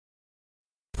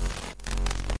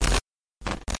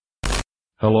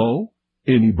Hello?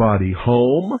 Anybody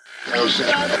home?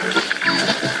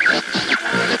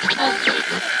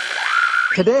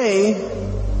 Today,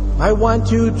 I want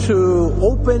you to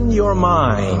open your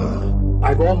mind.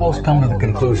 I've almost come to the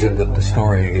conclusion that the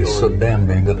story is so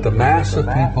damning that the mass of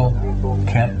people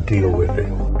can't deal with it.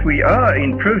 We are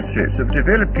in process of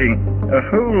developing a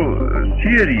whole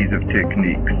series of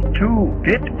techniques to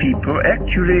get people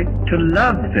actually to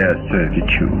love their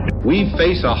servitude. We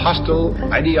face a hostile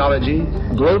ideology,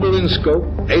 global in scope,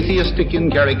 atheistic in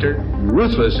character,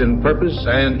 ruthless in purpose,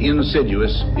 and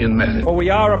insidious in method. For we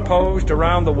are opposed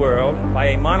around the world by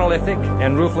a monolithic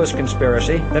and ruthless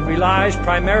conspiracy that relies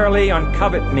primarily on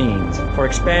covert means for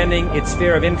expanding its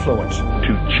sphere of influence.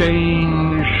 To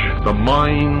change the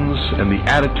minds and the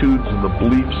attitudes and the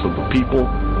beliefs of the people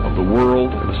of the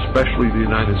world, and especially the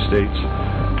United States,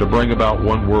 to bring about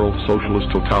one world socialist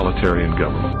totalitarian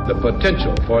government. The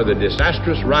potential for the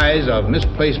disastrous rise of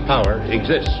misplaced power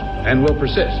exists and will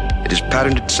persist. It has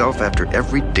patterned itself after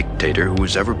every dictator who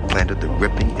has ever planted the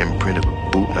ripping imprint of a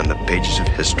boot on the pages of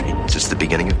history since the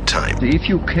beginning of time. If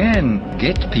you can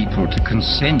get people to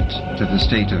consent to the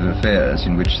state of affairs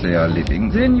in which they are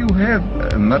living, then you have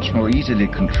a much more easily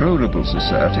controllable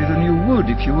society than you would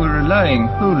if you were relying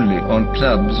wholly on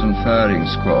clubs and firing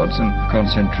squads and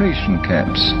concentration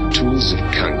camps. Tools of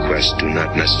conquest do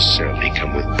not necessarily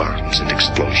come with bombs and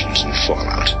explosions and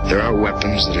fallout. There are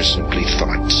weapons that are simply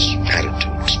thoughts,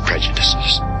 attitudes,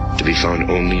 prejudices, to be found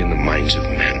only in the minds of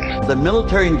men. The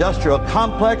military-industrial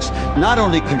complex not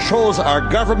only controls our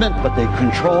government, but they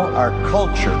control our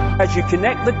culture. As you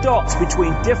connect the dots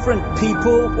between different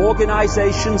people,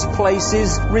 organizations,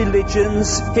 places,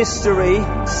 religions, history,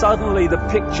 suddenly the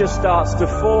picture starts to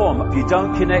form. If you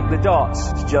don't connect the dots,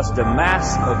 it's just a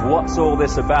mass of what's all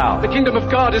this about. The kingdom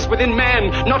of God is within man,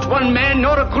 not one man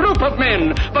nor a group of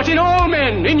men, but in all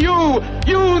men, in you.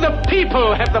 You, the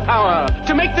people, have the power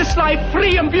to make this life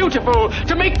free and beautiful,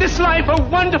 to make this life a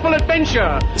wonderful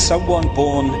adventure. Someone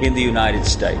born in the United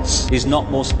States is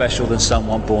not more special than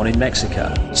someone born in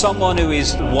Mexico. Someone who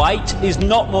is white is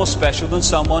not more special than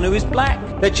someone who is black.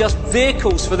 They're just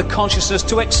vehicles for the consciousness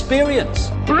to experience.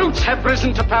 Brutes have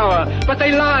risen to power, but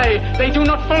they lie. They do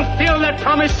not fulfill that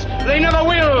promise. They never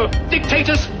will.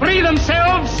 Dictators free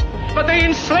themselves, but they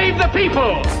enslave the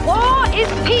people. War is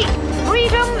peace.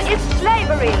 Freedom is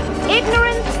slavery.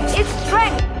 Ignorance is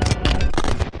strength.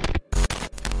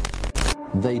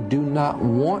 They do not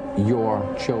want your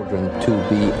children to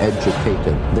be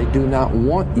educated. They do not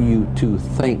want you to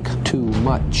think too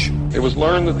much. It was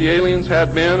learned that the aliens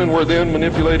had been and were then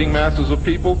manipulating masses of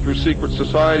people through secret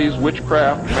societies,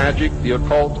 witchcraft, magic, the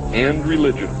occult, and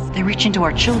religion. They reach into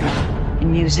our children in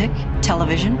music,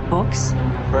 television, books.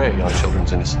 Prey on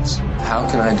children's innocence. How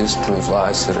can I disprove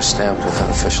lies that are stamped with an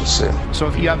official seal? So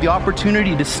if you have the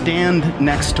opportunity to stand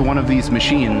next to one of these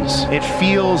machines, it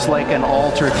feels like an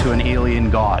altar to an alien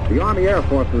god. The Army Air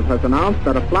Forces has announced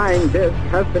that a flying disc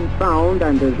has been found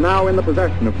and is now in the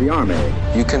possession of the Army.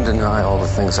 You can deny all the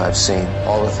things I've seen,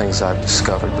 all the things I've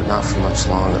discovered, but not for much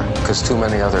longer, because too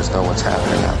many others know what's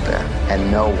happening out there. And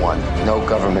no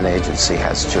government agency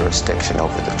has jurisdiction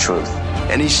over the truth.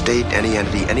 Any state, any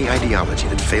entity, any ideology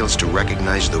that fails to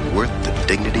recognize the worth, the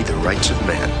dignity, the rights of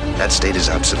man, that state is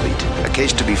obsolete. A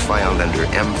case to be filed under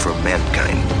M for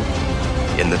Mankind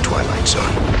in the Twilight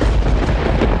Zone.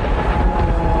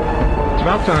 It's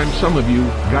about time some of you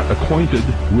got acquainted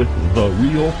with the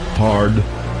real hard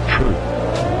truth.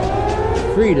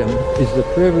 Freedom is the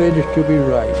privilege to be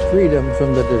right. Freedom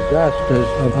from the disasters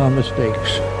of our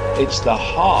mistakes. It's the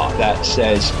heart that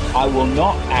says, I will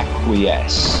not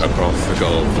acquiesce. Across the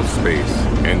gulf of space,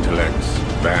 intellects,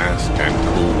 vast and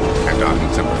cool and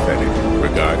unsympathetic,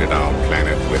 regarded our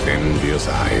planet with envious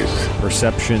eyes.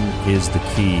 Perception is the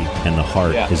key, and the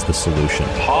heart is the solution.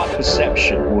 Heart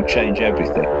perception will change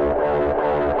everything.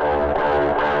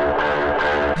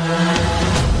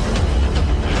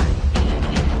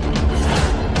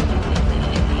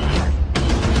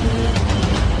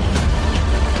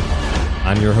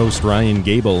 I'm your host, Ryan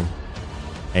Gable,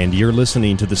 and you're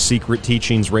listening to The Secret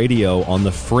Teachings Radio on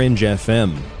the Fringe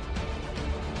FM.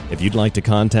 If you'd like to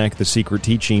contact The Secret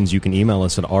Teachings, you can email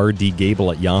us at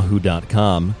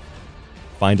rdgable@yahoo.com.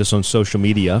 Find us on social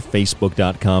media,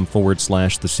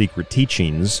 facebook.com/The Secret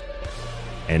Teachings,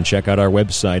 and check out our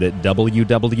website at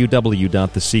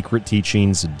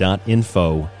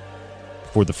www.thesecretteachings.info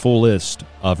for the full list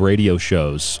of radio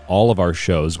shows, all of our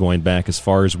shows going back as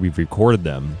far as we've recorded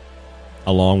them,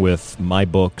 along with my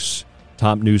books,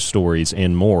 top news stories,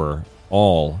 and more,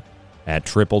 all at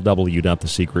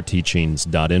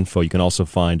www.thesecretteachings.info. You can also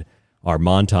find our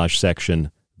montage section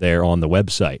there on the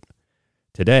website.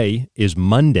 Today is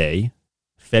Monday,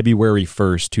 February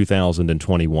 1st,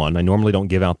 2021. I normally don't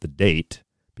give out the date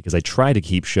because I try to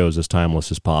keep shows as timeless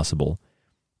as possible.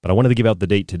 But I wanted to give out the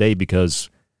date today because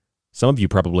some of you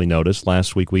probably noticed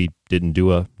last week we didn't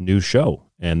do a new show.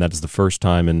 And that is the first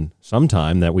time in some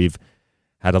time that we've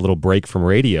had a little break from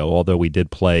radio, although we did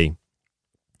play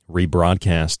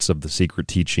rebroadcasts of the Secret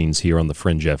Teachings here on the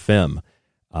Fringe FM.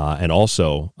 And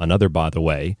also, another, by the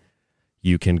way,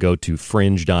 you can go to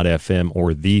fringe.fm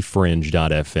or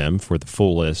thefringe.fm for the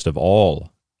full list of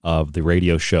all of the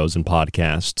radio shows and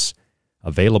podcasts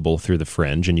available through the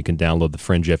Fringe, and you can download the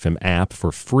Fringe FM app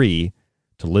for free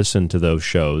to listen to those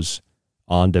shows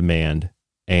on demand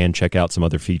and check out some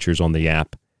other features on the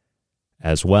app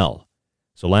as well.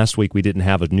 So last week we didn't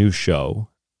have a new show,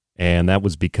 and that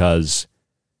was because,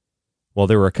 well,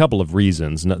 there were a couple of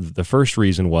reasons. The first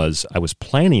reason was I was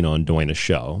planning on doing a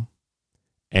show,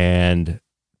 and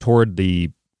toward the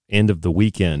end of the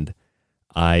weekend,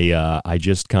 I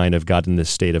just kind of got in this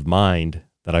state of mind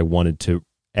that I wanted to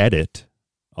edit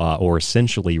or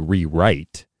essentially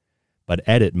rewrite, but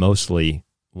edit mostly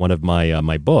one of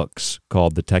my books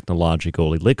called The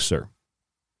Technological Elixir.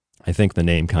 I think the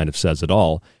name kind of says it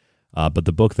all. But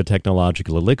the book, The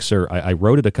Technological Elixir, I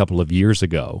wrote it a couple of years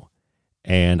ago,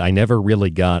 and I never really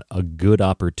got a good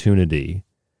opportunity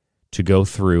to go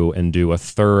through and do a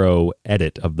thorough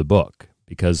edit of the book,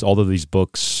 because all of these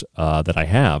books that I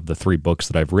have, the 3 books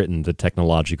that I've written, The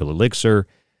Technological Elixir,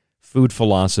 Food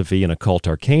Philosophy, and Occult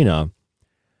Arcana,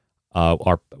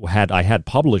 I had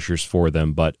publishers for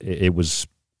them, but there was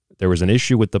an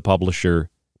issue with the publisher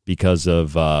because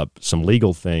of some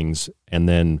legal things, and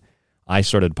then I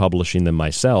started publishing them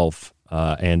myself,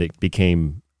 and it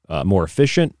became more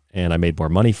efficient, and I made more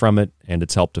money from it, and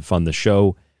it's helped to fund the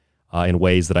show in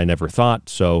ways that I never thought.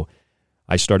 So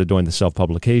I started doing the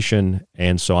self-publication,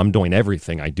 and so I'm doing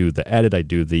everything. I do the edit, I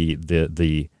do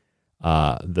the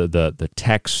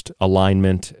text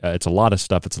alignment. It's a lot of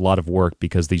stuff. It's a lot of work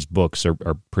because these books are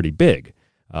pretty big.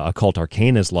 Occult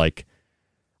Arcana is like,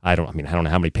 I don't know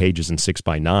how many pages in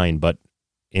 6x9, but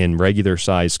in regular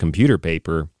size computer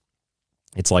paper,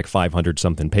 it's like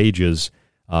 500-something pages.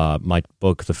 My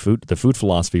book, the food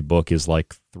philosophy book, is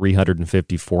like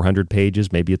 350, 400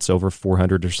 pages. Maybe it's over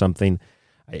 400 or something.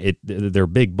 They're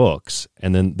big books.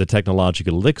 And then the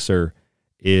Technological Elixir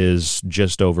is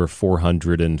just over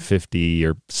 450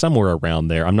 or somewhere around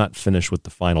there. I'm not finished with the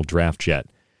final draft yet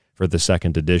for the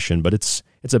second edition, but it's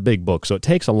a big book. So it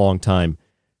takes a long time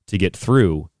to get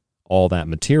through all that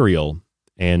material.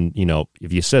 And,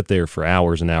 if you sit there for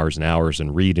hours and hours and hours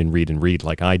and read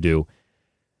like I do,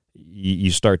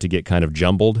 you start to get kind of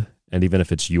jumbled. And even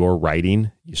if it's your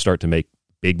writing, you start to make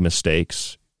big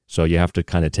mistakes. So you have to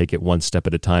kind of take it one step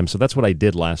at a time. So that's what I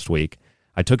did last week.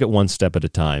 I took it one step at a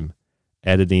time,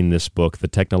 editing this book, The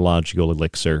Technological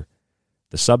Elixir.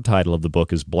 The subtitle of the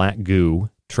book is Black Goo,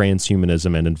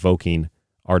 Transhumanism and Invoking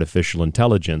Artificial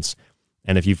Intelligence.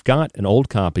 And if you've got an old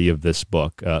copy of this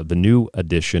book, the new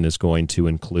edition is going to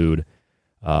include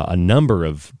a number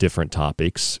of different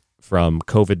topics, from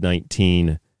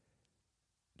COVID-19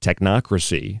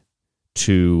 technocracy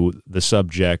to the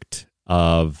subject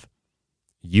of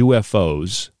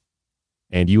UFOs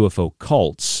and UFO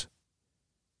cults,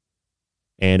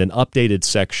 and an updated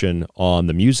section on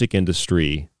the music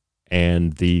industry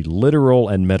and the literal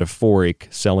and metaphoric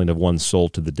selling of one's soul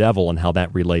to the devil, and how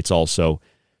that relates also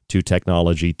to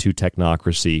technology, to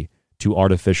technocracy, to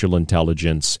artificial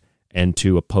intelligence, and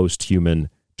to a post-human,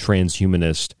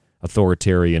 transhumanist,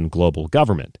 authoritarian global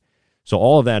government. So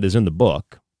all of that is in the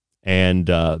book, and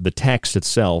the text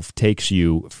itself takes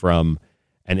you from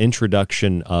an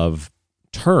introduction of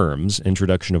terms,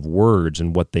 introduction of words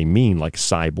and what they mean, like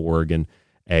cyborg and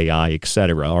AI,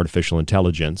 etc., artificial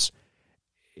intelligence.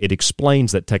 It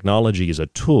explains that technology is a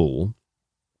tool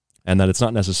and that it's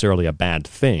not necessarily a bad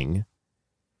thing.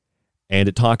 And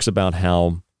it talks about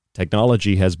how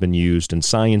technology has been used and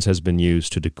science has been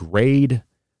used to degrade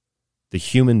the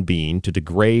human being, to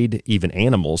degrade even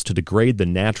animals, to degrade the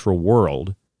natural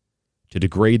world, to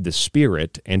degrade the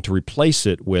spirit, and to replace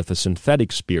it with a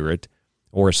synthetic spirit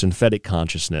or a synthetic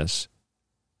consciousness.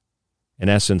 In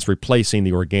essence, replacing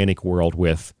the organic world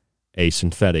with a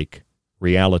synthetic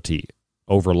reality,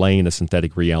 overlaying a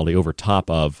synthetic reality over top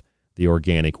of the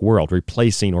organic world,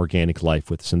 replacing organic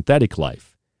life with synthetic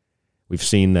life. We've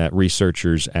seen that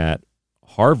researchers at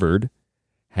Harvard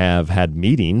have had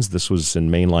meetings, this was in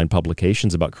mainline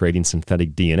publications, about creating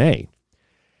synthetic DNA.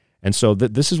 And so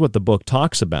this is what the book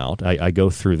talks about. I go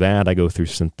through that. I go through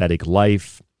synthetic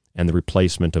life and the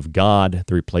replacement of God,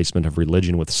 the replacement of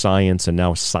religion with science, and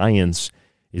now science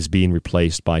is being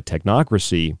replaced by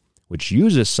technocracy, which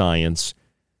uses science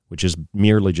which is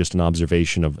merely just an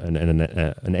observation of an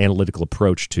analytical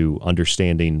approach to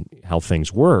understanding how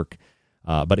things work.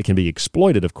 But it can be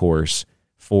exploited, of course,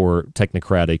 for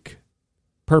technocratic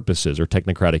purposes or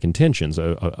technocratic intentions.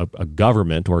 A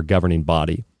government or a governing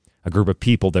body, a group of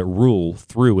people that rule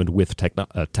through and with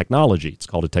technology. It's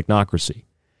called a technocracy.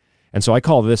 And so I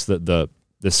call this the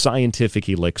scientific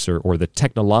elixir or the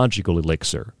technological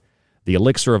elixir, the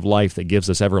elixir of life that gives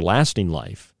us everlasting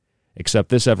life, except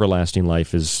this everlasting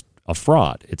life is a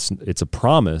fraud. It's a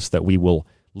promise that we will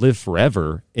live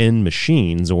forever in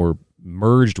machines or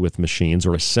merged with machines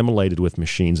or assimilated with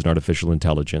machines and artificial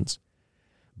intelligence.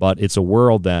 But it's a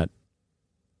world that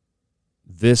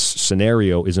this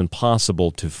scenario is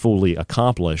impossible to fully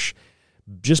accomplish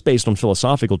just based on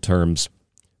philosophical terms.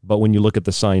 But when you look at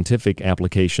the scientific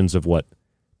applications of what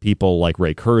people like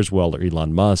Ray Kurzweil or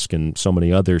Elon Musk and so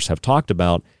many others have talked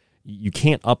about, you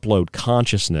can't upload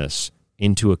consciousness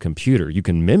into a computer. You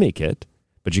can mimic it,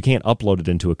 but you can't upload it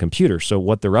into a computer. So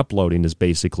what they're uploading is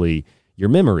basically your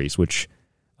memories, which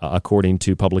according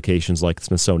to publications like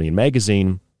Smithsonian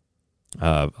Magazine,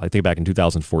 I think back in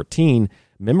 2014,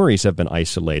 memories have been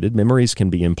isolated. Memories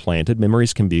can be implanted.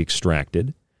 Memories can be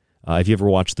extracted. If you ever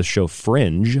watched the show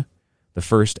Fringe, the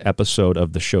first episode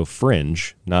of the show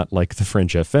Fringe, not like the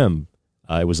Fringe FM,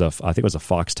 I think it was a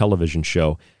Fox television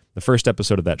show. The first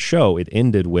episode of that show, it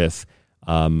ended with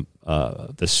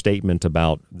the statement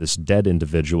about this dead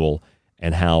individual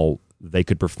and how they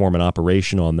could perform an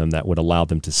operation on them that would allow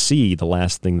them to see the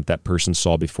last thing that person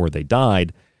saw before they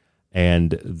died.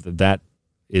 And that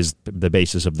is the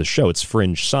basis of the show. It's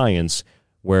fringe science,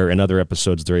 where in other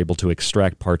episodes they're able to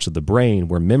extract parts of the brain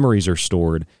where memories are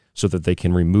stored so that they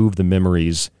can remove the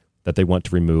memories that they want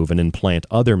to remove and implant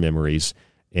other memories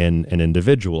in an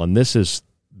individual. And this is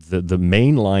the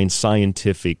mainline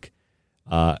scientific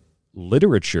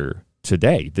literature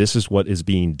today. This is what is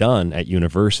being done at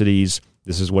universities.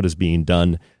 This is what is being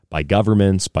done by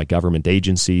governments, by government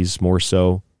agencies more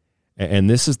so. And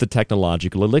this is the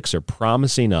technological elixir,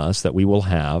 promising us that we will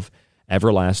have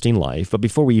everlasting life. But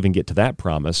before we even get to that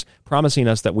promise, promising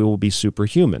us that we will be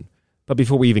superhuman. But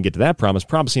before we even get to that promise,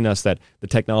 promising us that the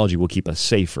technology will keep us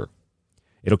safer.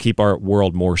 It'll keep our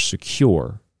world more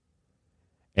secure.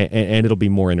 And it'll be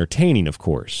more entertaining, of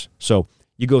course. So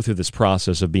you go through this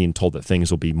process of being told that things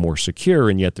will be more secure,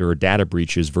 and yet there are data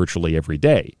breaches virtually every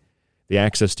day. The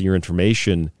access to your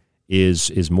information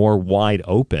is more wide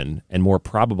open and more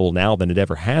probable now than it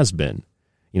ever has been.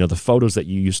 You know, the photos that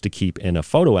you used to keep in a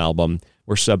photo album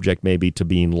were subject maybe to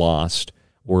being lost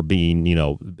or being,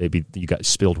 maybe you got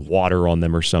spilled water on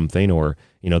them or something, or,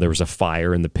 there was a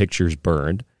fire and the pictures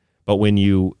burned. But when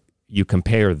you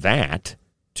compare that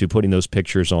to putting those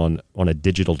pictures on a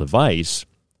digital device,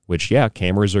 which, yeah,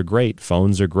 cameras are great,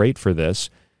 phones are great for this,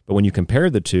 but when you compare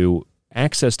the two,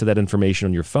 access to that information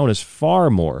on your phone is far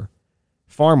more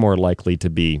likely to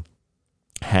be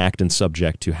hacked and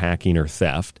subject to hacking or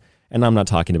theft. And I'm not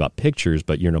talking about pictures,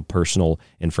 but personal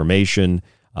information,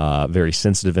 very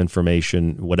sensitive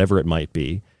information, whatever it might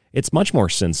be. It's much more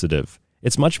sensitive.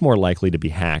 It's much more likely to be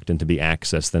hacked and to be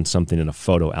accessed than something in a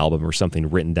photo album or something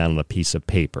written down on a piece of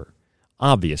paper.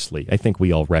 Obviously, I think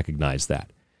we all recognize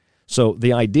that. So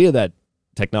the idea that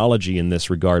technology in this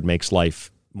regard makes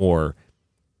life more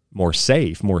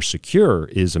safe, more secure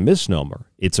is a misnomer.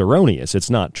 It's erroneous. It's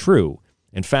not true.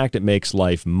 In fact, it makes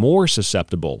life more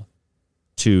susceptible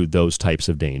to those types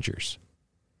of dangers.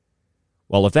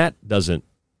 Well, if that doesn't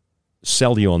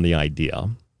sell you on the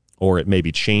idea, or it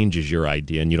maybe changes your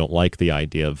idea and you don't like the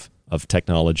idea of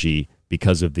technology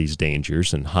because of these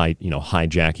dangers and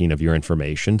hijacking of your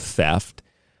information, theft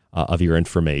of your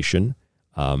information,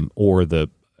 or the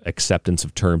acceptance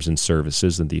of terms and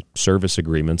services and the service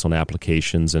agreements on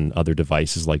applications and other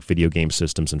devices like video game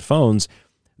systems and phones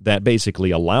that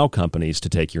basically allow companies to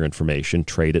take your information,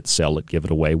 trade it, sell it, give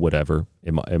it away, whatever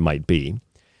it might be.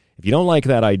 If you don't like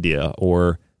that idea,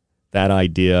 or that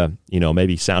idea,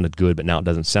 maybe sounded good, but now it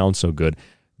doesn't sound so good,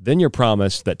 then you're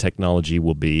promised that technology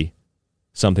will be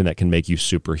something that can make you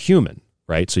superhuman,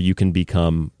 right? So you can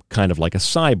become kind of like a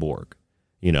cyborg,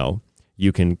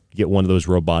 You can get one of those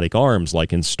robotic arms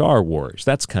like in Star Wars.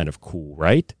 That's kind of cool,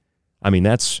 right? I mean,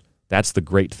 that's the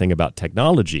great thing about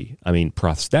technology. I mean,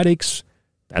 prosthetics,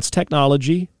 that's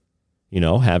technology.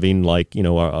 Having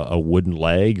a wooden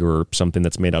leg or something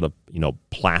that's made out of,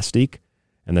 plastic.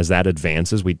 And as that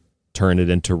advances, we turn it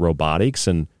into robotics,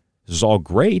 and this is all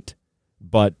great.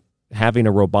 But having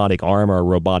a robotic arm or a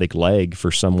robotic leg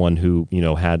for someone who,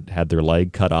 had their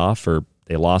leg cut off, or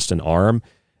they lost an arm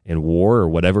in war or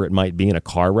whatever it might be in a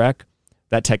car wreck,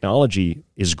 that technology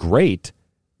is great,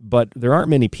 but there aren't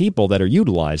many people that are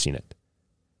utilizing it.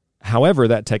 However,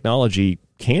 that technology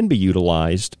can be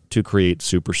utilized to create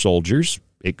super soldiers.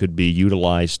 It could be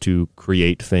utilized to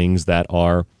create things that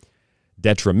are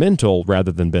detrimental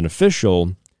rather than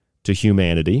beneficial to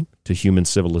humanity, to human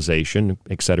civilization,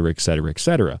 et cetera, et cetera, et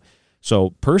cetera.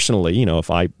 So personally, if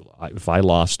I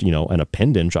lost, an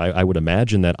appendage, I would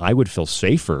imagine that I would feel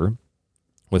safer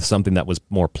with something that was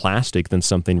more plastic than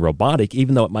something robotic,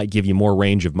 even though it might give you more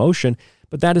range of motion.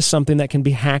 But that is something that can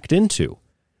be hacked into.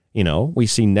 We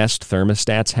see Nest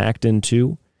thermostats hacked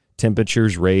into,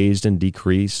 temperatures raised and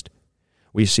decreased.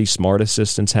 We see smart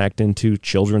assistants hacked into,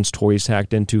 children's toys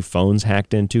hacked into, phones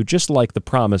hacked into, just like the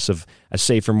promise of a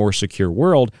safer, more secure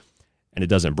world. And it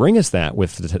doesn't bring us that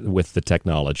with the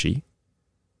technology.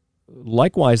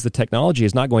 Likewise, the technology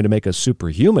is not going to make us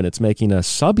superhuman. It's making us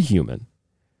subhuman.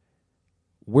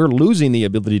 We're losing the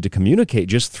ability to communicate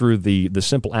just through the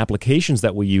simple applications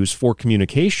that we use for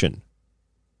communication.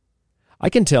 I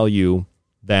can tell you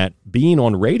that being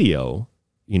on radio,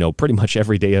 pretty much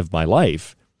every day of my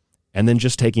life, and then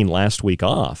just taking last week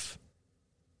off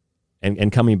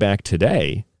and coming back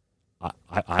today,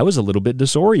 I was a little bit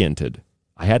disoriented.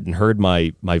 I hadn't heard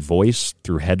my voice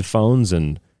through headphones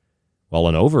in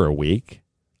over a week.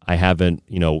 I haven't,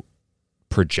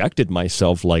 projected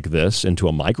myself like this into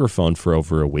a microphone for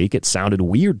over a week. It sounded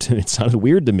weird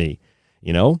to me,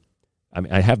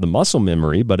 I have the muscle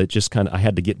memory, but it just I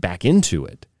had to get back into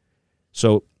it.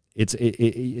 So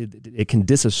it can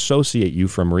disassociate you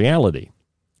from reality.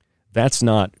 That's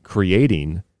not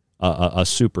creating a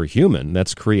superhuman.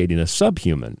 That's creating a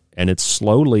subhuman, and it's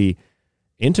slowly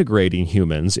integrating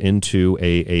humans into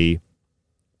an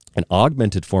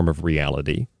augmented form of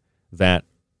reality that,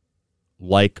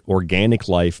 like organic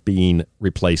life being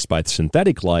replaced by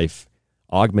synthetic life,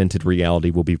 augmented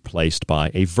reality will be replaced by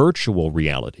a virtual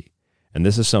reality. And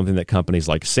this is something that companies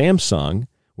like Samsung,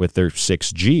 with their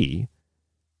 6G,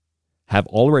 have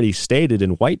already stated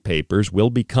in white papers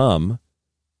will become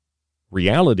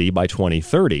reality by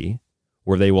 2030,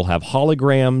 where they will have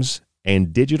holograms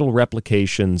and digital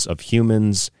replications of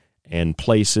humans and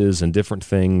places and different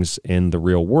things in the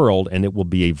real world, and it will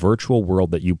be a virtual world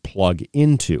that you plug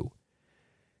into.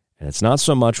 And it's not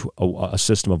so much a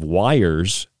system of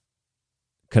wires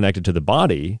connected to the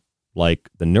body, like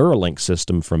the Neuralink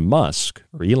system from Musk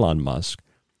or Elon Musk,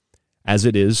 as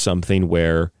it is something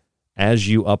where as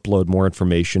you upload more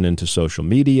information into social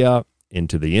media,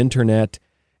 into the internet,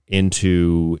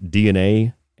 into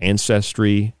DNA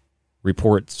ancestry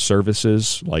report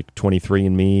services like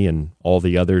 23andMe and all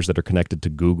the others that are connected to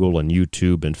Google and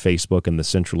YouTube and Facebook and the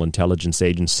Central Intelligence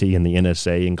Agency and the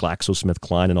NSA and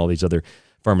GlaxoSmithKline and all these other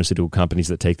pharmaceutical companies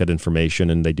that take that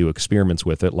information and they do experiments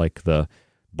with it, like the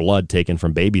blood taken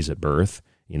from babies at birth,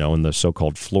 and the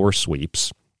so-called floor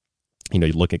sweeps. You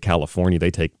look at California,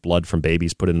 they take blood from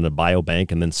babies, put it in a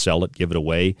biobank, and then sell it, give it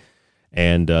away,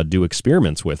 and do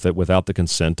experiments with it without the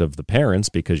consent of the parents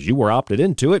because you were opted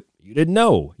into it. You didn't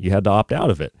know. You had to opt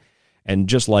out of it. And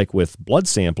just like with blood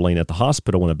sampling at the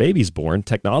hospital when a baby's born,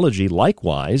 technology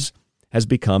likewise has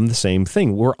become the same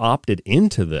thing. We're opted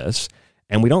into this,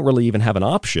 and we don't really even have an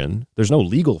option. There's no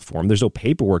legal form. There's no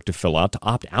paperwork to fill out to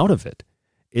opt out of it.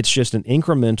 It's just an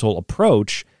incremental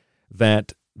approach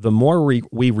that the more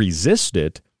we resist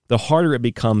it, the harder it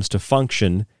becomes to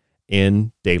function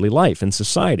in daily life, in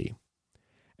society.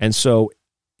 And so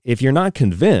if you're not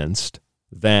convinced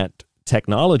that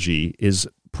technology is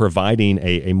providing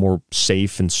a more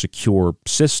safe and secure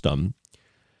system,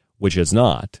 which is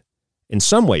not, in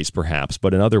some ways perhaps,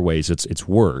 but in other ways it's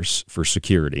worse for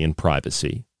security and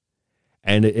privacy.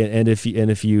 And if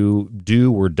you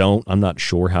do or don't, I'm not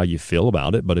sure how you feel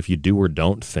about it, but if you do or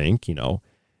don't think,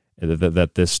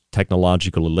 that this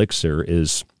technological elixir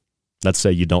is, let's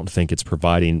say you don't think it's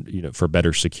providing, for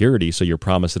better security, so you're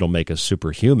promised it'll make us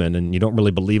superhuman, and you don't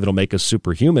really believe it'll make us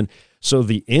superhuman. So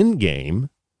the end game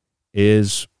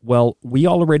is, well, we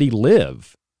already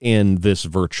live in this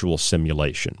virtual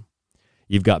simulation.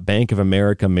 You've got Bank of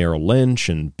America, Merrill Lynch,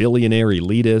 and billionaire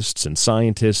elitists and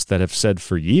scientists that have said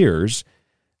for years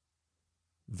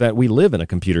that we live in a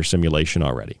computer simulation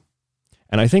already.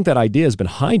 And I think that idea has been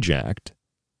hijacked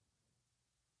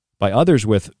by others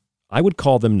with, I would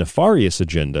call them nefarious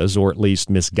agendas, or at least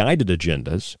misguided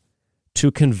agendas,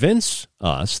 to convince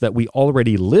us that we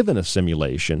already live in a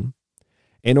simulation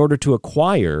in order to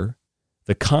acquire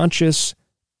the conscious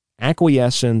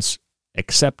acquiescence,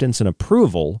 acceptance, and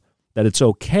approval that it's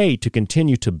okay to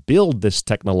continue to build this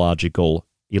technological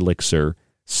elixir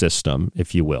system,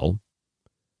 if you will.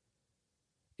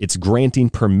 It's granting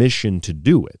permission to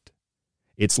do it.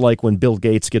 It's like when Bill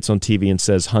Gates gets on TV and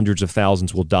says hundreds of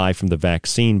thousands will die from the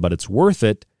vaccine, but it's worth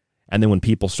it, And then when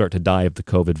people start to die of the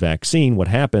COVID vaccine, what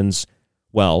happens?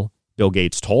 Well, Bill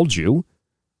Gates told you,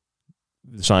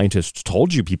 the scientists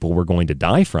told you people were going to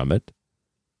die from it.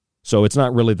 So it's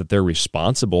not really that they're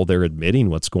responsible. They're admitting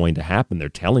what's going to happen. They're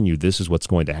telling you this is what's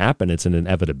going to happen. It's an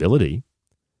inevitability.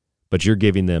 But you're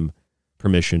giving them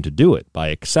permission to do it by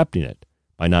accepting it,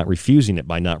 by not refusing it,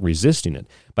 by not resisting it.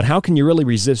 But how can you really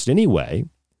resist anyway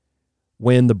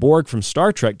when the Borg from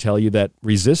Star Trek tell you that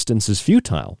resistance is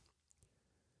futile?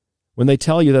 When they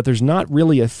tell you that there's not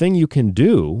really a thing you can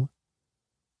do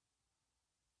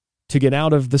to get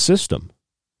out of the system.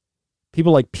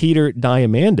 People like Peter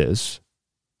Diamandis,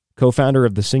 co-founder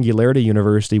of the Singularity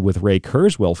University with Ray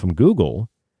Kurzweil from Google,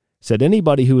 said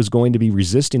anybody who is going to be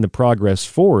resisting the progress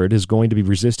forward is going to be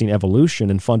resisting evolution,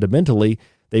 and fundamentally,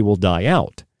 they will die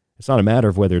out. It's not a matter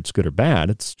of whether it's good or bad.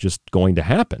 It's just going to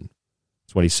happen.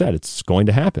 That's what he said. It's going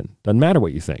to happen. Doesn't matter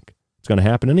what you think. It's going to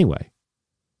happen anyway.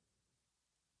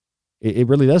 It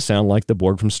really does sound like the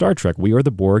Borg from Star Trek. We are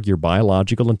the Borg. Your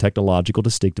biological and technological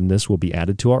distinctiveness will be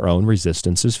added to our own.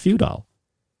 Resistance is futile.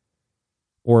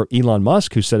 Or Elon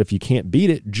Musk, who said, if you can't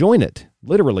beat it, join it.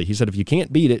 Literally, he said, if you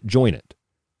can't beat it, join it.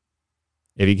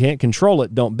 If you can't control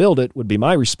it, don't build it, would be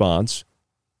my response.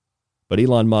 But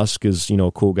Elon Musk is,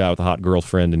 a cool guy with a hot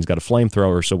girlfriend, and he's got a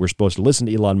flamethrower, so we're supposed to listen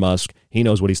to Elon Musk. He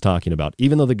knows what he's talking about.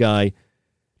 Even though the guy,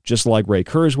 just like Ray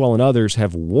Kurzweil and others,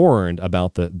 have warned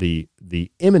about the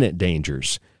imminent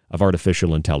dangers of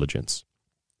artificial intelligence,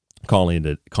 calling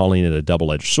it a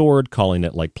double-edged sword, calling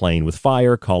it like playing with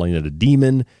fire, calling it a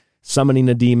demon, summoning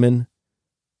a demon,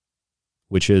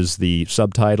 which is the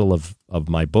subtitle of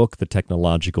my book, The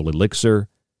Technological Elixir,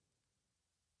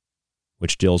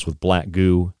 which deals with black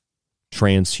goo,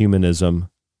 transhumanism,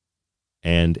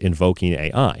 and invoking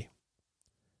AI.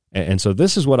 And so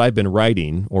this is what I've been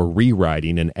writing or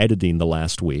rewriting and editing the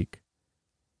last week,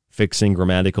 fixing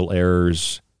grammatical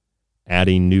errors,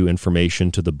 adding new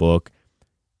information to the book,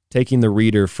 taking the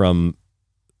reader from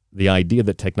the idea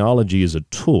that technology is a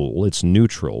tool, it's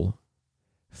neutral,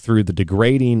 through the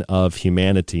degrading of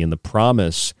humanity and the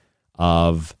promise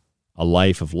of a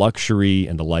life of luxury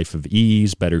and a life of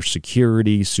ease, better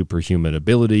security, superhuman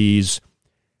abilities,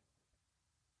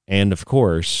 and of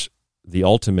course, the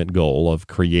ultimate goal of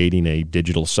creating a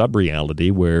digital sub-reality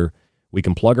where we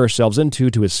can plug ourselves into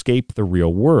to escape the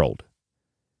real world,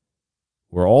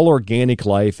 where all organic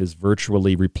life is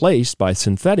virtually replaced by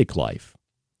synthetic life,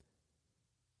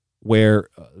 where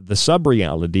the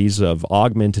sub-realities of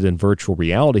augmented and virtual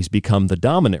realities become the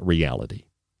dominant reality.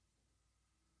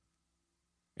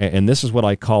 And this is what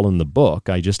I call in the book.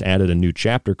 I just added a new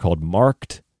chapter called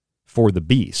Marked for the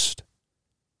Beast.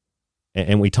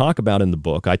 And I talk about in the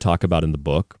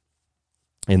book,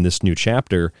 in this new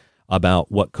chapter,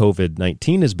 about what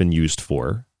COVID-19 has been used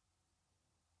for,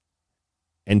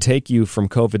 and take you from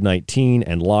COVID-19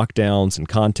 and lockdowns and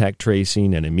contact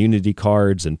tracing and immunity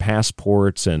cards and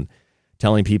passports and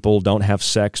telling people don't have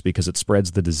sex because it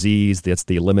spreads the disease. That's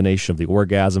the elimination of the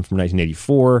orgasm from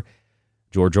 1984.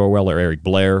 George Orwell or Eric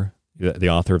Blair, the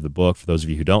author of the book, for those of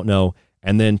you who don't know,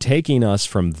 and then taking us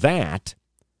from that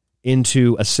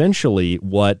into essentially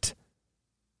what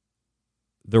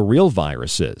the real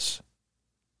virus is.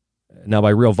 Now, by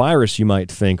real virus, you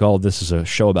might think, oh, this is a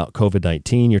show about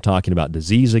COVID-19. You're talking about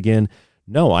disease again.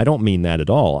 No, I don't mean that at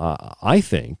all. I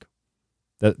think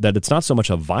that it's not so much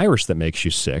a virus that makes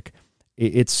you sick.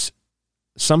 It's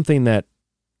something that,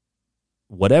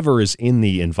 whatever is in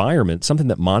the environment, something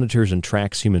that monitors and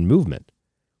tracks human movement.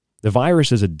 The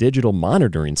virus is a digital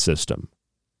monitoring system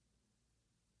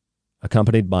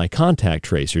accompanied by contact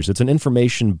tracers. It's an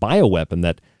information bioweapon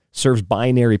that serves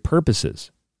binary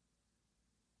purposes.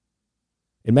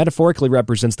 It metaphorically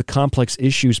represents the complex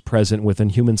issues present within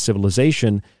human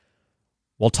civilization,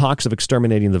 while talks of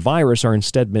exterminating the virus are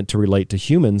instead meant to relate to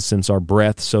humans, since our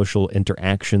breath, social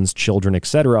interactions, children,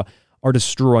 etc., are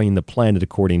destroying the planet,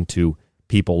 according to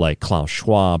people like Klaus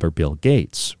Schwab or Bill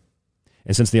Gates.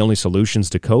 And since the only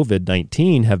solutions to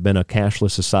COVID-19 have been a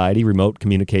cashless society, remote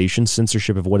communication,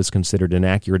 censorship of what is considered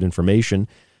inaccurate information,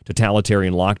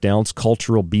 totalitarian lockdowns,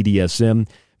 cultural BDSM,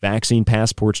 vaccine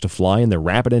passports to fly, and the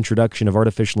rapid introduction of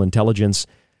artificial intelligence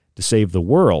to save the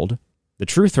world, the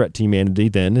true threat to humanity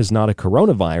then is not a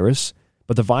coronavirus,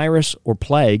 but the virus or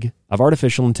plague of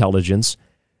artificial intelligence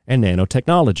and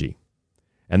nanotechnology.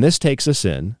 And this takes us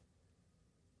in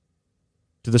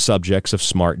to the subjects of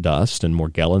smart dust and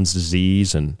Morgellons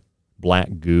disease and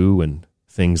black goo and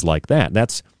things like that.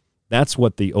 That's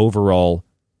what the overall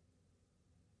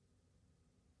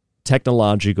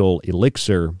technological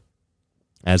elixir,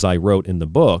 as I wrote in the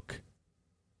book,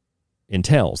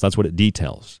 entails. That's what it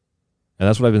details. And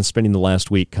that's what I've been spending the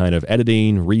last week kind of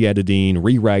editing, re-editing,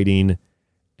 rewriting,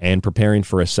 and preparing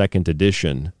for a second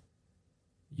edition.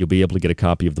 You'll be able to get a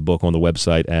copy of the book on the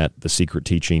website at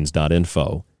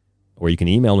thesecretteachings.info, or you can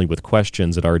email me with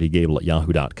questions at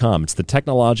rdgable@yahoo.com. It's the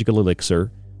technological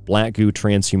elixir, black goo,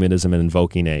 transhumanism, and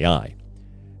invoking AI.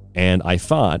 And I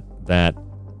thought that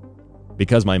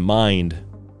because my mind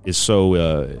is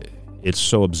it's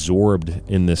so absorbed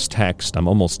in this text, I'm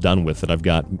almost done with it. I've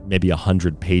got maybe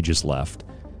 100 pages left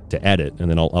to edit, and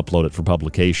then I'll upload it for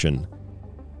publication.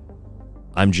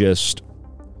 I'm just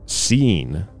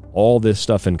seeing all this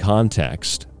stuff in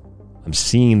context. I'm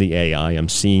seeing the AI, I'm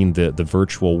seeing the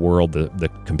virtual world, the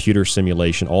computer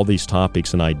simulation, all these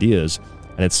topics and ideas,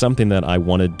 and it's something that I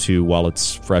wanted to, while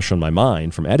it's fresh on my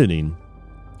mind from editing,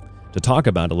 to talk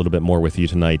about a little bit more with you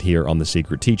tonight here on The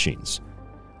Secret Teachings.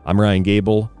 I'm Ryan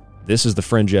Gable. This is The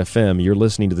Fringe FM. You're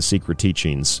listening to The Secret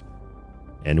Teachings,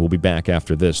 and we'll be back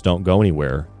after this. Don't go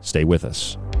anywhere. Stay with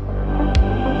us.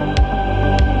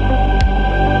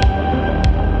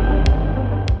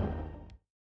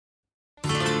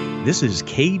 This is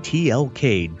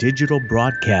KTLK Digital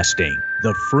Broadcasting,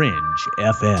 The Fringe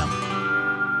FM.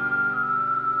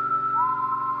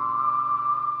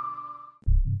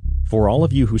 For all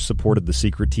of you who supported The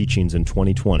Secret Teachings in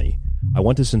 2020, I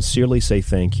want to sincerely say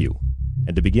thank you.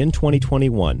 And to begin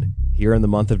 2021, here in the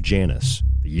month of Janus,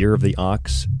 the year of the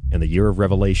Ox and the year of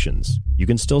Revelations, you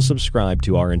can still subscribe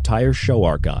to our entire show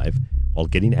archive while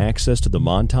getting access to the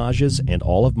montages and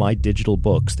all of my digital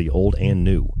books, the old and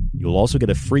new. You'll also get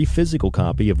a free physical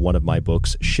copy of one of my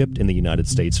books shipped in the United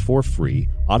States for free,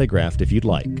 autographed if you'd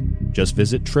like. Just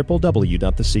visit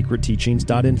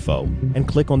www.thesecretteachings.info and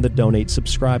click on the Donate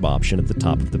Subscribe option at the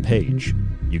top of the page.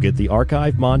 You get the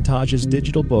archive, montages,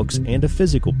 digital books, and a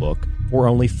physical book for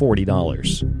only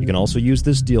 $40. You can also use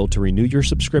this deal to renew your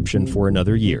subscription for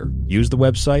another year. Use the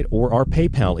website or our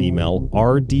PayPal email,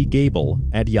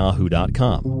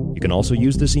 rdgable@yahoo.com. You can also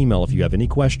use this email if you have any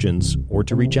questions or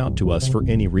to reach out to us for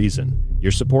any reason.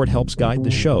 Your support helps guide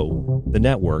the show, the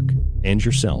network, and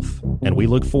yourself. And we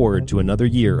look forward to another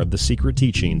year of The Secret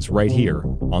Teachings right here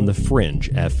on The Fringe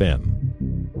FM.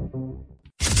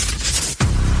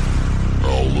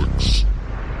 Alex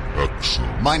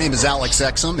Exum. My name is Alex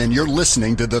Exum, and you're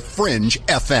listening to The Fringe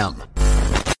FM.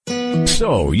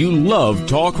 So, you love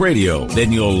talk radio?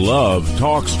 Then you'll love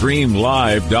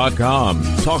TalkStreamLive.com.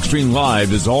 TalkStream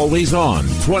Live is always on,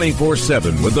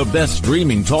 24/7, with the best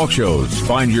streaming talk shows.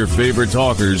 Find your favorite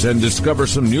talkers and discover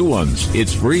some new ones.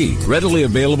 It's free, readily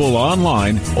available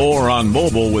online or on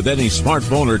mobile with any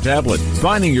smartphone or tablet.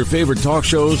 Finding your favorite talk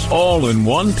shows all in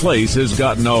one place has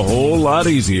gotten a whole lot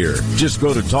easier. Just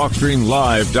go to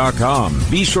TalkStreamLive.com.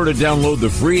 Be sure to download the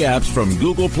free apps from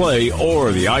Google Play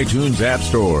or the iTunes App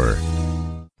Store.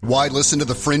 Why listen to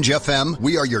The Fringe FM?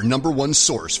 We are your number one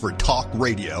source for talk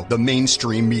radio the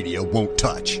mainstream media won't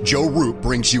touch. Joe Roop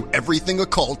brings you everything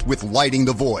occult with Lighting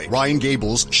the Void. Ryan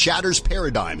Gables shatters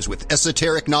paradigms with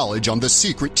esoteric knowledge on The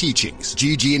Secret Teachings.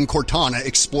 Gigi and Cortana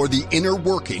explore the inner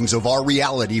workings of our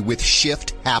reality with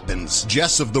Shift Happens.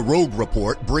 Jess of the Rogue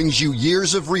Report brings you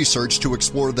years of research to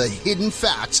explore the hidden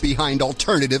facts behind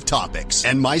alternative topics.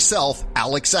 And myself,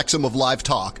 Alex Exum of Live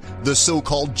Talk, the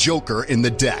so-called Joker in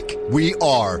the deck. We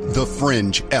are The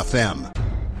Fringe FM.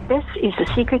 This is The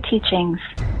Secret Teachings.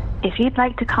 If you'd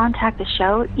like to contact the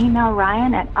show, email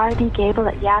Ryan at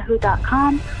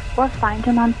rdgable@yahoo.com or find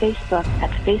him on Facebook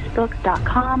at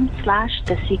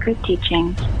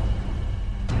facebook.com/thesecretteachings.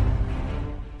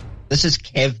 This is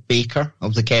Kev Baker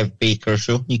of The Kev Baker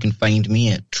Show. You can find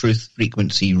me at Truth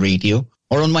Frequency Radio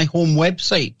or on my home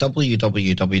website,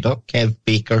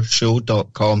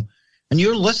 www.kevbakershow.com. And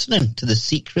you're listening to The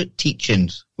Secret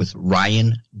Teachings with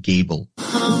Ryan Gable. The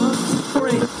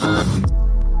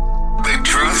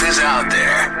truth is out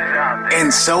there,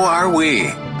 and so are we.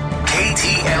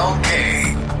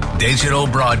 KTLK, Digital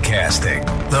Broadcasting,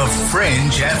 The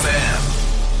Fringe FM.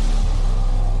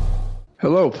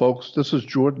 Hello, folks. This is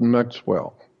Jordan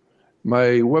Maxwell.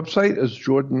 My website is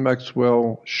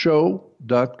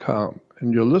jordanmaxwellshow.com,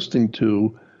 and you're listening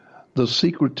to The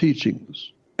Secret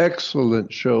Teachings.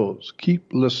 Excellent shows.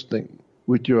 Keep listening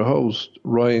with your host,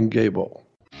 Ryan Gable.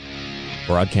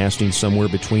 Broadcasting somewhere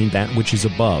between that which is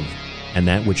above and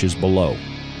that which is below.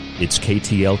 It's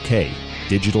KTLK,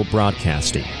 Digital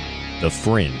Broadcasting, The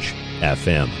Fringe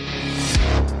FM.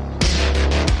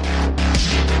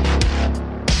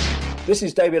 This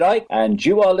is David Icke, and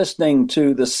you are listening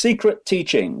to The Secret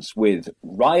Teachings with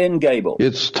Ryan Gable.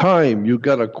 It's time you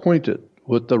got acquainted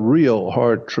with the real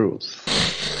hard truth.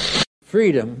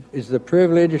 Freedom is the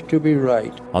privilege to be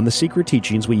right. On The Secret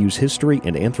Teachings, we use history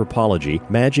and anthropology,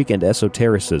 magic and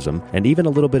esotericism, and even a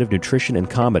little bit of nutrition and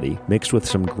comedy mixed with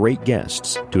some great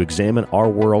guests to examine our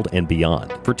world and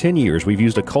beyond. For 10 years, we've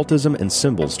used occultism and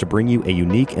symbols to bring you a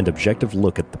unique and objective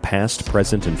look at the past,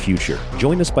 present, and future.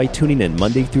 Join us by tuning in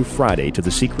Monday through Friday to The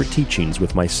Secret Teachings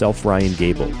with myself, Ryan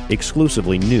Gable,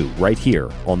 exclusively new right here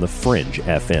on The Fringe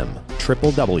FM,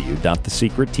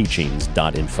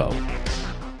 www.thesecretteachings.info.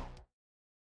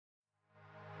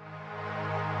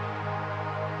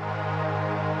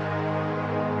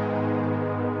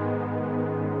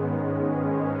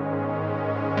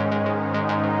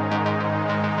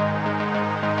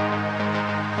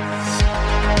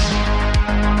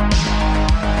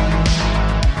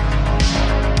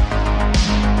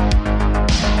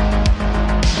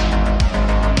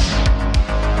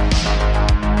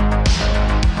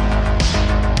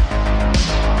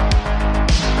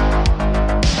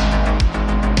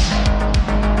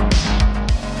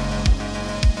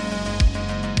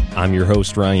 I'm your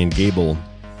host, Ryan Gable,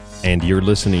 and you're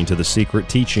listening to The Secret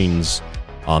Teachings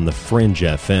on The Fringe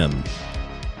FM.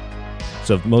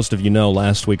 So most of you know,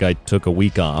 last week I took a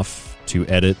week off to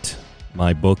edit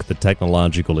my book, The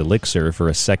Technological Elixir, for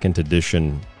a second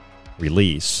edition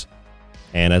release.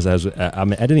 And as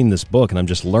I'm editing this book, and I'm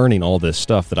just learning all this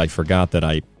stuff that I forgot that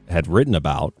I had written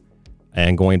about,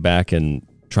 and going back and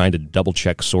trying to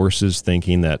double-check sources,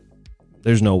 thinking that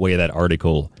there's no way that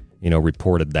article,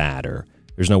 reported that, or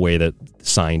there's no way that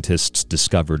scientists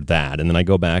discovered that. And then I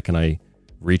go back and I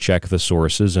recheck the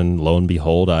sources, and lo and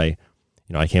behold, I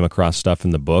came across stuff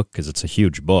in the book, because it's a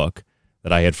huge book,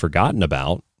 that I had forgotten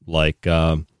about, like,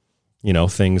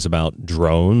 things about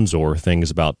drones, or things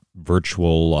about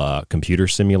virtual computer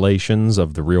simulations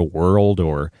of the real world,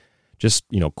 or just,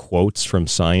 quotes from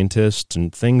scientists,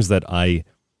 and things that I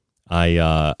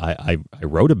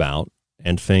wrote about,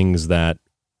 and things that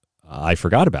I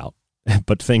forgot about.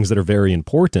 But things that are very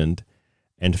important,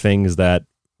 and things that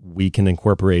we can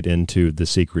incorporate into the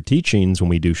Secret Teachings when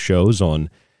we do shows on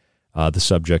the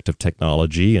subject of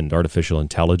technology and artificial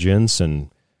intelligence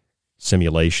and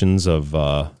simulations of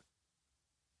the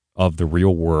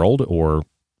real world, or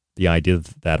the idea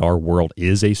that our world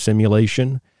is a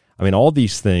simulation. I mean, all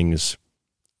these things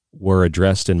were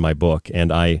addressed in my book,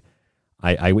 and I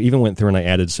even went through and I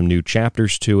added some new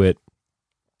chapters to it.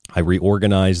 I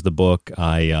reorganized the book.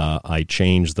 I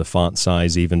changed the font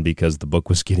size, even because the book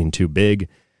was getting too big.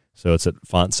 So it's at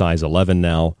font size 11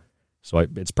 now. So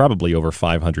it's probably over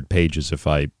 500 pages if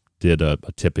I did a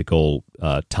typical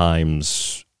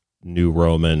Times New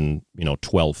Roman,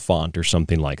 12 font or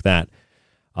something like that.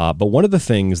 But one of the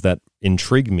things that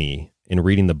intrigued me in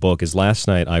reading the book is last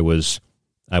night I was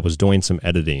doing some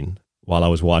editing while I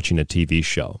was watching a TV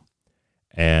show,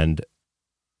 and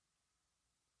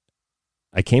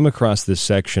I came across this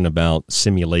section about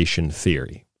simulation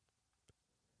theory.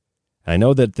 I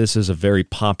know that this is a very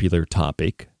popular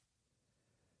topic,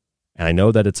 and I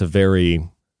know that it's a very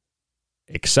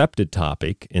accepted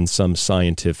topic in some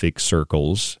scientific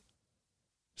circles,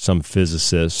 some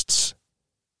physicists,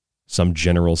 some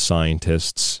general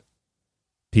scientists,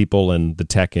 people in the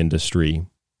tech industry,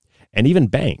 and even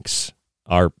banks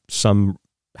are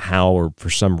somehow or for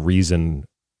some reason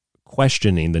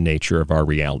questioning the nature of our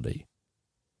reality.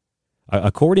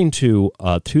 According to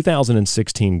a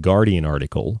 2016 Guardian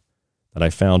article that I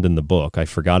found in the book, I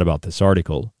forgot about this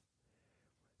article,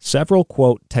 several,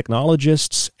 quote,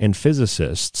 technologists and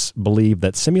physicists believe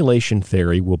that simulation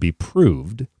theory will be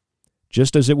proved,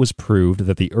 just as it was proved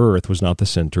that the Earth was not the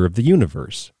center of the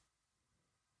universe.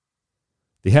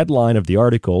 The headline of the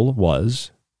article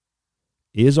was,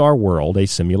 "Is our world a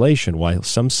simulation?" While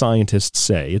some scientists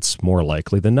say it's more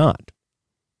likely than not.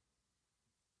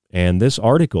 And this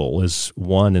article is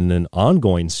one in an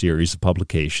ongoing series of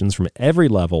publications from every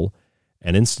level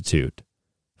and institute,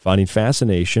 finding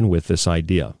fascination with this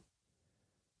idea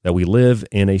that we live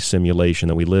in a simulation,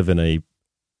 that we live in a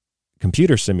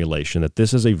computer simulation, that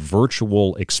this is a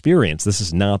virtual experience. This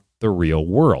is not the real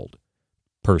world,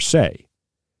 per se.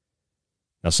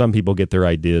 Now, some people get their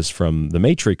ideas from the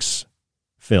Matrix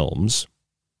films.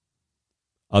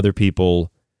 Other people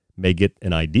may get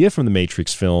an idea from the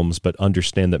Matrix films, but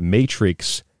understand that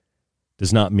Matrix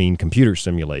does not mean computer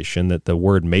simulation, that the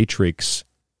word Matrix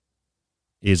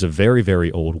is a very,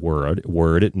 very old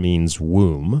word. It means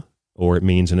womb, or it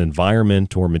means an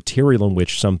environment or material in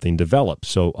which something develops.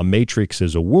 So a matrix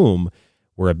is a womb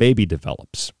where a baby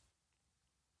develops.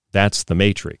 That's the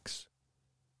Matrix.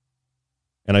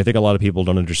 And I think a lot of people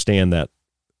don't understand that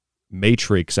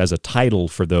Matrix as a title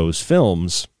for those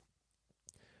films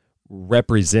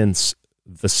represents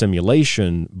the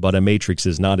simulation, but a matrix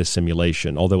is not a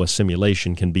simulation, although a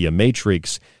simulation can be a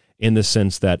matrix in the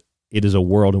sense that it is a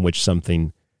world in which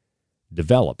something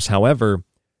develops. However,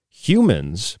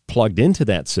 humans plugged into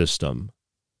that system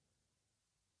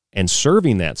and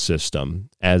serving that system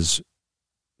as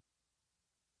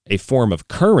a form of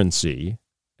currency,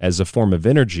 as a form of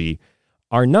energy,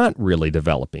 are not really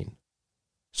developing.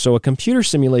 So a computer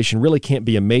simulation really can't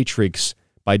be a matrix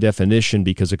by definition,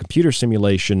 because a computer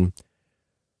simulation,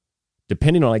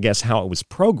 depending on, I guess, how it was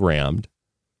programmed,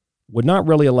 would not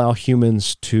really allow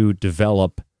humans to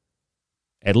develop,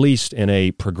 at least in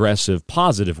a progressive,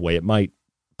 positive way. It might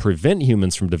prevent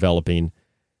humans from developing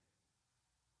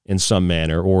in some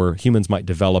manner, or humans might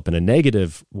develop in a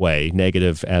negative way,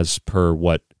 negative as per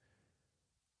what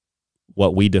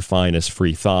we define as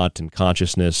free thought and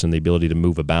consciousness and the ability to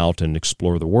move about and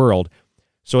explore the world.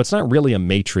 So it's not really a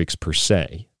matrix per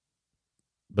se.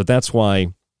 But that's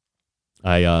why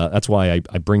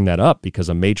I bring that up, because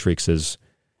a matrix is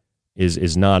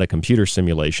not a computer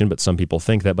simulation, but some people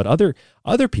think that. But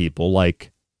other people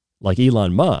like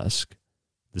Elon Musk,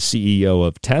 the CEO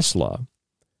of Tesla,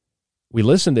 we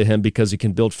listen to him because he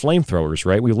can build flamethrowers,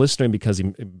 right? We listen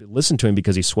to him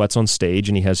because he sweats on stage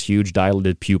and he has huge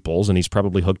dilated pupils and he's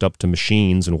probably hooked up to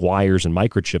machines and wires and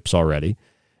microchips already,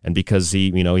 and because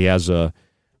he has a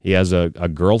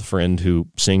girlfriend who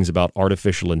sings about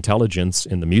artificial intelligence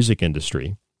in the music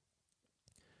industry.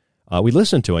 We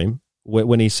listen to him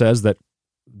when he says that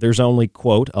there's only,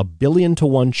 quote, 1 billion to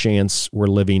 1 chance we're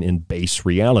living in base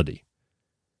reality.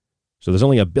 So there's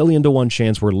only 1 billion to 1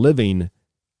 chance we're living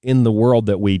in the world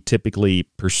that we typically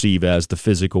perceive as the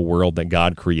physical world that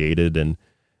God created,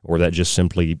 or that just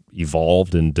simply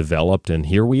evolved and developed, and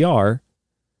here we are,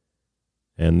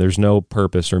 and there's no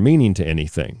purpose or meaning to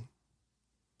anything.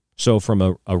 So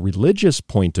from a religious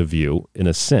point of view, in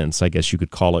a sense, I guess you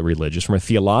could call it religious, from a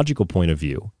theological point of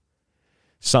view,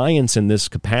 science in this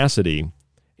capacity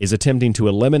is attempting to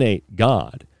eliminate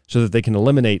God so that they can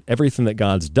eliminate everything that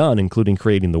God's done, including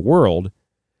creating the world,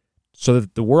 so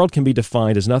that the world can be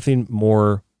defined as nothing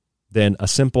more than a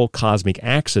simple cosmic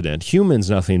accident, humans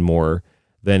nothing more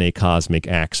than a cosmic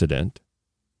accident.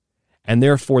 And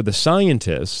therefore the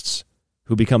scientists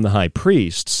who become the high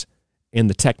priests in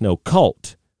the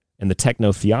techno-cult and the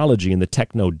techno-theology and the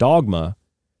techno-dogma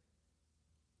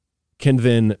can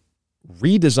then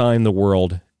redesign the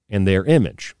world in their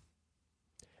image.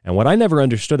 And what I never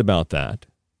understood about that,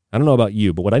 I don't know about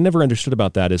you, but what I never understood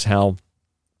about that is how,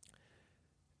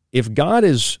 if God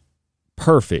is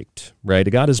perfect, right?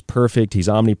 God is perfect, he's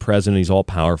omnipresent, he's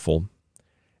all-powerful,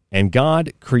 and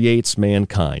God creates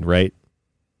mankind, right?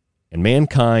 And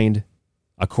mankind,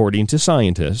 according to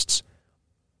scientists,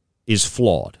 is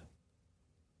flawed.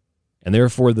 And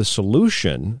therefore the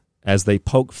solution, as they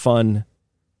poke fun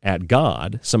at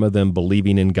God, some of them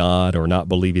believing in God or not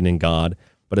believing in God,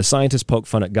 but as scientists poke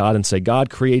fun at God and say, God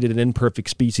created an imperfect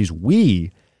species,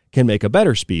 we can make a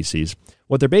better species.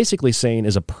 What they're basically saying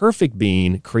is a perfect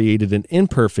being created an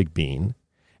imperfect being,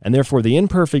 and therefore the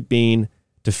imperfect being,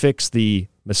 to fix the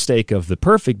mistake of the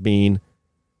perfect being,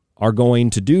 are going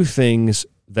to do things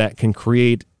that can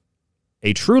create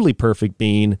a truly perfect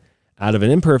being out of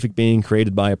an imperfect being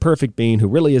created by a perfect being who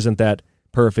really isn't that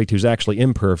perfect, who's actually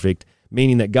imperfect,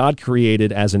 meaning that God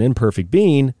created as an imperfect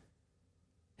being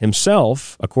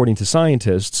himself, according to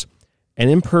scientists, an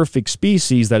imperfect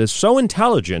species that is so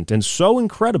intelligent and so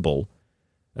incredible,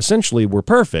 essentially we're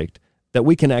perfect, that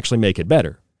we can actually make it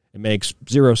better. It makes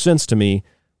zero sense to me,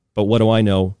 but what do I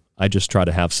know? I just try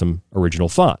to have some original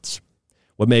thoughts.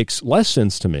 What makes less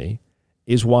sense to me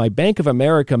is why Bank of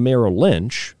America Merrill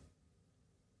Lynch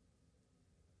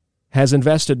has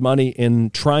invested money in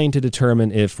trying to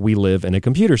determine if we live in a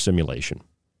computer simulation.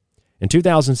 In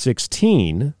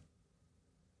 2016,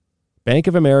 Bank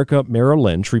of America Merrill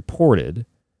Lynch reported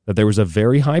that there was a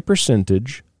very high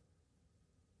percentage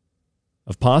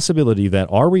of possibility that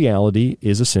our reality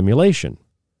is a simulation.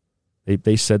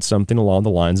 They said something along the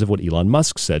lines of what Elon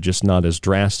Musk said, just not as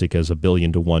drastic as 1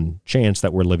 billion to 1 chance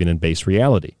that we're living in base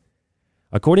reality.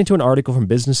 According to an article from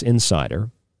Business Insider,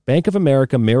 Bank of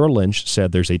America Merrill Lynch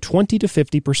said there's a 20 to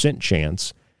 50%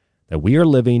 chance that we are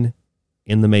living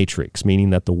in the Matrix,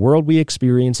 meaning that the world we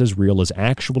experience as real is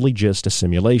actually just a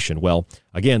simulation. Well,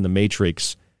 again, the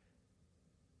Matrix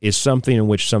is something in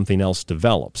which something else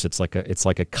develops. It's like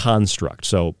a construct.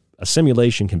 So a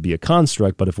simulation can be a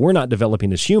construct, but if we're not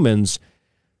developing as humans,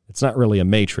 it's not really a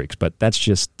matrix. But that's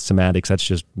just semantics. That's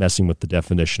just messing with the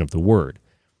definition of the word.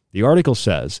 The article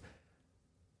says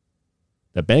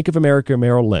that Bank of America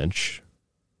Merrill Lynch,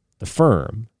 the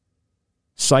firm,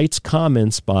 cites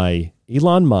comments by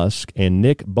Elon Musk and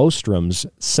Nick Bostrom's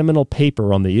seminal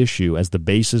paper on the issue as the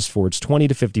basis for its 20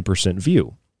 to 50%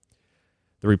 view.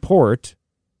 The report,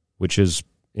 which is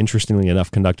interestingly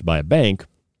enough conducted by a bank,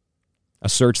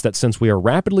 asserts that since we are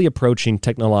rapidly approaching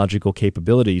technological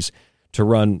capabilities to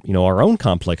run, our own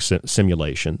complex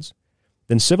simulations,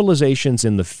 then civilizations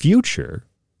in the future,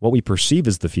 what we perceive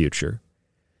as the future,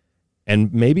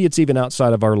 and maybe it's even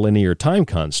outside of our linear time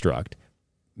construct,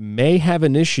 may have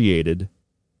initiated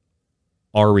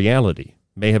our reality,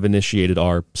 may have initiated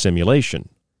our simulation.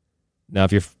 Now,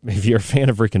 if you're a fan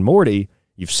of Rick and Morty,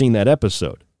 you've seen that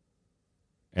episode.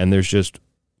 And there's just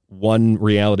one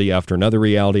reality after another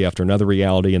reality after another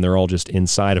reality, and they're all just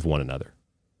inside of one another.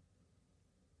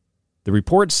 The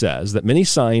report says that many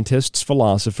scientists,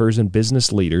 philosophers, and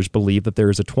business leaders believe that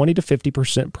there is a 20 to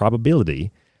 50%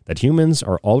 probability that humans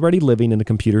are already living in a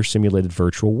computer-simulated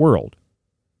virtual world.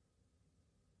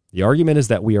 The argument is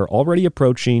that we are already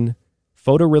approaching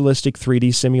photorealistic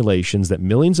 3D simulations that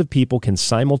millions of people can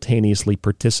simultaneously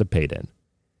participate in.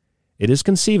 It is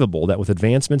conceivable that with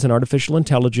advancements in artificial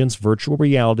intelligence, virtual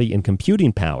reality, and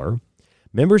computing power,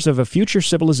 members of a future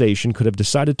civilization could have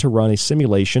decided to run a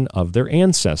simulation of their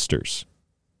ancestors.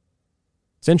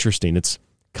 It's interesting. It's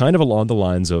kind of along the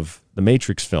lines of the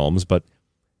Matrix films, but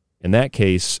in that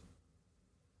case,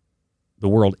 the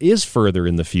world is further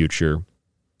in the future,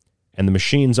 and the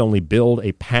machines only build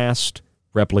a past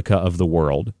replica of the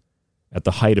world at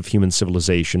the height of human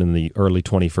civilization in the early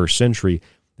 21st century.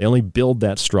 They only build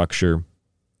that structure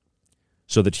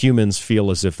so that humans feel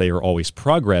as if they are always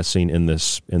progressing in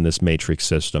this matrix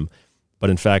system. But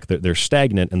in fact, they're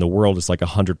stagnant, and the world is like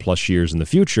 100+ years in the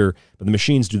future, but the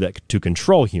machines do that to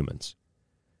control humans.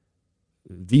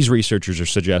 These researchers are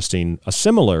suggesting a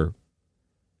similar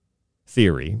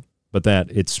theory, but that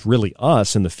it's really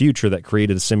us in the future that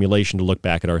created a simulation to look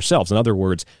back at ourselves. In other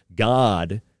words,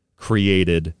 God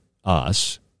created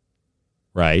us,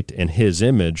 right, in his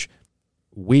image.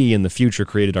 We in the future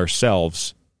created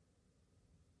ourselves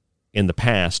in the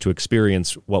past to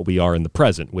experience what we are in the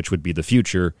present, which would be the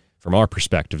future from our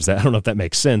perspectives. I don't know if that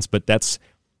makes sense, but that's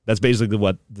basically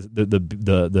what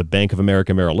the Bank of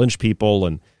America Merrill Lynch people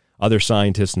and other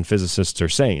scientists and physicists are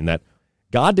saying, that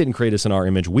God didn't create us in our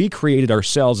image. We created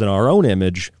ourselves in our own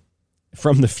image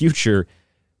from the future,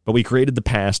 but we created the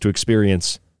past to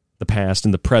experience the past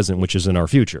and the present, which is in our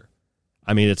future.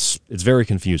 I mean, it's very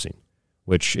confusing,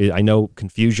 which I know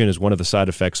confusion is one of the side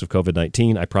effects of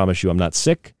COVID-19. I promise you I'm not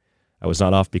sick. I was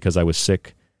not off because I was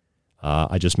sick.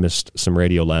 I just missed some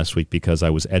radio last week because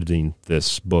I was editing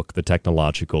this book, The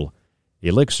Technological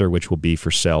Elixir, which will be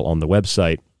for sale on the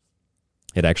website.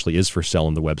 It actually is for sale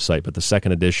on the website, but the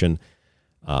second edition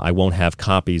I won't have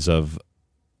copies of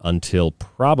until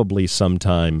probably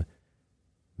sometime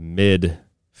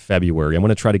mid-February. I'm going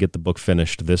to try to get the book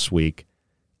finished this week,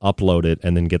 upload it,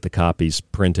 and then get the copies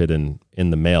printed and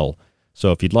in the mail.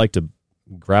 So if you'd like to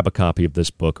grab a copy of this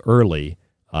book early,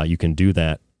 you can do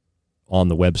that on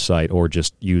the website, or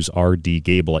just use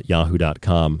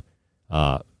rdgable@yahoo.com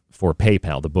for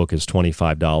PayPal. The book is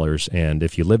 $25, and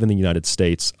if you live in the United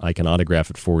States, I can autograph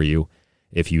it for you.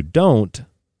 If you don't,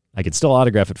 I can still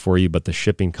autograph it for you, but the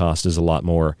shipping cost is a lot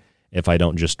more if I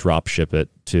don't just drop ship it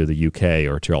to the UK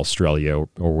or to Australia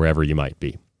or wherever you might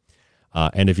be.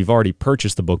 And if you've already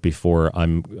purchased the book before,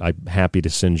 I'm happy to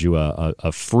send you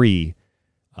a free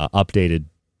updated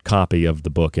copy of the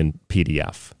book in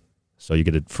PDF. So you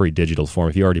get a free digital form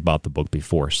if you already bought the book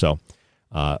before. So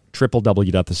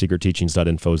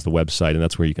www.thesecretteachings.info is the website, and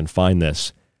that's where you can find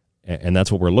this. And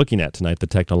that's what we're looking at tonight, the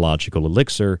technological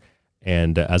elixir.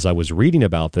 And as I was reading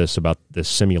about this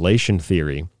simulation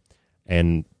theory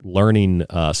and learning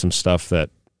some stuff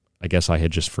that I guess I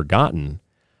had just forgotten,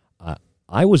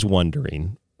 I was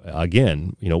wondering,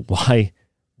 again,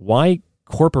 why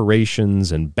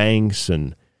corporations and banks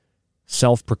and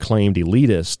self-proclaimed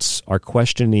elitists are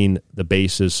questioning the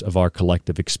basis of our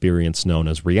collective experience known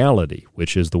as reality,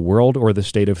 which is the world or the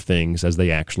state of things as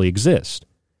they actually exist.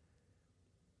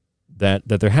 That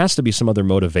there has to be some other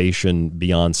motivation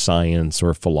beyond science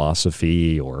or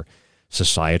philosophy or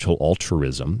societal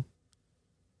altruism.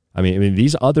 I mean,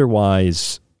 these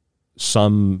otherwise,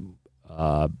 some,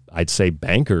 I'd say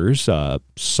bankers,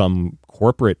 some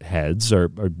corporate heads are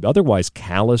otherwise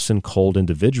callous and cold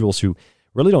individuals who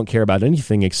really don't care about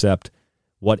anything except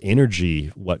what energy,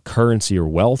 what currency or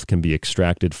wealth can be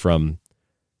extracted from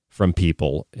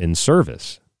people in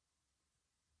service.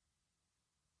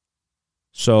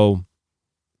 So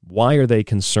why are they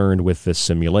concerned with this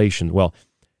simulation? Well,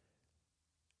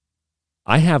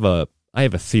 I have a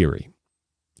theory.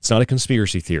 It's not a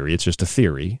conspiracy theory. It's just a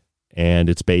theory, and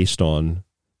it's based on,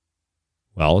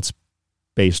 Well, it's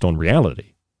based on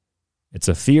reality. It's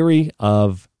a theory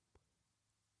of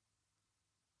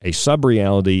a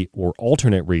sub-reality or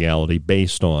alternate reality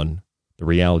based on the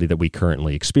reality that we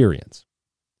currently experience.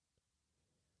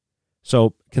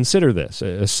 So consider this.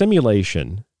 A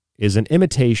simulation is an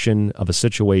imitation of a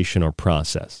situation or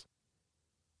process.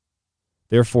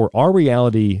 Therefore, our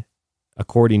reality,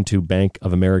 according to Bank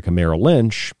of America Merrill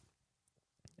Lynch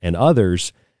and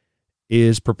others,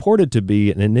 is purported to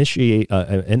be an imitation,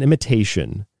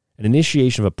 an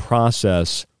initiation of a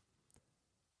process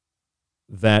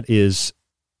that is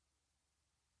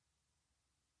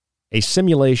a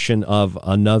simulation of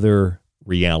another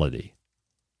reality.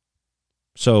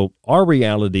 So our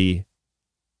reality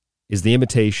is the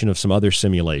imitation of some other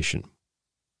simulation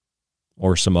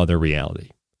or some other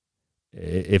reality.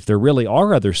 If there really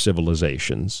are other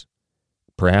civilizations,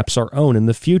 perhaps our own in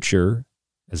the future,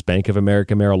 as Bank of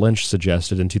America Merrill Lynch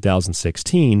suggested in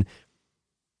 2016,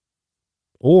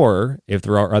 or if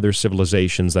there are other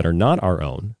civilizations that are not our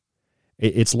own,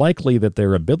 it's likely that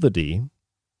their ability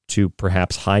to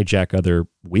perhaps hijack other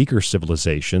weaker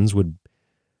civilizations would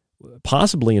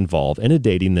possibly involve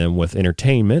inundating them with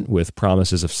entertainment, with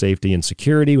promises of safety and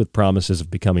security, with promises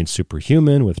of becoming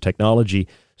superhuman, with technology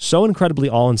so incredibly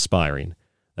awe-inspiring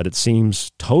that it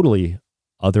seems totally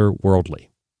otherworldly.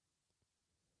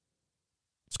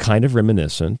 It's kind of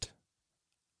reminiscent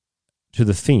to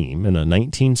the theme in a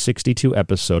 1962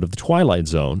 episode of The Twilight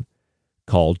Zone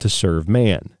called To Serve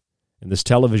Man. In this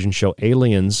television show,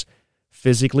 aliens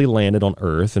physically landed on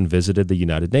Earth and visited the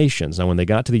United Nations. Now, when they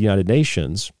got to the United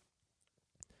Nations,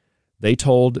 they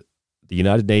told the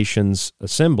United Nations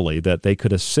Assembly that they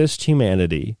could assist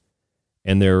humanity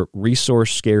in their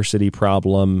resource scarcity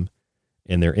problem,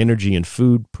 in their energy and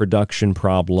food production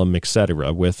problem,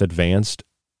 etc., with advanced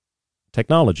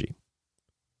technology.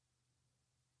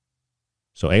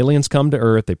 So aliens come to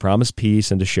Earth, they promise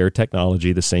peace and to share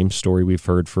technology, the same story we've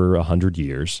heard for 100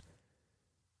 years.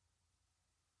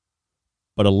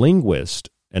 But a linguist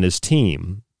and his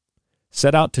team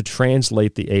set out to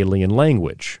translate the alien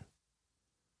language.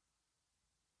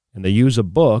 And they use a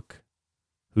book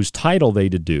whose title they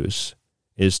deduce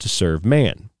is To Serve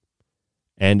Man.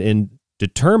 And in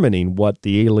determining what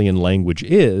the alien language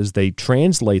is, they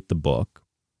translate the book,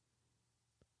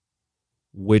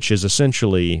 which is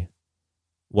essentially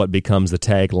what becomes the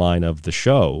tagline of the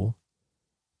show.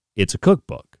 It's a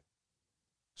cookbook.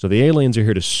 So the aliens are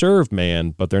here to serve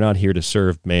man, but they're not here to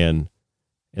serve man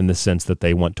in the sense that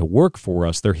they want to work for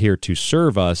us. They're here to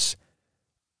serve us,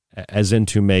 as in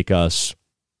to make us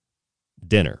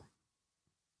dinner,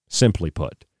 simply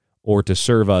put, or to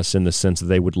serve us in the sense that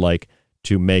they would like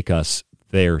to make us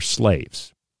their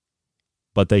slaves.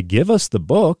 But they give us the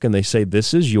book and they say,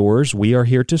 this is yours. We are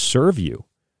here to serve you.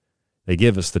 They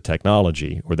give us the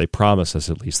technology, or they promise us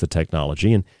at least the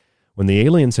technology. And when the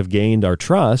aliens have gained our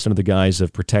trust under the guise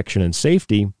of protection and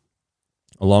safety,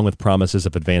 along with promises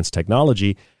of advanced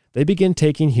technology, they begin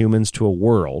taking humans to a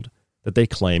world that they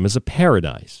claim is a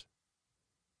paradise.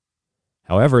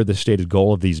 However, the stated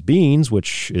goal of these beings,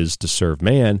 which is to serve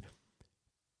man,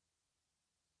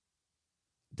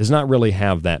 does not really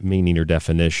have that meaning or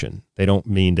definition. They don't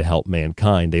mean to help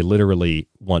mankind. They literally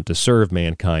want to serve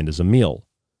mankind as a meal.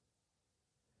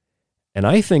 And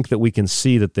I think that we can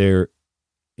see that there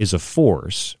is a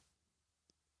force,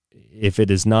 if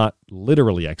it is not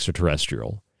literally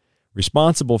extraterrestrial,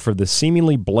 responsible for the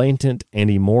seemingly blatant and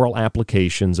immoral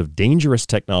applications of dangerous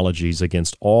technologies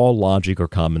against all logic or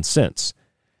common sense.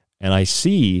 And I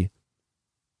see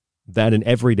that in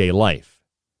everyday life.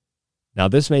 Now,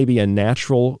 this may be a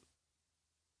natural,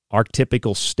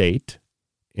 archetypical state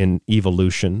in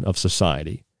evolution of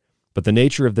society, but the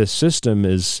nature of this system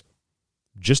is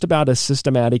just about as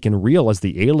systematic and real as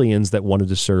the aliens that wanted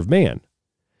to serve man.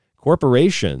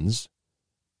 Corporations,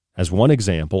 as one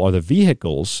example, are the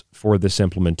vehicles for this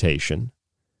implementation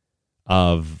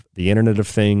of the Internet of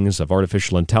Things, of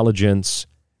artificial intelligence,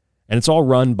 and it's all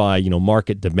run by,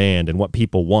 market demand and what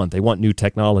people want. They want new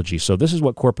technology. So this is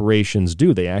what corporations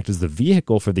do. They act as the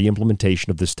vehicle for the implementation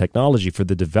of this technology, for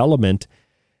the development,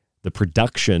 the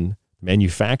production,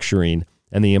 manufacturing,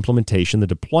 and the implementation, the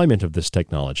deployment of this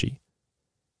technology,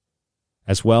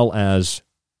 as well as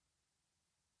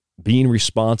being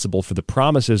responsible for the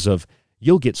promises of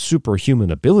you'll get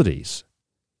superhuman abilities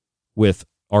with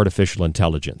artificial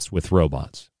intelligence, with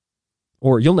robots,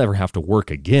 or you'll never have to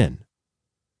work again.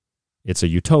 It's a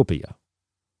utopia.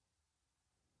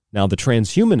 Now, the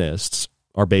transhumanists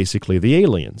are basically the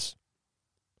aliens.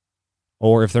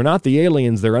 Or if they're not the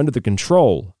aliens, they're under the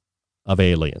control of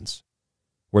aliens,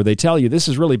 where they tell you this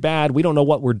is really bad, we don't know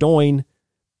what we're doing,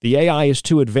 The AI is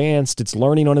too advanced. It's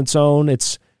learning on its own.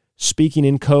 It's speaking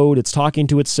in code. It's talking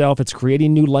to itself. It's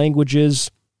creating new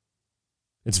languages.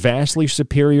 It's vastly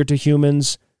superior to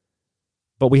humans.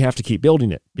 But we have to keep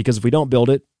building it, because if we don't build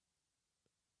it,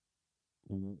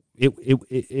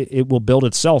 it will build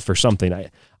itself or something.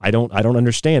 I don't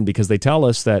understand, because they tell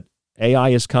us that AI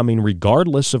is coming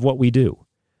regardless of what we do.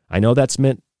 I know that's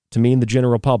meant to mean the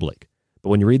general public, but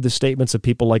when you read the statements of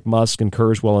people like Musk and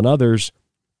Kurzweil and others,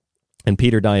 and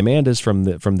Peter Diamandis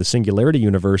from the Singularity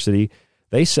University,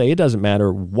 they say it doesn't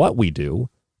matter what we do,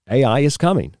 AI is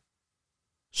coming.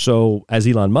 So, as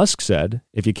Elon Musk said,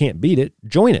 if you can't beat it,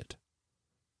 join it.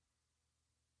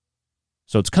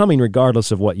 So it's coming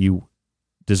regardless of what you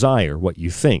desire, what you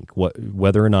think,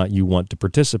 whether or not you want to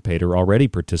participate or already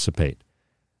participate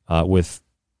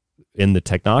in the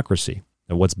technocracy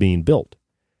and what's being built.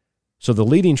 So the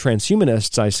leading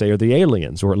transhumanists, I say, are the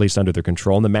aliens, or at least under their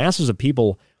control, and the masses of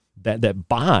people that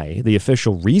buy the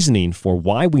official reasoning for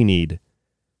why we need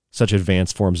such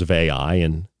advanced forms of AI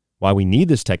and why we need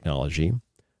this technology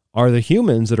are the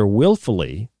humans that are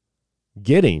willfully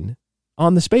getting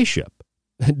on the spaceship,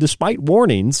 despite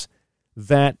warnings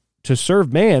that to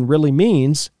serve man really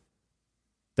means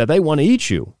that they want to eat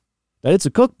you, that it's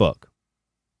a cookbook.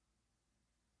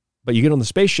 But you get on the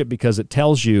spaceship because it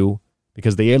tells you,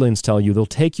 because the aliens tell you they'll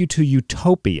take you to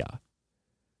utopia.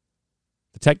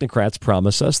 The technocrats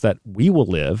promise us that we will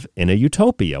live in a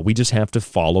utopia. We just have to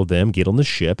follow them, get on the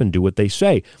ship, and do what they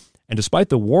say. And despite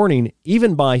the warning,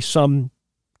 even by some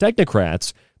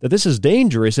technocrats, that this is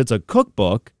dangerous, it's a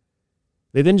cookbook,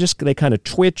 they kind of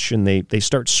twitch and they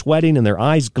start sweating and their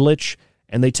eyes glitch,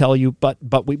 and they tell you, but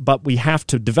we have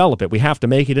to develop it. We have to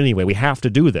make it anyway. We have to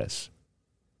do this.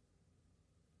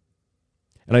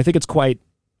 And I think it's quite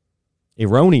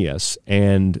erroneous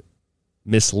and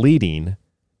misleading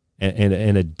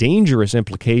and a dangerous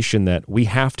implication that we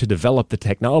have to develop the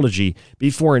technology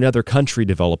before another country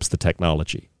develops the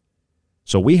technology.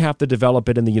 So we have to develop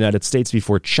it in the United States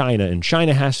before China, and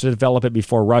China has to develop it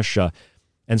before Russia,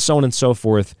 and so on and so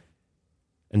forth,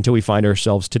 until we find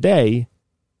ourselves today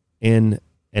in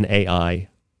an AI,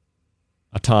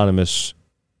 autonomous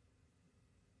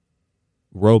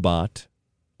robot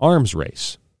arms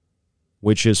race,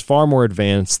 which is far more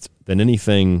advanced than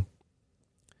anything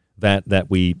that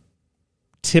we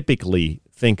typically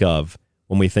think of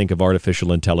when we think of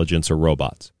artificial intelligence or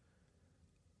robots.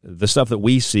 The stuff that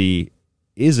we see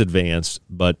is advanced,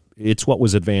 but it's what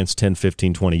was advanced 10,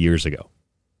 15, 20 years ago.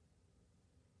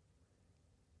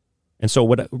 And so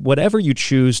whatever you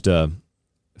choose to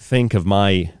think of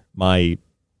my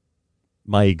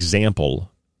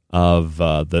example of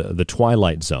the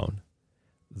Twilight Zone,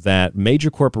 that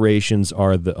major corporations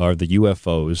are the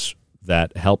UFOs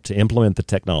that help to implement the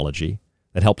technology,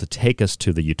 that help to take us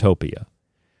to the utopia.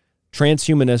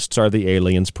 Transhumanists are the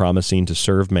aliens promising to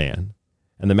serve man,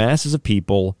 and the masses of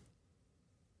people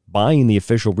buying the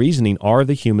official reasoning are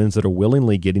the humans that are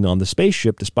willingly getting on the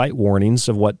spaceship despite warnings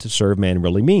of what to serve man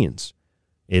really means.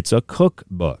 It's a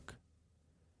cookbook.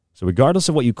 So regardless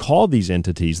of what you call these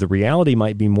entities, the reality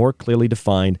might be more clearly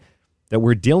defined that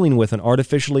we're dealing with an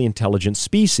artificially intelligent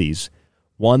species,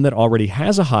 one that already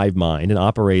has a hive mind and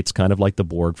operates kind of like the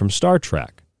Borg from Star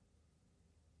Trek.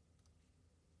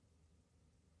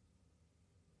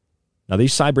 Now,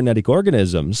 these cybernetic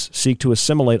organisms seek to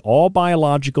assimilate all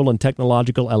biological and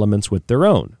technological elements with their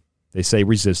own. They say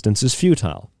resistance is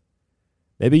futile.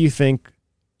 Maybe you think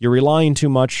you're relying too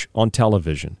much on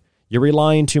television. You're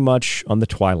relying too much on the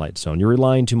Twilight Zone. You're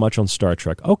relying too much on Star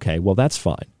Trek. Okay, well, that's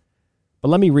fine. But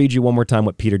let me read you one more time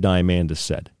what Peter Diamandis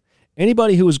said.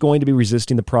 Anybody who is going to be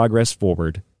resisting the progress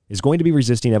forward is going to be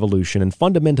resisting evolution, and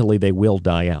fundamentally they will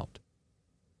die out.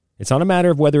 It's not a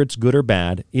matter of whether it's good or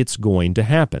bad. It's going to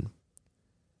happen.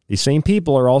 These same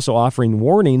people are also offering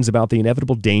warnings about the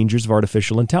inevitable dangers of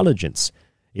artificial intelligence.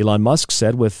 Elon Musk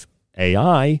said with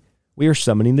AI, we are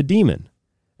summoning the demon.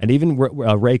 And even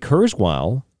Ray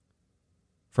Kurzweil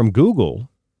from Google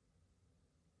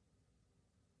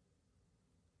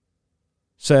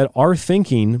said our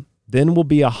thinking then will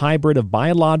be a hybrid of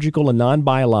biological and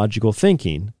non-biological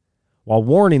thinking, while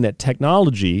warning that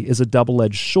technology is a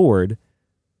double-edged sword,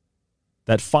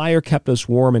 that fire kept us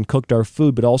warm and cooked our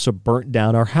food, but also burnt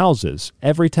down our houses.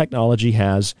 Every technology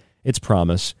has its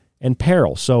promise and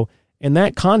peril. So in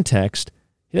that context,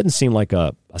 he doesn't seem like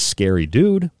a scary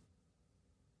dude.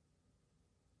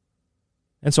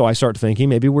 And so I start thinking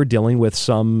maybe we're dealing with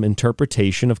some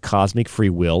interpretation of cosmic free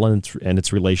will and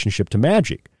its relationship to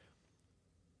magic.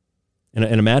 In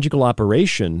a magical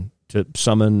operation to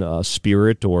summon a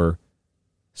spirit or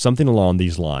something along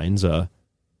these lines, a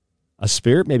A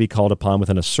spirit may be called upon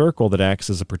within a circle that acts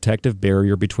as a protective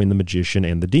barrier between the magician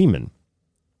and the demon.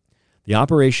 The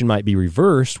operation might be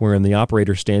reversed, wherein the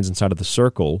operator stands inside of the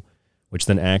circle, which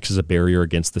then acts as a barrier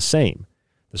against the same.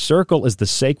 The circle is the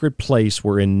sacred place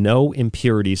wherein no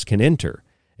impurities can enter.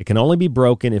 It can only be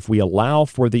broken if we allow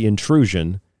for the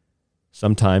intrusion,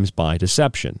 sometimes by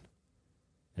deception.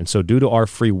 And so due to our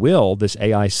free will, this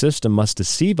AI system must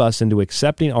deceive us into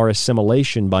accepting our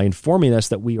assimilation by informing us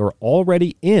that we are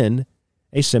already in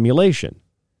a simulation,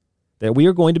 that we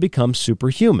are going to become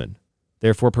superhuman,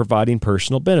 therefore providing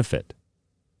personal benefit.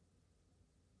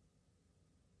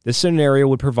 This scenario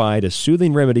would provide a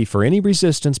soothing remedy for any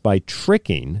resistance by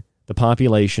tricking the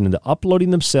population into uploading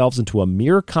themselves into a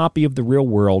mirror copy of the real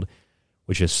world,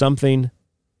 which is something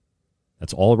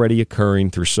that's already occurring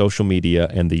through social media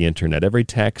and the internet. Every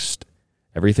text,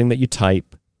 everything that you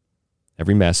type,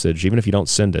 every message, even if you don't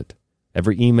send it,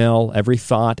 every email, every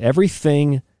thought,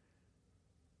 everything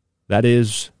that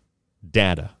is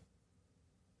data.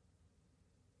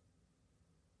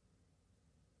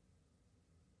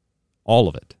 All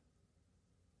of it.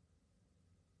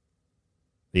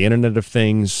 The Internet of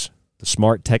Things, the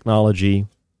smart technology.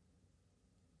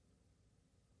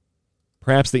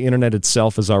 Perhaps the Internet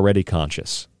itself is already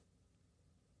conscious.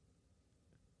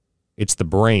 It's the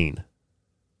brain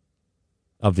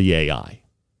of the AI.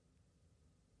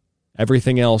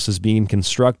 Everything else is being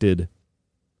constructed,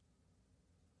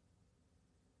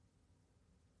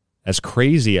 as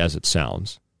crazy as it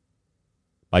sounds,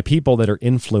 by people that are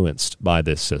influenced by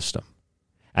this system.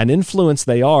 And influence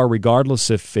they are, regardless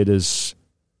if it is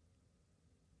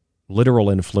literal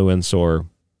influence or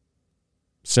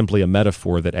simply a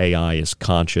metaphor that AI is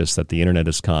conscious, that the internet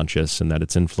is conscious, and that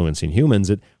it's influencing humans.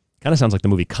 It kind of sounds like the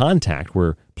movie Contact,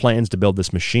 where plans to build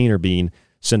this machine are being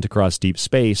sent across deep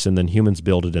space, and then humans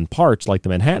build it in parts like the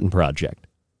Manhattan Project.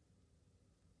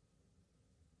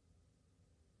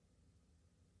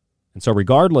 And so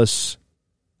regardless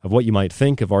of what you might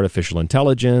think of artificial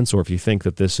intelligence, or if you think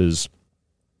that this is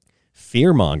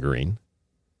fear-mongering,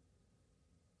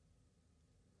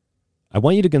 I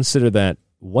want you to consider that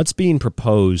what's being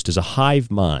proposed is a hive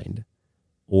mind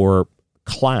or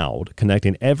cloud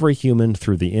connecting every human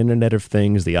through the Internet of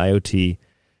Things, the IoT,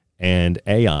 and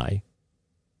AI,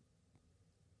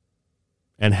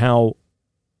 and how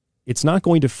it's not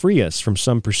going to free us from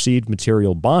some perceived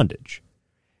material bondage.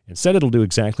 Instead, it'll do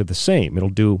exactly the same. It'll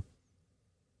do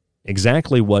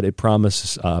exactly what it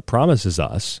promises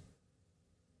us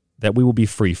that we will be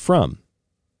free from.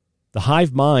 The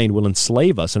hive mind will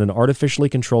enslave us in an artificially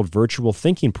controlled virtual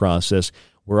thinking process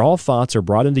where all thoughts are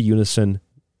brought into unison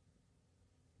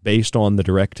based on the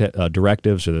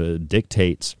directives or the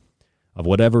dictates of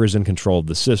whatever is in control of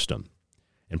the system.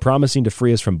 In promising to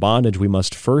free us from bondage, we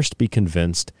must first be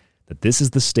convinced that this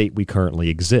is the state we currently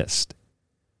exist.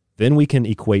 Then we can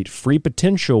equate free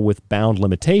potential with bound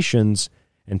limitations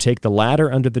and take the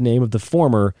latter under the name of the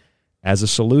former as a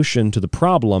solution to the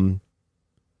problem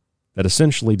that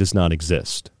essentially does not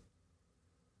exist.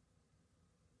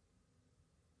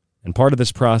 And part of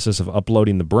this process of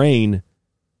uploading the brain,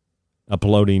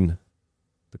 uploading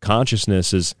the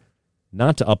consciousness, is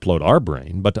not to upload our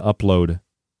brain, but to upload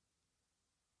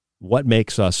what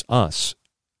makes us us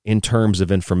in terms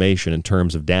of information, in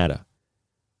terms of data,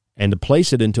 and to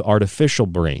place it into artificial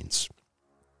brains,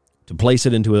 to place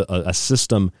it into a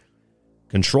system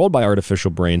controlled by artificial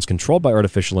brains, controlled by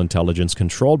artificial intelligence,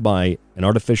 controlled by an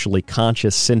artificially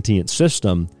conscious sentient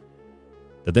system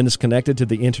that then is connected to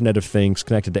the Internet of Things,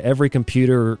 connected to every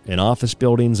computer in office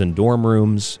buildings and dorm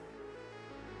rooms,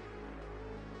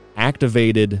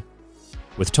 activated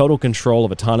with total control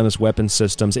of autonomous weapon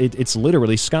systems. It's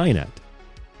literally Skynet.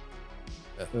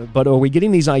 But are we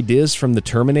getting these ideas from the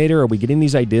Terminator? Are we getting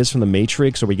these ideas from the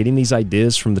Matrix? Are we getting these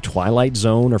ideas from the Twilight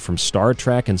Zone or from Star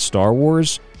Trek and Star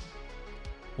Wars?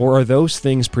 Or are those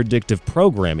things predictive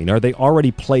programming? Are they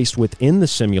already placed within the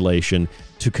simulation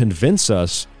to convince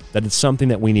us that it's something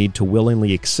that we need to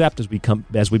willingly accept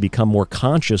as we become more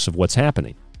conscious of what's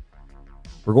happening?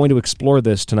 We're going to explore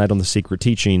this tonight on The Secret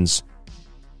Teachings.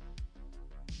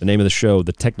 The name of the show,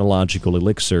 The Technological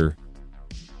Elixir,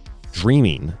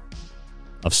 Dreaming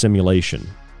of Simulation.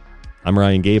 I'm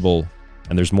Ryan Gable,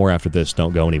 and there's more after this.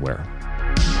 Don't go anywhere.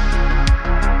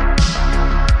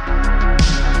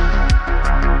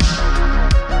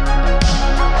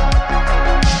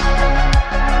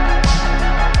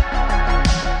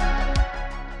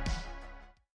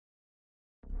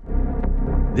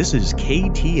 This is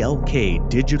KTLK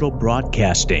Digital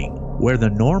Broadcasting, where the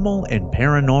normal and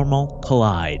paranormal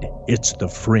collide. It's The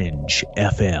Fringe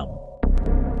FM.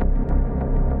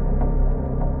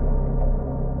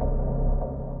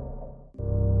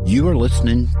 You are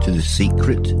listening to The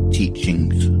Secret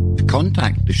Teachings. To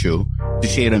contact the show, to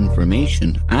share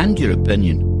information and your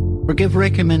opinion, or give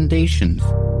recommendations,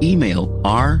 email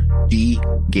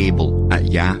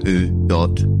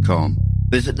rdgable@yahoo.com.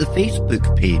 Visit the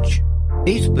Facebook page,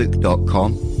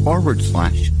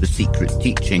 facebook.com/The Secret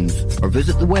Teachings, or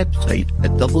visit the website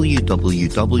at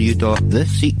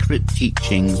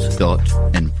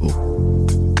www.thesecretteachings.info.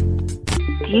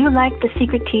 Do you like The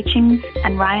Secret Teachings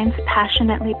and Ryan's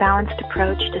passionately balanced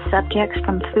approach to subjects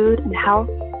from food and health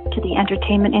to the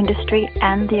entertainment industry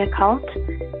and the occult?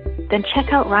 Then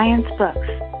check out Ryan's books,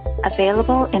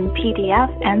 available in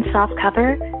PDF and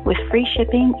softcover with free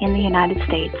shipping in the United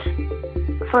States.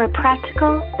 For a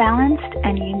practical, balanced,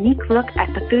 and unique look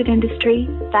at the food industry,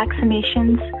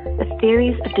 vaccinations, the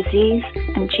theories of disease,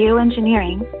 and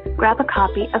geoengineering, grab a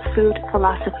copy of Food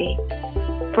Philosophy.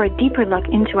 For a deeper look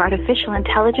into artificial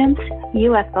intelligence,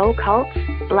 UFO cults,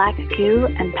 black goo,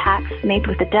 and pacts made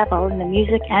with the devil in the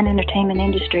music and entertainment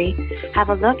industry, have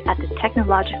a look at the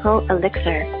technological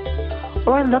Elixir.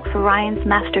 Or look for Ryan's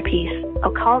masterpiece,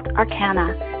 Occult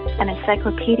Arcana, an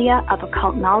encyclopedia of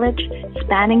occult knowledge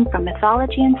spanning from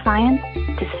mythology and science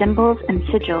to symbols and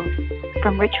sigils,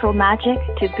 from ritual magic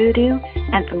to voodoo,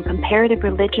 and from comparative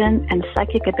religion and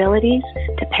psychic abilities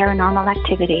to paranormal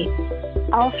activity.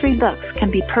 All 3 books can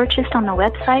be purchased on the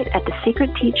website at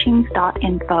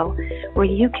thesecretteachings.info, where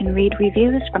you can read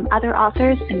reviews from other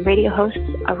authors and radio hosts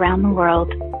around the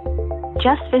world.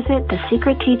 Just visit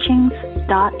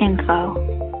thesecretteachings.info.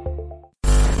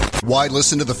 Why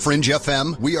listen to The Fringe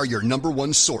FM? We are your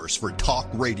 #1 source for talk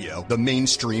radio the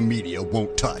mainstream media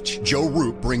won't touch. Joe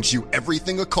Roop brings you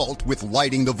everything occult with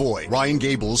Lighting the Void. Ryan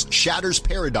Gables shatters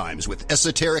paradigms with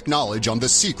esoteric knowledge on The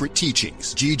Secret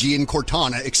Teachings. Gigi and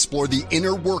Cortana explore the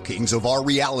inner workings of our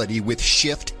reality with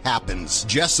Shift Happens.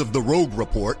 Jess of The Rogue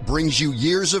Report brings you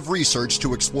years of research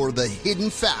to explore the hidden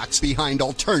facts behind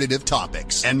alternative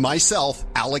topics. And myself,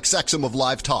 Alex Exum of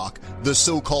Live Talk, the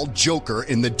so-called Joker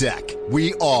in the deck.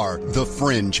 We are The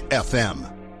Fringe FM.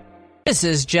 This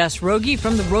is Jess Rogie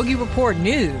from the Rogie Report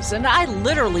News, and I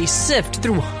literally sift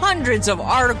through hundreds of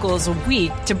articles a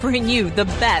week to bring you the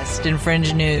best in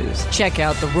Fringe news. Check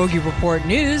out the Rogie Report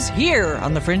News here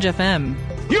on the Fringe FM.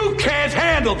 You can't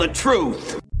handle the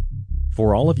truth!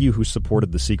 For all of you who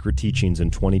supported The Secret Teachings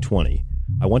in 2020,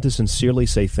 I want to sincerely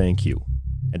say thank you.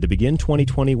 And to begin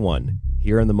 2021,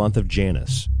 here in the month of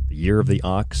Janus, the year of the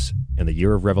Ox, and the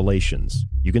year of Revelations,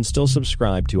 you can still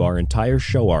subscribe to our entire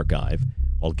show archive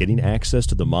while getting access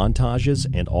to the montages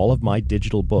and all of my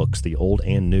digital books, the old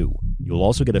and new. You'll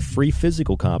also get a free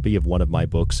physical copy of one of my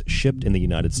books shipped in the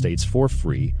United States for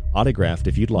free, autographed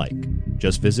if you'd like.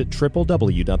 Just visit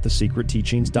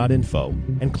www.thesecretteachings.info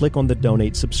and click on the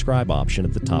Donate Subscribe option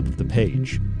at the top of the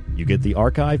page. You get the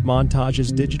archive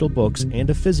montages, digital books, and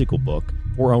a physical book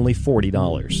for only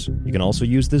 $40. You can also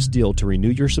use this deal to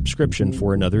renew your subscription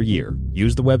for another year.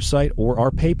 Use the website or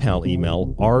our PayPal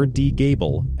email,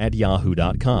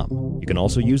 rdgable@yahoo.com. You can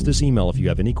also use this email if you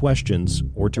have any questions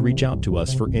or to reach out to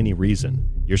us for any reason.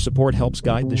 Your support helps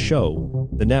guide the show,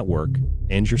 the network,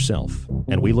 and yourself.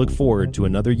 And we look forward to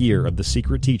another year of The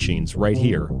Secret Teachings right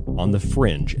here on The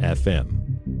Fringe FM.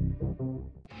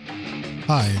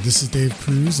 Hi, this is Dave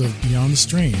Cruz of Beyond the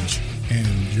Strange, and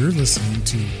you're listening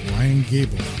to Ryan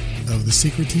Gable of The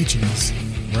Secret Teachings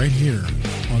right here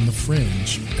on The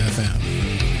Fringe FM.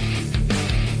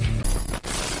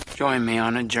 Join me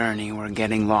on a journey where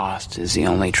getting lost is the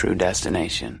only true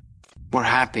destination, where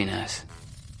happiness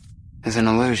is an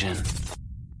illusion.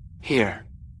 Here,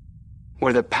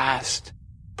 where the past,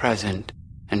 present,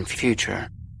 and future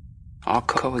all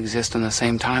coexist on the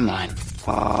same timeline.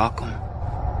 Welcome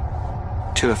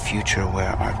to a future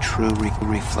where our true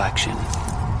reflection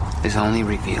is only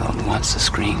revealed once the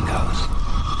screen goes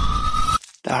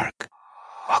dark.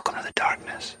 Welcome to the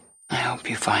darkness. I hope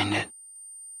you find it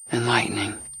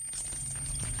enlightening.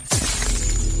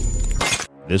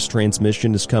 This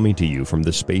transmission is coming to you from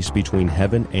the space between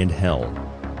heaven and hell.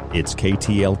 It's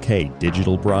KTLK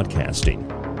Digital Broadcasting,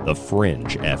 The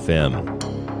Fringe FM.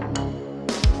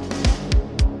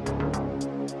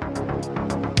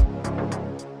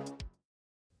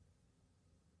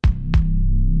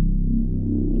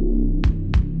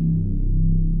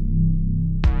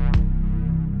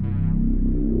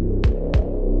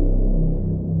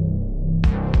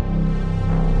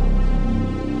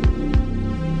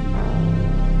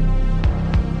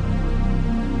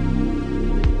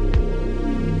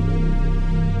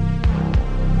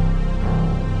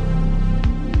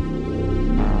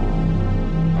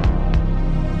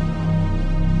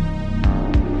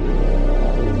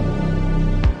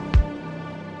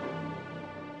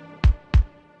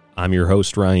 I'm your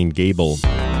host, Ryan Gable,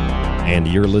 and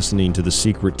you're listening to The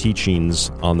Secret Teachings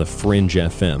on the Fringe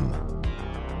FM.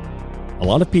 A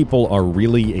lot of people are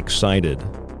really excited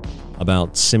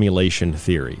about simulation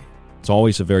theory. It's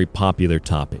always a very popular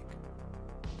topic.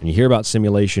 And you hear about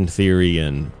simulation theory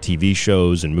in TV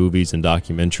shows and movies and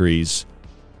documentaries.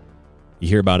 You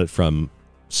hear about it from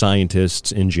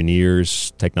scientists,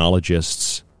 engineers,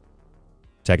 technologists,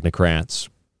 technocrats.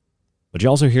 But you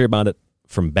also hear about it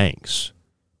from banks.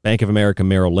 Bank of America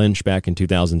Merrill Lynch back in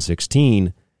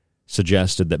 2016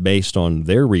 suggested that based on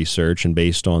their research and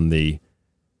based on the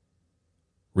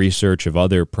research of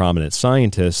other prominent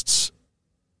scientists,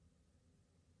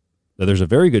 that there's a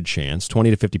very good chance,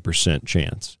 20 to 50%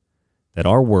 chance, that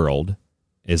our world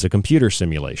is a computer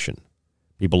simulation.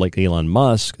 People like Elon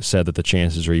Musk said that the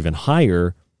chances are even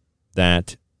higher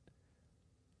that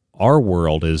our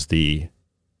world is the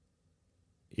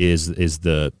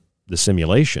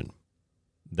simulation.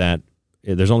 That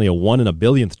there's only a 1 in a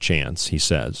billionth chance, he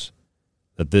says,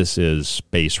 that this is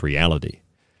base reality.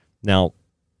 Now,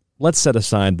 let's set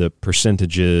aside the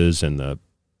percentages and the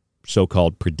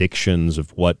so-called predictions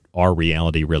of what our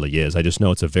reality really is. I just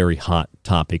know it's a very hot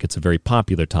topic. It's a very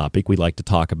popular topic. We like to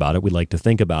talk about it. We like to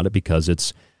think about it because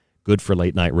it's good for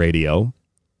late-night radio,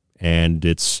 and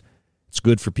it's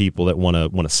good for people that want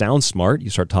to sound smart. You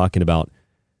start talking about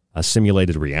a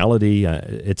simulated reality.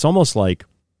 It's almost like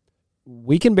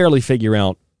we can barely figure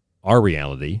out our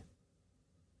reality,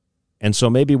 and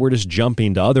so maybe we're just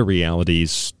jumping to other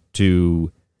realities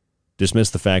to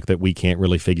dismiss the fact that we can't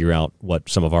really figure out what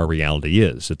some of our reality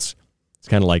is. It's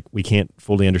kind of like we can't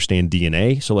fully understand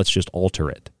DNA, so let's just alter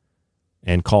it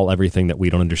and call everything that we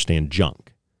don't understand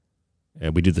junk.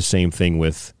 And we do the same thing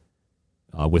with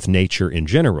nature in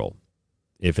general.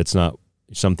 If it's not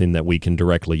something that we can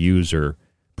directly use or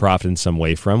profit in some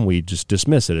way from, we just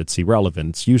dismiss it. It's irrelevant.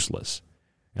 It's useless.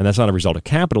 And that's not a result of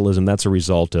capitalism. That's a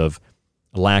result of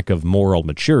a lack of moral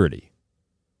maturity.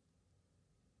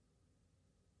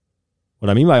 What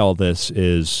I mean by all this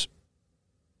is,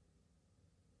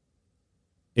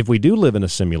 if we do live in a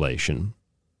simulation,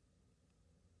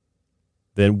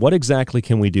 then what exactly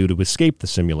can we do to escape the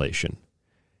simulation?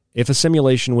 If a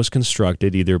simulation was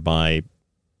constructed either by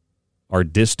our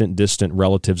distant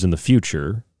relatives in the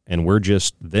future, and we're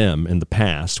just them in the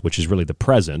past, which is really the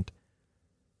present,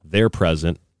 they're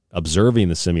present, observing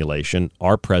the simulation,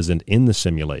 are present in the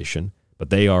simulation,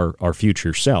 but they are our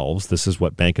future selves. This is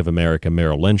what Bank of America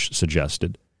Merrill Lynch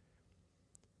suggested.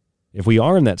 If we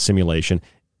are in that simulation,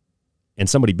 and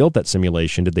somebody built that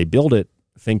simulation, did they build it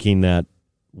thinking that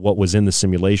what was in the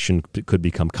simulation could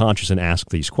become conscious and ask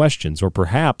these questions? Or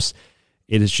perhaps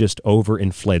it is just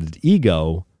overinflated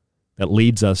ego that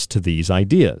leads us to these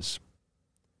ideas.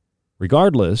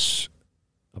 Regardless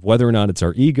of whether or not it's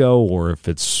our ego or if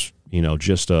it's,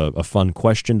 just a fun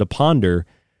question to ponder,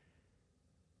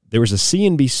 there was a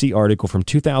CNBC article from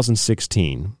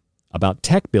 2016 about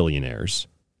tech billionaires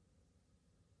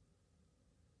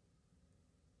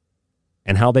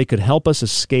and how they could help us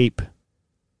escape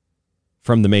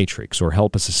from the Matrix or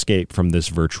help us escape from this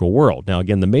virtual world. Now,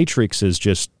 again, the Matrix is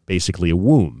just basically a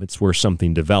womb. It's where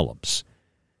something develops.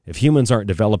 If humans aren't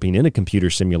developing in a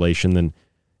computer simulation, then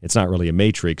it's not really a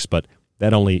Matrix, but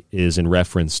that only is in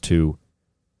reference to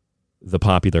the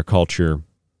popular culture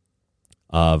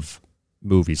of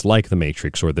movies like The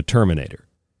Matrix or The Terminator.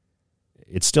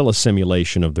 It's still a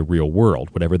simulation of the real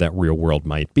world, whatever that real world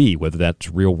might be, whether that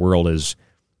real world is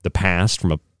the past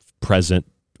from a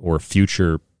present or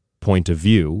future point of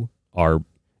view, our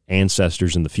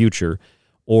ancestors in the future,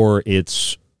 or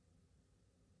it's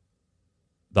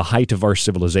the height of our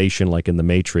civilization like in The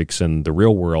Matrix and the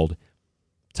real world.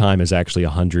 Time is actually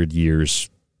 100 years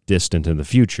distant in the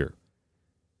future.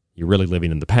 You're really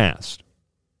living in the past.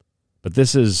 But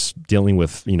this is dealing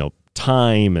with,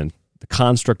 time and the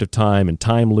construct of time and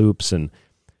time loops and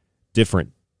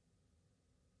different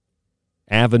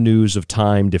avenues of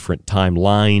time, different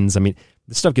timelines. I mean,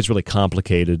 this stuff gets really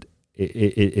complicated.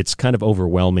 It's kind of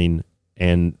overwhelming,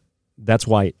 and that's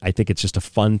why I think it's just a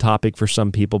fun topic for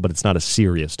some people, but it's not a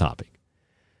serious topic.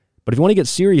 But if you want to get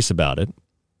serious about it,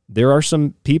 there are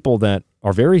some people that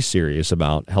are very serious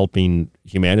about helping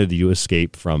humanity to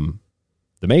escape from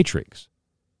the Matrix.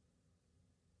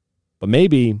 But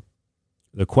maybe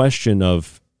the question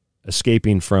of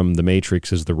escaping from the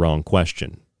Matrix is the wrong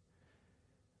question.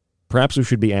 Perhaps we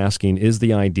should be asking, is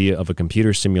the idea of a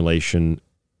computer simulation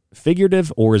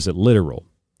figurative or is it literal?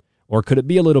 Or could it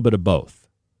be a little bit of both?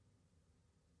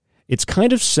 It's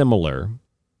kind of similar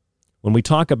when we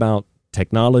talk about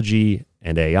technology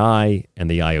and AI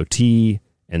and the IoT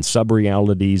and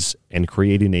sub-realities and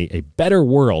creating a better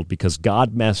world because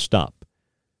God messed up.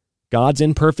 God's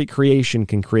imperfect creation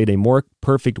can create a more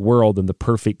perfect world than the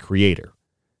perfect creator.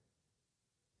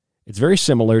 It's very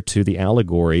similar to the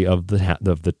allegory of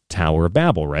the Tower of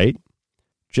Babel, right?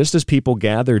 Just as people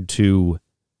gathered to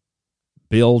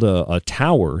build a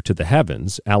tower to the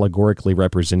heavens, allegorically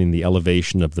representing the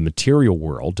elevation of the material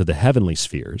world to the heavenly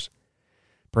spheres,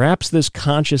 perhaps this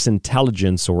conscious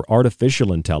intelligence or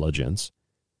artificial intelligence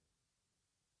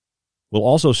will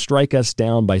also strike us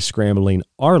down by scrambling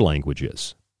our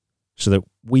languages so that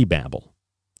we babble.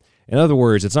 In other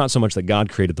words, it's not so much that God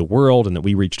created the world and that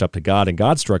we reached up to God and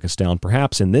God struck us down.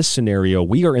 Perhaps in this scenario,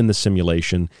 we are in the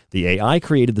simulation. The AI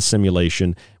created the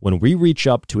simulation. When we reach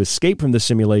up to escape from the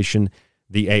simulation,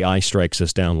 the AI strikes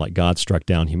us down like God struck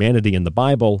down humanity in the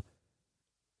Bible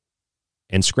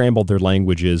and scrambled their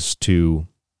languages to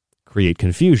create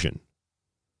confusion.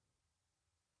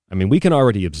 I mean, we can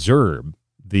already observe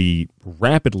the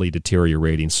rapidly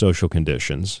deteriorating social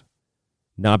conditions,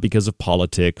 not because of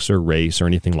politics or race or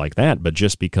anything like that, but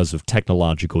just because of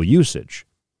technological usage.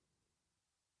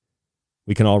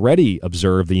 We can already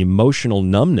observe the emotional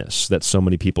numbness that so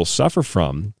many people suffer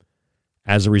from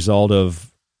as a result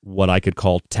of what I could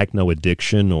call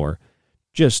techno-addiction or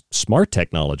just smart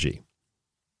technology.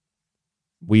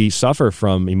 We suffer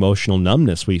from emotional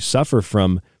numbness. We suffer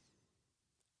from,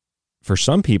 for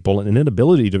some people, an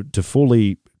inability to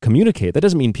fully communicate. That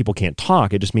doesn't mean people can't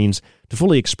talk. It just means to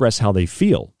fully express how they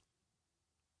feel.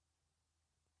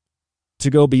 To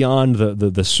go beyond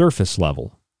the surface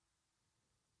level.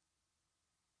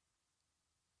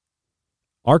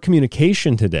 Our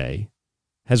communication today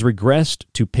has regressed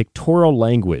to pictorial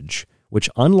language, which,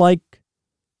 unlike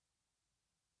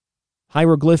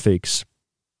hieroglyphics,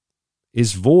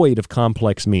 is void of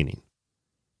complex meaning.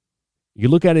 You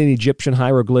look at an Egyptian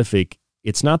hieroglyphic,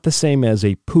 it's not the same as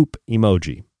a poop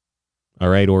emoji, all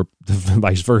right, or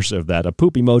vice versa of that. A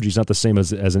poop emoji is not the same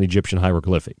as an Egyptian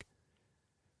hieroglyphic.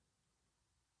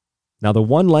 Now, the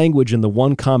one language and the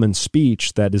one common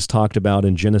speech that is talked about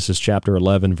in Genesis chapter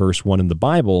 11, verse 1 in the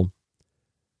Bible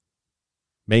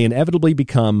may inevitably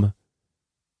become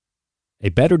a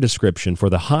better description for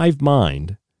the hive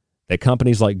mind that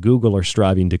companies like Google are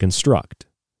striving to construct.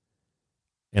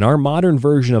 In our modern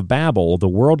version of Babel, the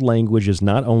world language is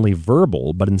not only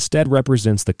verbal, but instead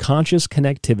represents the conscious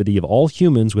connectivity of all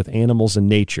humans with animals and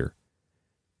nature.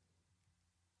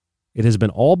 It has been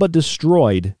all but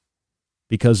destroyed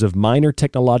because of minor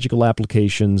technological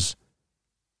applications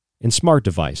in smart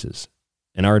devices.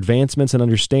 In our advancements and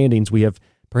understandings, we have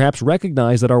perhaps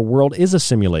recognize that our world is a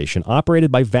simulation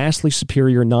operated by vastly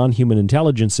superior non-human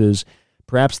intelligences,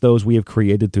 perhaps those we have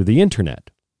created through the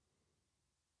internet.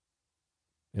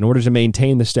 In order to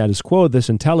maintain the status quo, this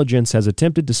intelligence has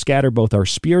attempted to scatter both our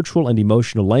spiritual and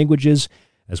emotional languages,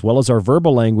 as well as our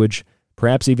verbal language,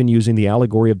 perhaps even using the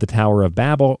allegory of the Tower of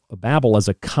Babel as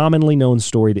a commonly known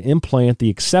story to implant the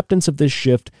acceptance of this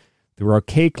shift through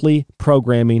archaically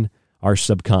programming our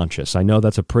subconscious. I know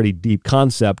that's a pretty deep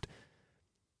concept,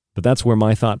 but that's where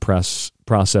my thought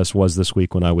process was this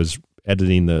week when I was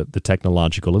editing the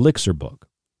technological Elixir book.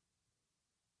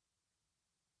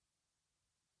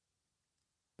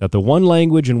 That the one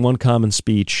language and one common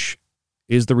speech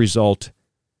is the result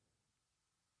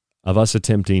of us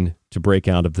attempting to break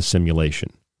out of the simulation.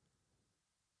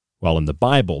 While in the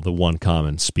Bible, the one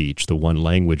common speech, the one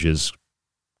language is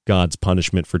God's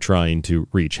punishment for trying to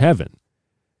reach heaven.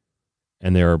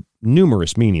 And there are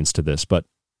numerous meanings to this, but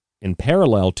in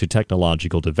parallel to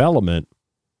technological development,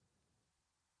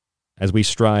 as we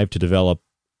strive to develop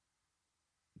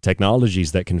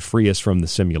technologies that can free us from the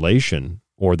simulation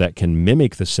or that can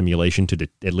mimic the simulation to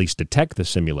at least detect the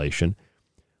simulation,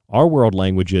 our world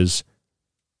languages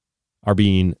are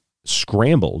being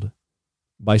scrambled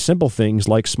by simple things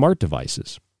like smart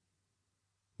devices,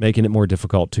 making it more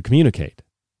difficult to communicate.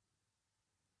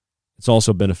 It's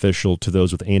also beneficial to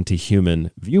those with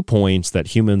anti-human viewpoints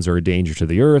that humans are a danger to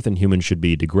the earth and humans should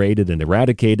be degraded and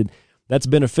eradicated. That's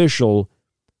beneficial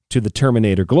to the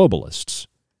Terminator globalists.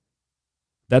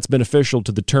 That's beneficial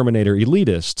to the Terminator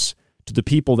elitists, to the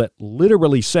people that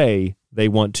literally say they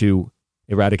want to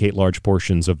eradicate large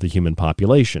portions of the human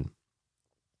population.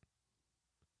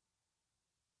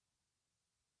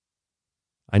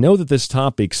 I know that this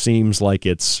topic seems like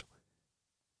it's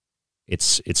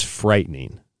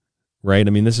frightening, right?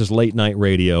 I mean, this is late night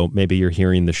radio. Maybe you're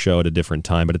hearing the show at a different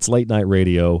time, but it's late night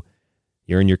radio.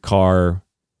 You're in your car,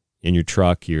 in your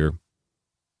truck, you're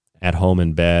at home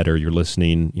in bed, or you're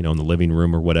listening, in the living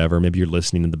room or whatever. Maybe you're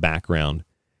listening in the background.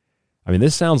 I mean,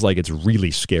 this sounds like it's really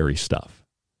scary stuff.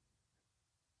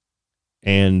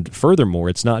 And furthermore,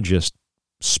 it's not just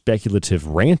speculative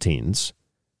rantings.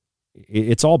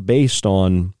 It's all based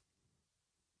on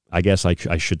I guess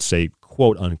I should say,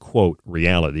 quote unquote,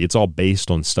 reality. It's all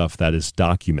based on stuff that is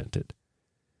documented.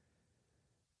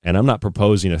 And I'm not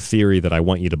proposing a theory that I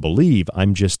want you to believe.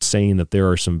 I'm just saying that there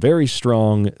are some very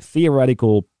strong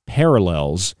theoretical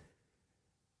parallels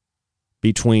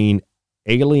between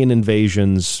alien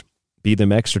invasions, be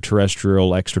them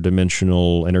extraterrestrial,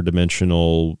 extra-dimensional,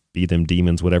 interdimensional, be them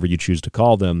demons, whatever you choose to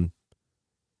call them,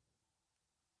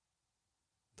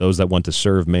 those that want to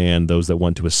serve man, those that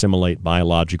want to assimilate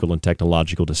biological and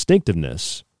technological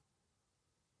distinctiveness.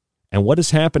 And what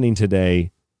is happening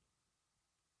today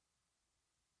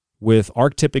with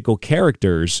archetypical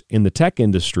characters in the tech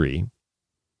industry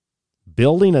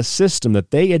building a system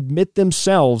that they admit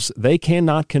themselves they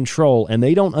cannot control, and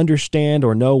they don't understand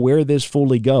or know where this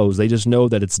fully goes. They just know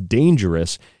that it's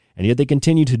dangerous, and yet they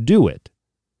continue to do it.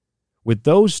 With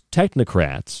those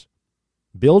technocrats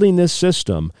building this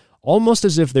system almost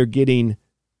as if they're getting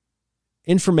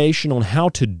information on how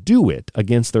to do it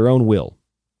against their own will.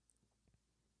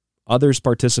 Others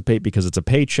participate because it's a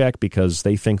paycheck, because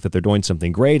they think that they're doing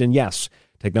something great. And yes,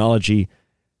 technology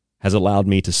has allowed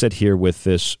me to sit here with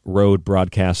this Rode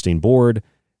broadcasting board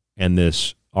and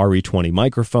this RE20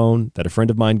 microphone that a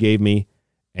friend of mine gave me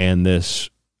and this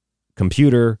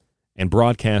computer and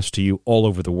broadcast to you all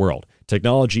over the world.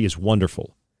 Technology is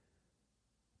wonderful.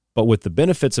 But with the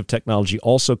benefits of technology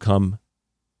also come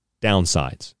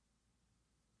downsides.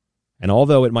 And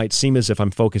although it might seem as if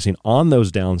I'm focusing on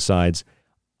those downsides,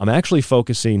 I'm actually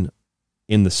focusing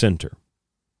in the center,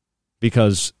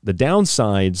 because the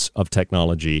downsides of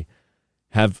technology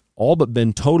have all but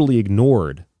been totally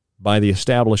ignored by the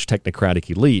established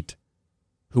technocratic elite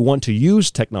who want to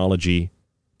use technology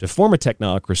to form a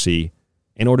technocracy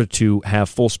in order to have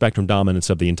full spectrum dominance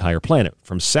of the entire planet,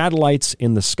 from satellites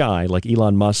in the sky like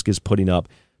Elon Musk is putting up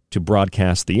to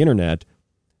broadcast the internet,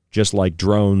 just like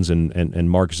drones and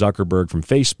Mark Zuckerberg from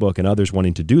Facebook and others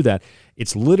wanting to do that.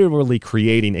 It's literally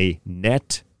creating a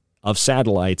net of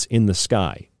satellites in the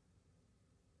sky,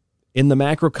 in the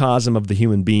macrocosm of the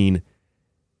human being,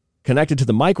 connected to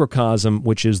the microcosm,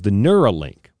 which is the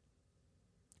Neuralink.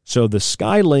 So the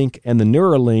Skylink and the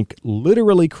Neuralink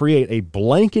literally create a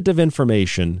blanket of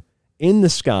information in the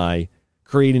sky,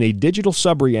 creating a digital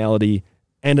sub-reality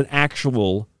and an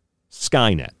actual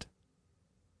Skynet.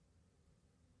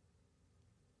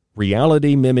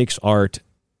 Reality mimics art.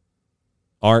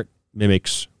 Art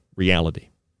mimics reality.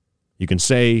 You can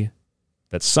say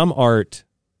that some art,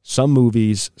 some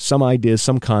movies, some ideas,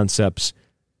 some concepts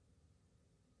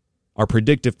are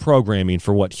predictive programming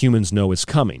for what humans know is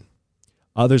coming.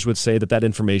 Others would say that that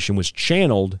information was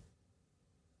channeled,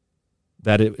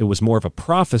 that it was more of a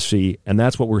prophecy, and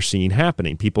that's what we're seeing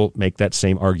happening. People make that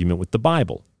same argument with the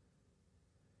Bible.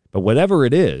 But whatever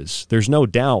it is, there's no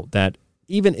doubt that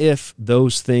even if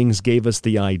those things gave us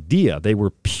the idea, they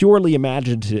were purely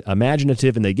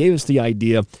imaginative, and they gave us the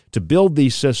idea to build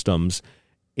these systems,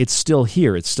 it's still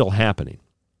here. It's still happening.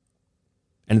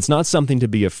 And it's not something to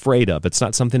be afraid of. It's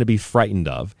not something to be frightened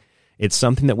of. It's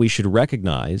something that we should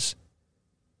recognize,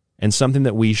 and something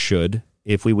that we should,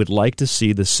 if we would like to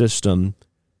see the system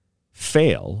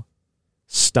fail,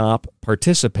 stop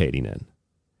participating in.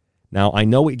 Now, I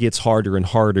know it gets harder and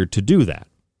harder to do that.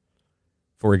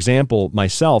 For example,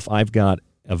 myself, I've got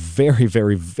a very,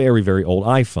 very, very, very old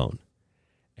iPhone.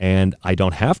 And I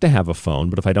don't have to have a phone,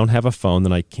 but if I don't have a phone,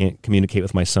 then I can't communicate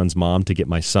with my son's mom to get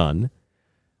my son.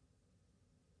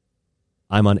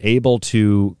 I'm unable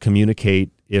to communicate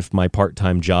if my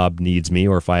part-time job needs me,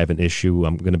 or if I have an issue,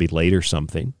 I'm going to be late or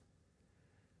something.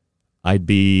 I'd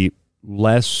be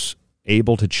less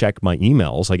able to check my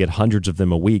emails. I get hundreds of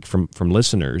them a week from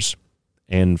listeners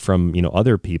and from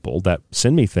other people that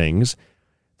send me things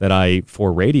that I,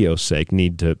 for radio's sake,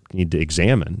 need to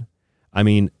examine. I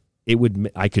mean,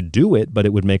 I could do it, but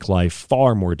it would make life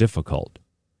far more difficult.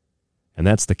 And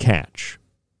that's the catch.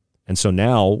 And so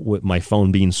now, with my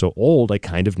phone being so old, I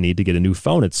kind of need to get a new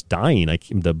phone. It's dying.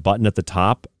 The button at the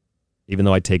top, even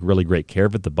though I take really great care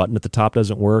of it, the button at the top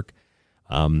doesn't work.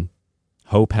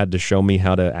 Hope had to show me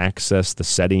how to access the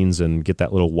settings and get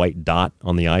that little white dot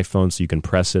on the iPhone so you can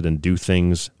press it and do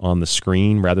things on the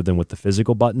screen rather than with the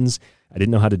physical buttons. I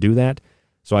didn't know how to do that,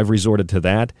 so I've resorted to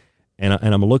that. And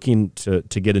I'm looking to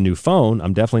get a new phone.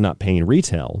 I'm definitely not paying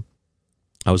retail.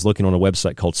 I was looking on a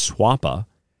website called Swappa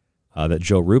that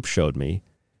Joe Roop showed me.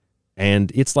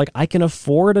 And it's like, I can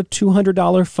afford a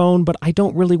 $200 phone, but I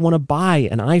don't really want to buy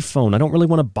an iPhone. I don't really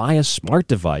want to buy a smart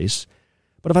device.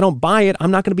 But if I don't buy it, I'm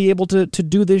not going to be able to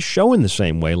do this show in the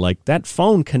same way. Like, that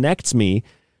phone connects me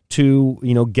to,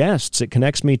 guests. It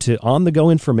connects me to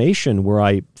on-the-go information where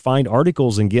I find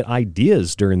articles and get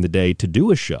ideas during the day to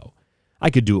do a show. I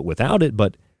could do it without it,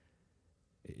 but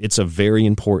it's a very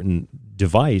important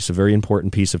device, a very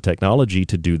important piece of technology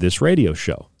to do this radio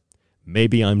show.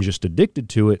 Maybe I'm just addicted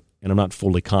to it and I'm not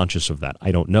fully conscious of that.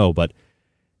 I don't know, but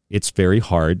it's very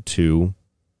hard to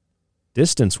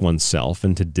distance oneself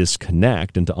and to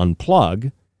disconnect and to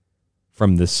unplug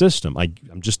from this system.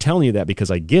 I'm just telling you that because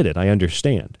I get it. I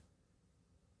understand.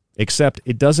 Except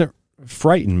it doesn't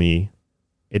frighten me.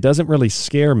 It doesn't really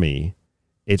scare me.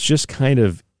 It's just kind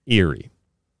of eerie.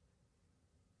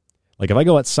 Like if I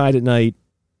go outside at night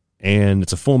and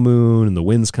it's a full moon and the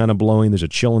wind's kind of blowing, there's a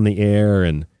chill in the air,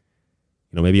 and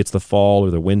maybe it's the fall or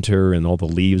the winter and all the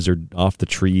leaves are off the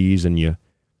trees, and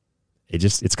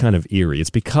it's kind of eerie. It's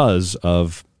because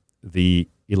of the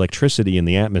electricity in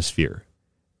the atmosphere.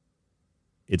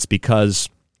 It's because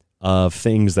of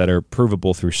things that are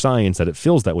provable through science that it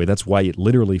feels that way. That's why it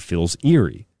literally feels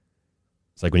eerie.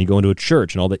 It's like when you go into a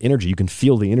church and all the energy, you can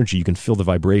feel the energy, you can feel the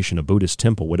vibration, a Buddhist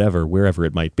temple, whatever, wherever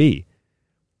it might be.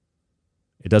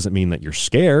 It doesn't mean that you're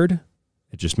scared.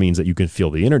 It just means that you can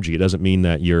feel the energy. It doesn't mean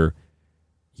that you're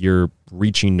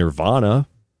reaching nirvana,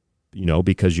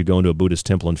 because you go into a Buddhist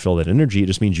temple and feel that energy. It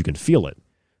just means you can feel it.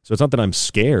 So it's not that I'm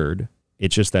scared.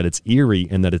 It's just that it's eerie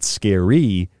and that it's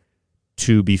scary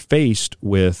to be faced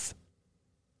with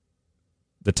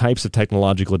the types of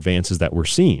technological advances that we're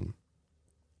seeing.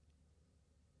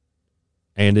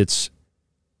 And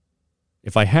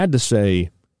if I had to say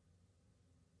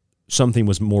something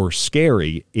was more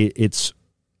scary, it's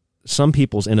some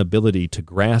people's inability to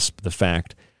grasp the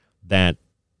fact that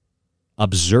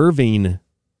observing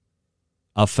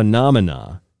a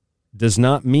phenomena does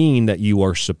not mean that you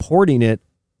are supporting it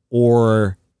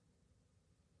or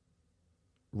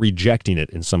rejecting it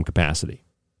in some capacity.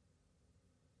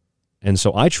 And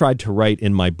so I tried to write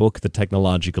in my book, The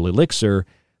Technological Elixir,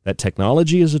 that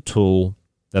technology is a tool,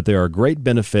 that there are great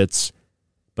benefits,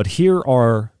 but here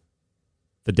are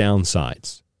the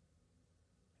downsides.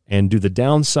 And do the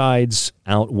downsides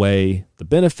outweigh the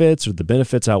benefits, or the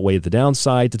benefits outweigh the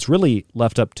downsides? It's really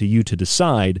left up to you to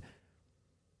decide.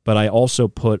 But I also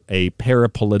put a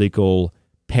parapolitical,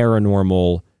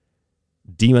 paranormal,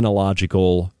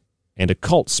 demonological, and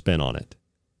occult spin on it.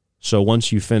 So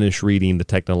once you finish reading The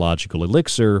Technological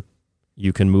Elixir,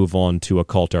 you can move on to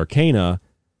Occult Arcana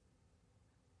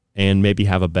and maybe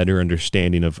have a better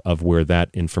understanding of where that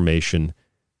information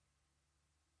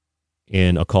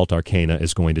in Occult Arcana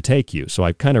is going to take you. So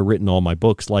I've kind of written all my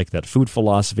books like that. Food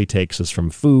philosophy takes us from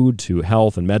food to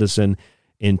health and medicine,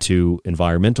 into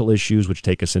environmental issues, which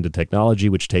take us into technology,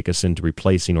 which take us into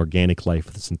replacing organic life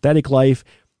with synthetic life.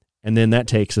 And then that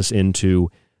takes us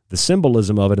into the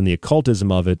symbolism of it and the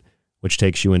occultism of it, which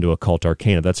takes you into Occult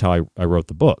Arcana. That's how I wrote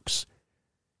the books.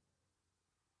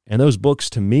 And those books,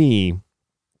 to me,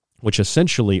 which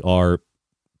essentially are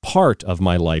part of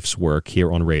my life's work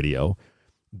here on radio,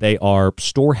 they are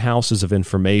storehouses of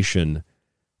information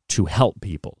to help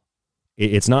people.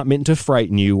 It's not meant to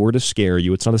frighten you or to scare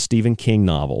you. It's not a Stephen King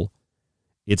novel.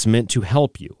 It's meant to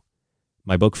help you.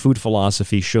 My book, Food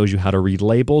Philosophy, shows you how to read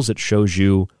labels. It shows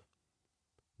you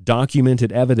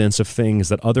documented evidence of things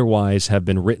that otherwise have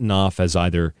been written off as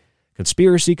either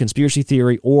conspiracy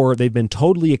theory, or they've been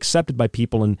totally accepted by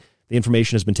people and the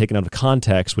information has been taken out of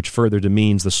context, which further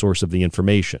demeans the source of the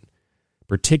information,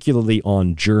 particularly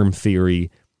on germ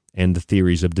theory and the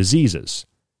theories of diseases.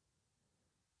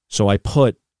 So I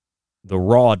put the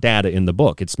raw data in the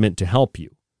book. It's meant to help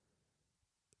you.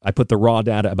 I put the raw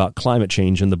data about climate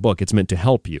change in the book. It's meant to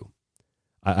help you.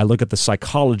 I look at the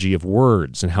psychology of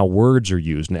words and how words are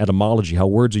used, and etymology, how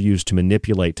words are used to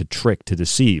manipulate, to trick, to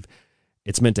deceive.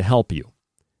 It's meant to help you.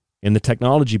 In the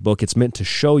technology book, it's meant to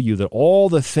show you that all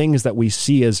the things that we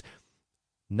see as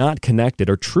not connected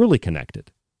are truly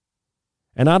connected.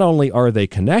 And not only are they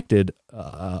connected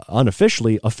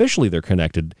unofficially, officially they're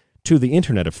connected to the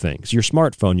Internet of Things, your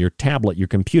smartphone, your tablet, your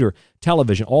computer,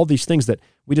 television, all these things that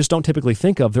we just don't typically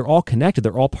think of. They're all connected.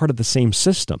 They're all part of the same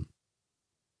system.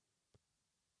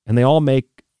 And they all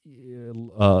make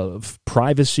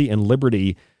privacy and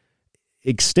liberty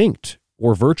extinct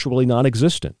or virtually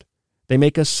non-existent. They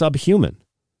make us subhuman.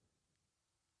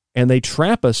 And they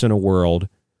trap us in a world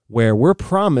where we're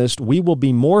promised we will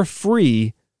be more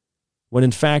free when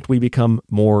in fact we become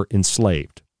more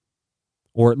enslaved.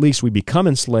 Or at least we become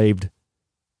enslaved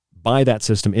by that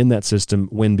system, in that system,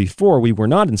 when before we were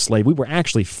not enslaved. We were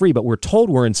actually free, but we're told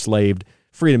we're enslaved.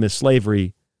 Freedom is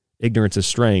slavery. Ignorance is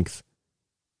strength.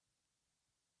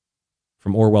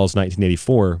 From Orwell's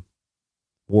 1984,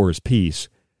 War is Peace.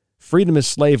 Freedom is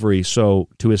slavery, so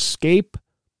to escape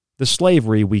the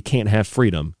slavery, we can't have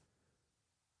freedom.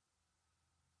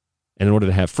 And in order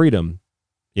to have freedom,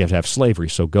 you have to have slavery.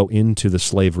 So go into the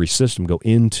slavery system, go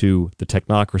into the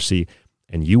technocracy,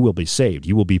 and you will be saved.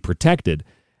 You will be protected.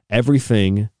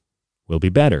 Everything will be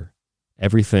better.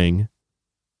 Everything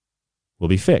will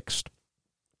be fixed.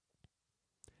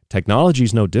 Technology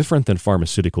is no different than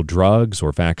pharmaceutical drugs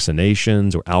or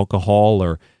vaccinations or alcohol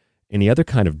or any other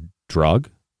kind of drug,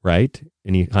 right?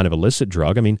 Any kind of illicit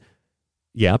drug. I mean,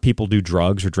 yeah, people do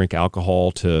drugs or drink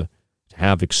alcohol to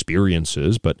have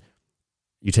experiences, but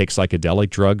you take psychedelic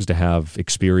drugs to have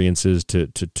experiences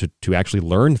to actually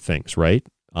learn things, right?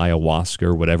 Ayahuasca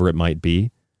or whatever it might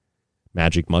be,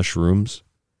 magic mushrooms,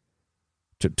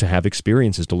 to have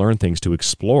experiences, to learn things, to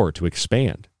explore, to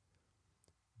expand.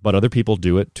 But other people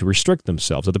do it to restrict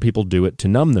themselves. Other people do it to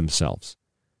numb themselves.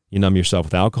 You numb yourself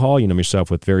with alcohol. You numb yourself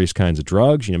with various kinds of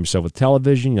drugs. You numb yourself with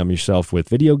television. You numb yourself with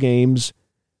video games.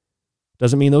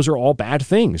 Doesn't mean those are all bad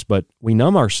things, but we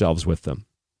numb ourselves with them.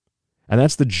 And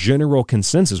that's the general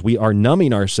consensus. We are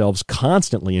numbing ourselves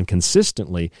constantly and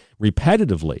consistently,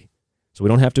 repetitively, so we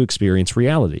don't have to experience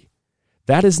reality.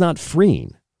 That is not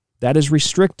freeing. That is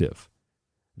restrictive.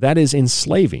 That is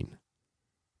enslaving.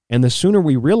 And the sooner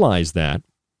we realize that,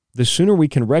 the sooner we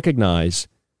can recognize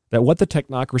that what the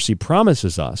technocracy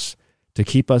promises us to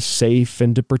keep us safe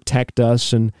and to protect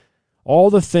us and all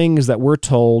the things that we're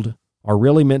told are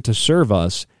really meant to serve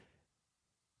us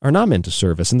are not meant to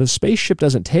serve us. And the spaceship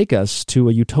doesn't take us to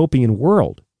a utopian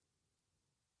world.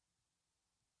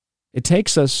 It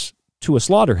takes us to a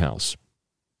slaughterhouse.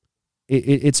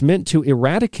 It's meant to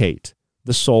eradicate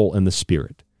the soul and the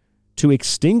spirit, to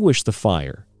extinguish the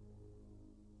fire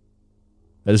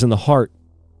that is in the heart,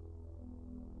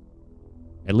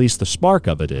 at least the spark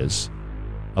of it is,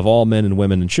 of all men and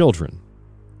women and children.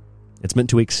 It's meant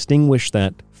to extinguish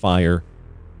that fire,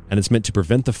 and it's meant to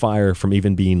prevent the fire from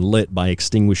even being lit by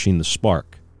extinguishing the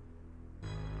spark.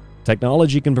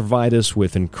 Technology can provide us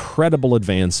with incredible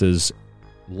advances,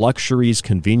 luxuries,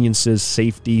 conveniences,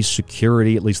 safety,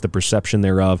 security, at least the perception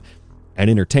thereof, and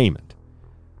entertainment.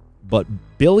 But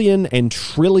billion and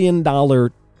trillion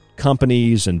dollar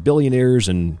companies and billionaires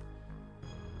and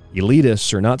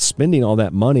elitists are not spending all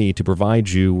that money to provide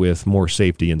you with more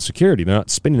safety and security. They're not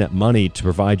spending that money to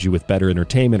provide you with better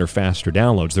entertainment or faster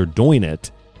downloads. They're doing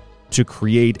it to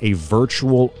create a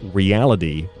virtual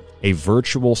reality, a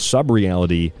virtual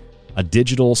sub-reality, a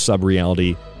digital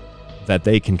sub-reality that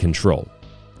they can control.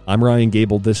 I'm Ryan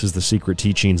Gable. This is The Secret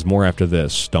Teachings. More after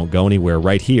this. Don't go anywhere,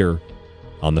 right here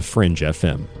on The Fringe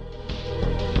FM.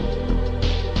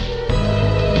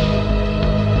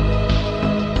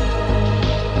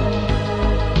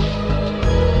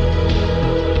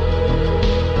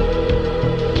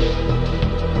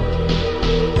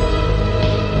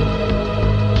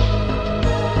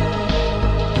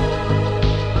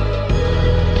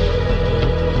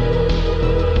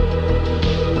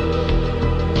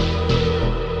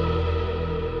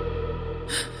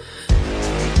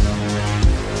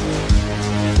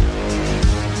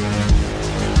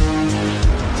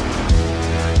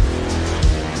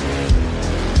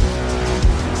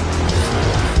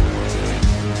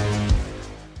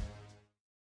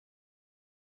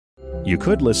 You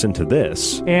could listen to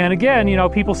this. And again,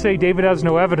 people say David has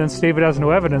no evidence,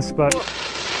 but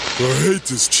I hate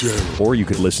this channel. Or you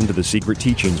could listen to The Secret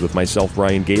Teachings with myself,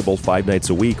 Ryan Gable, 5 nights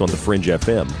a week on The Fringe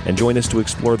FM, and join us to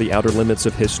explore the outer limits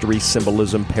of history,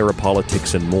 symbolism,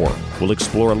 parapolitics, and more. We'll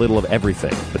explore a little of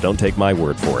everything, but don't take my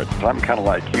word for it. I'm kind of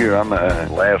like you. I'm a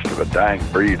last of a dying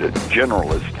breed, a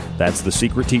generalist. That's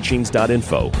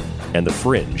thesecretteachings.info and The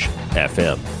Fringe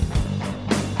FM.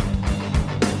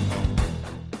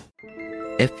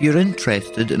 If you're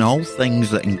interested in all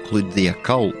things that include the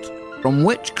occult, from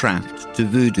witchcraft to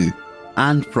voodoo,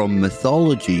 and from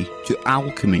mythology to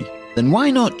alchemy, then why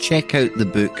not check out the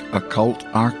book Occult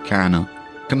Arcana,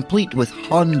 complete with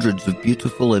hundreds of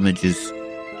beautiful images.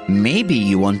 Maybe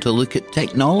you want to look at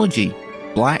technology,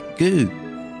 black goo,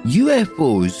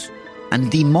 UFOs,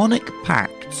 and demonic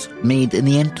pacts made in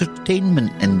the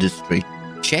entertainment industry.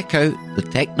 Check out the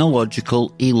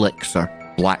technological Elixir,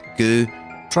 black goo,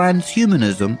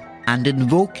 transhumanism, and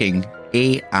invoking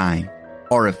AI.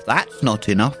 Or if that's not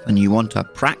enough and you want a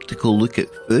practical look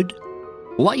at food,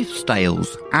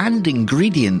 lifestyles, and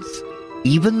ingredients,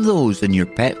 even those in your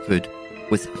pet food,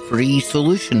 with free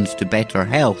solutions to better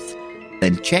health,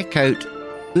 then check out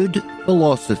Food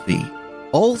Philosophy.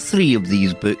 All 3 of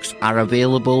these books are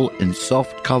available in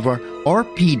softcover or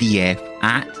PDF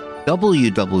at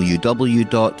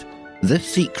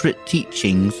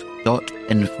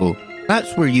www.thesecretteachings.info.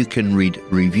 That's where you can read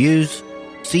reviews,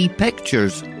 see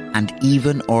pictures, and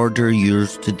even order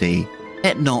yours today.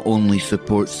 It not only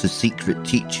supports The Secret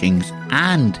Teachings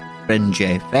and Fringe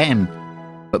FM,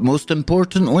 but most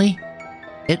importantly,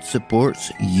 it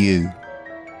supports you.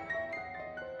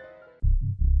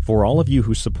 For all of you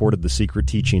who supported the Secret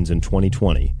Teachings in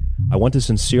 2020, I want to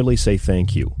sincerely say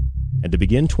thank you. And to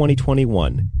begin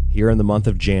 2021, here in the month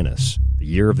of Janus, the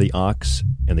year of the Ox,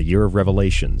 and the year of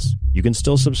Revelations, you can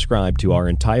still subscribe to our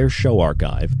entire show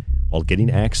archive while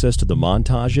getting access to the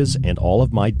montages and all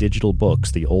of my digital books,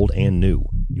 the old and new.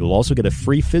 You'll also get a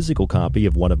free physical copy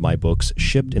of one of my books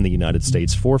shipped in the United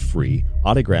States for free,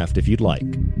 autographed if you'd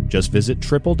like. Just visit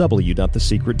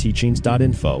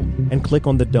www.thesecretteachings.info and click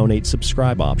on the Donate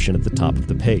Subscribe option at the top of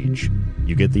the page.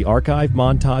 You get the archive,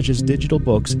 montages, digital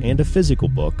books, and a physical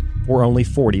book for only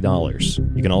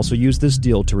 $40. You can also use this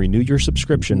deal to renew your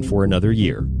subscription for another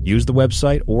year. Use the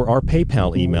website or our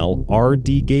PayPal email,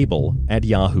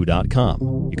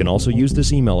 rdgable@yahoo.com. You can also use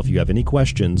this email if you have any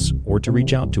questions or to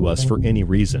reach out to us for any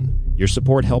reason. Your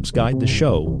support helps guide the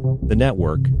show, the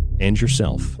network, and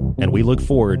yourself. And we look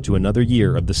forward to another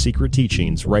year of the Secret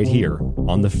Teachings right here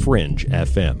on The Fringe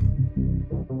FM.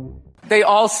 They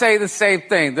all say the same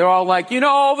thing. They're all like,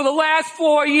 over the last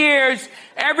 4 years,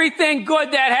 everything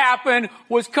good that happened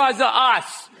was because of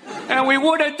us. And we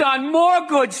would have done more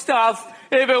good stuff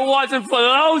if it wasn't for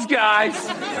those guys.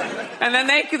 And then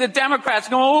the Democrats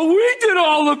go, we did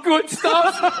all the good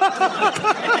stuff.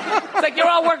 It's like you're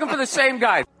all working for the same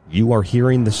guy. You are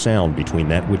hearing the sound between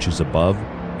that which is above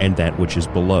and that which is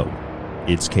below.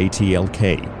 It's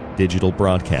KTLK, Digital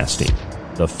Broadcasting,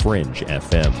 The Fringe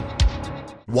FM.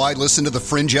 Why listen to The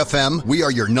Fringe FM? We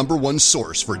are your number one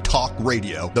source for talk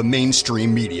radio the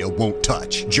mainstream media won't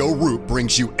touch. Joe Roop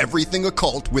brings you everything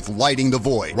occult with Lighting the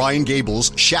Void. Ryan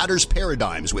Gables shatters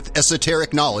paradigms with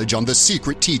esoteric knowledge on the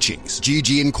Secret Teachings.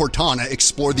 Gigi and Cortana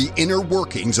explore the inner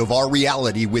workings of our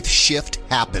reality with Shift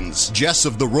Happens. Jess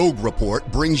of the Rogue Report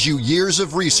brings you years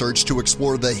of research to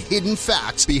explore the hidden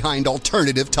facts behind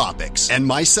alternative topics. And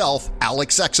myself,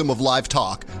 Alex Exum of Live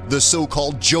Talk, the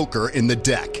so-called Joker in the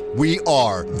deck. We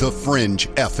are The Fringe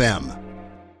FM.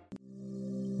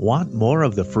 Want more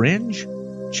of The Fringe?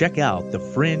 Check out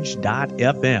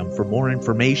thefringe.fm for more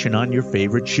information on your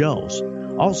favorite shows.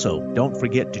 Also, don't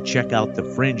forget to check out the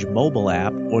Fringe mobile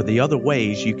app or the other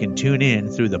ways you can tune in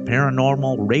through the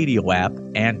Paranormal Radio app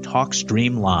and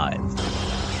TalkStream Live.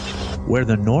 Where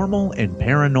the normal and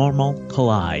paranormal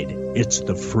collide, it's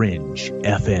The Fringe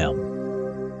FM.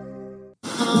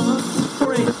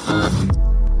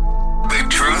 The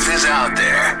truth is out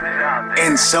there,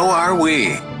 and so are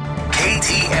we.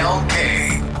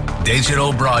 KTLK,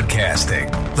 Digital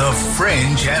Broadcasting, The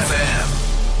Fringe FM.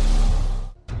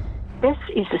 This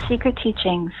is The Secret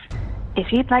Teachings.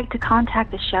 If you'd like to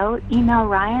contact the show, email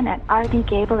Ryan at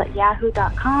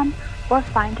rdgable@yahoo.com or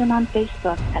find him on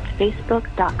Facebook at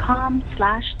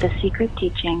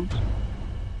facebook.com/thesecretteachings.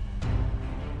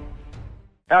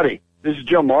 Howdy, this is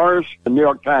Jim Mars, the New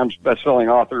York Times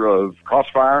bestselling author of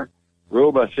Crossfire,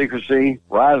 Rule by Secrecy,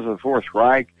 Rise of the Fourth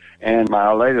Reich, and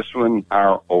my latest one,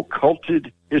 Our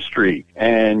Occulted History.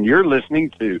 And you're listening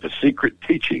to The Secret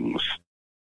Teachings.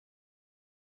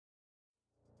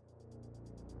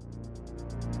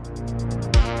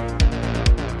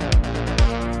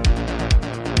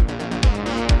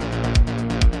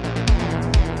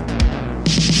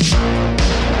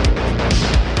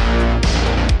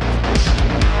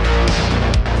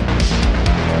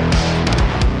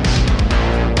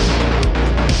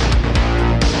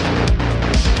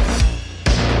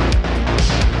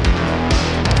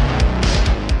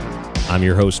 I'm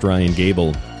your host, Ryan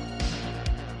Gable,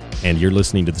 and you're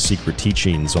listening to The Secret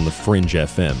Teachings on The Fringe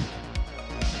FM.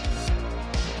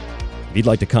 If you'd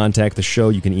like to contact the show,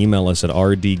 you can email us at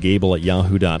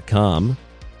rdgable@yahoo.com.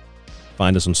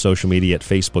 Find us on social media at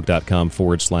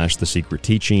facebook.com/The Secret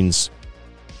Teachings.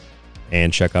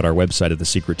 And check out our website at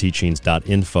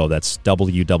thesecretteachings.info. That's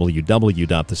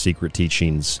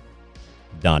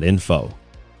www.thesecretteachings.info.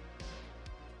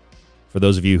 For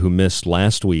those of you who missed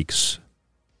last week's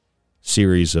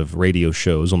series of radio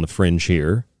shows on The Fringe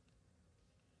here,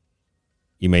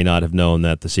 you may not have known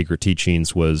that The Secret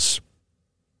Teachings was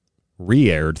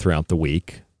re-aired throughout the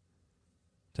week.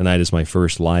 Tonight is my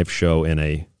first live show in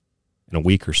a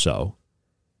week or so.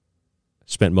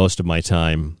 Spent most of my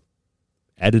time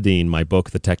editing my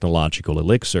book, The Technological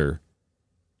Elixir,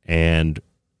 and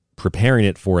preparing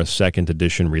it for a second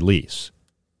edition release.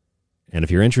 And if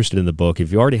you're interested in the book,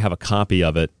 if you already have a copy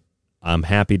of it, I'm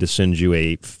happy to send you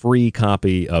a free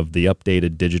copy of the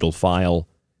updated digital file.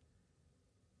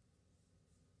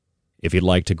 If you'd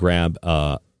like to grab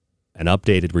an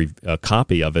updated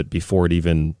copy of it before it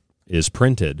even is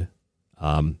printed,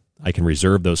 I can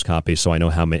reserve those copies so I know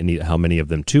how many of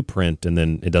them to print, and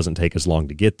then it doesn't take as long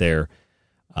to get there.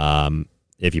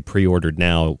 If you pre-ordered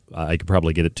now, I could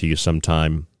probably get it to you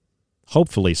sometime,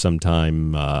 hopefully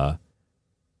sometime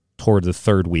toward the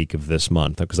third week of this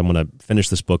month, because I'm going to finish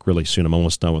this book really soon. I'm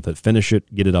almost done with it. Finish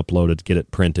it, get it uploaded, get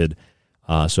it printed.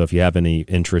 So if you have any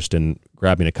interest in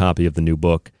grabbing a copy of the new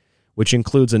book, which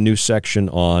includes a new section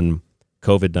on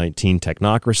COVID-19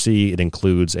 technocracy, it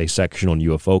includes a section on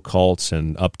UFO cults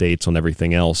and updates on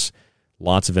everything else.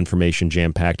 Lots of information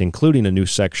jam-packed, including a new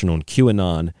section on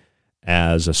QAnon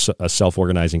as a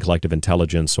self-organizing collective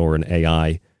intelligence or an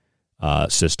AI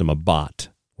system, a bot,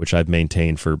 which I've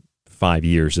maintained for 5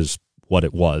 years is what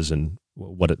it was and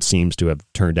what it seems to have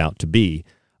turned out to be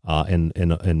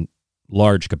in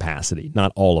large capacity.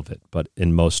 Not all of it, but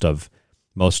in most of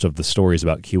the stories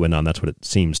about QAnon, that's what it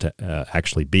seems to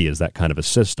actually be, is that kind of a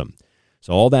system.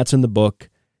 So all that's in the book.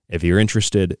 If you're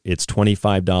interested, it's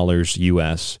 $25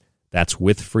 US. That's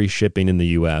with free shipping in the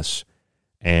US,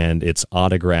 and it's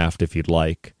autographed if you'd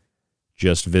like.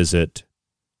 Just visit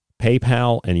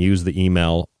PayPal and use the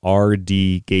email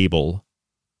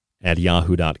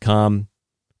rdgable@yahoo.com,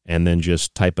 and then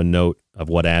just type a note of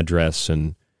what address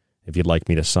and if you'd like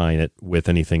me to sign it with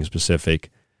anything specific.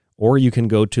 Or you can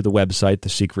go to the website,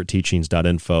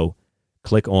 thesecretteachings.info,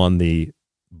 click on the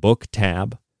book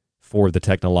tab for the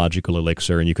Technological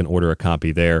Elixir, and you can order a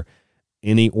copy there.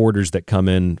 Any orders that come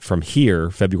in from here,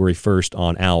 February 1st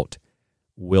on out,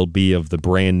 will be of the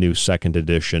brand new second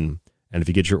edition. And if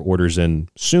you get your orders in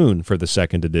soon for the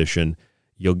second edition,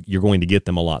 you're going to get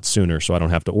them a lot sooner. So I don't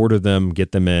have to order them,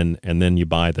 get them in, and then you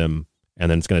buy them. And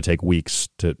then it's going to take weeks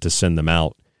to send them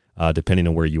out, depending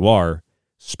on where you are,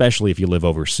 especially if you live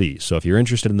overseas. So if you're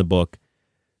interested in the book,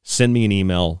 send me an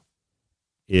email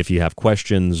if you have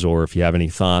questions or if you have any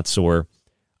thoughts or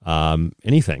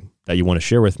anything that you want to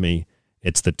share with me.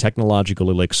 It's the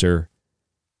Technological Elixir,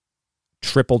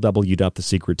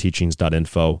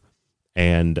 www.thesecretteachings.info.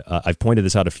 And I've pointed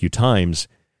this out a few times.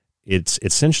 It's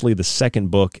essentially the second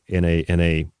book in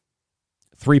a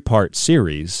three-part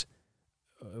series,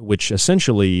 which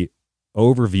essentially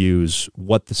overviews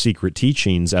what The Secret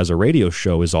Teachings as a radio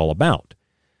show is all about.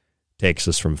 Takes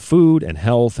us from food and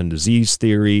health and disease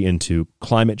theory into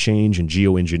climate change and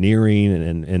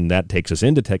geoengineering, and that takes us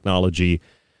into technology,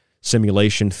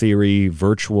 simulation theory,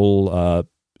 virtual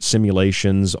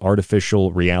simulations,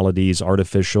 artificial realities,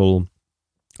 artificial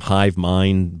hive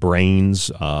mind brains,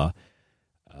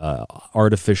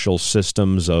 artificial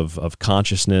systems of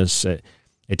consciousness.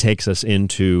 It takes us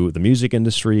into the music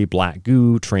industry, black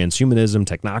goo, transhumanism,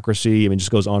 technocracy. I mean, it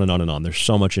just goes on and on and on. There's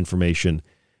so much information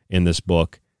in this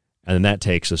book, and then that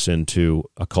takes us into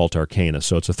occult arcana.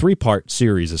 So it's a three-part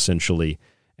series, essentially,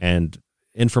 and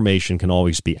information can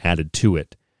always be added to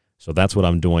it. So that's what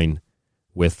I'm doing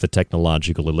with the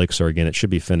Technological Elixir. Again, it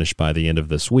should be finished by the end of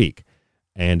this week.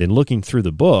 And in looking through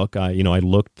the book, I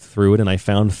looked through it and I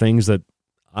found things that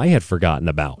I had forgotten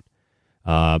about,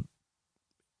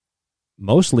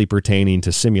 mostly pertaining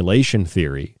to simulation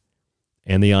theory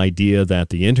and the idea that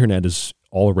the internet is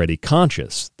already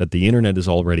conscious, that the internet is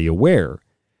already aware,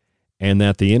 and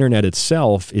that the internet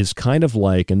itself is kind of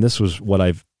like, and this was what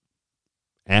I've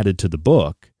added to the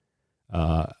book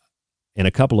in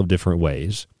a couple of different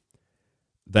ways,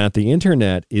 that the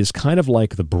internet is kind of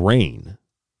like the brain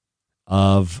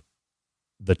of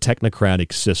the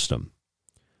technocratic system.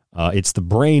 It's the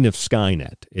brain of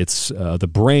Skynet. It's the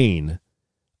brain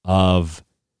of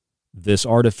this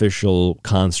artificial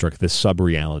construct, this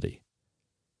sub-reality.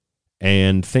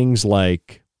 And things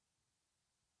like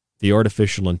the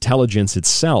artificial intelligence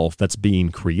itself that's being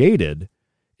created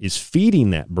is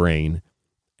feeding that brain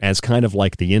as kind of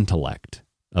like the intellect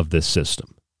of this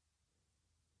system.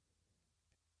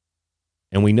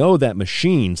 And we know that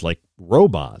machines like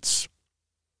robots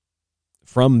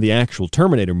from the actual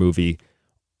Terminator movie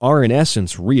are in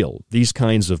essence real. These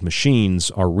kinds of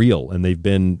machines are real, and they've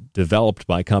been developed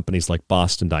by companies like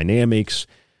Boston Dynamics,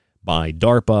 by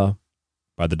DARPA,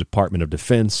 by the Department of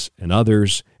Defense, and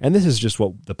others. And this is just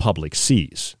what the public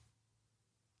sees.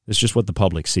 It's just what the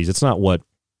public sees. It's not what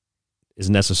is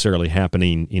necessarily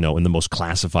happening, in the most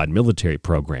classified military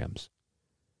programs.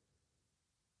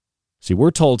 See,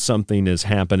 we're told something is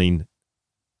happening,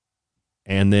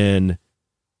 and then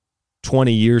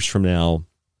 20 years from now,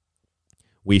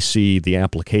 we see the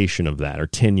application of that, or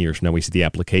 10 years from now, we see the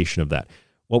application of that.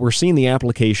 What we're seeing the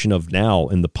application of now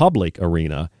in the public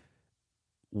arena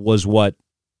was what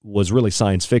was really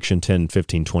science fiction 10,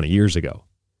 15, 20 years ago.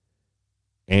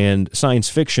 And science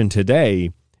fiction today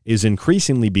is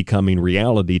increasingly becoming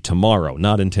reality tomorrow,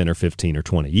 not in 10 or 15 or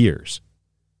 20 years.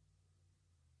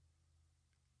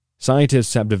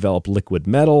 Scientists have developed liquid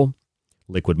metal,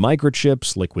 liquid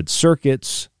microchips, liquid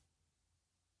circuits,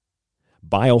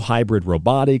 biohybrid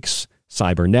robotics,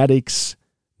 cybernetics,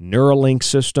 Neuralink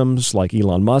systems like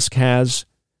Elon Musk has,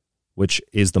 which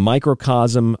is the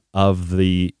microcosm of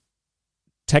the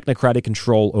technocratic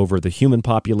control over the human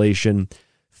population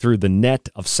through the net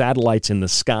of satellites in the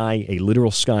sky, a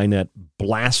literal Skynet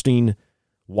blasting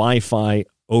Wi-Fi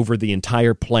over the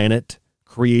entire planet,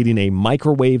 creating a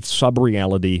microwave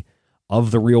sub-reality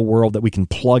of the real world that we can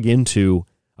plug into,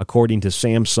 according to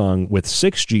Samsung, with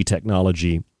 6G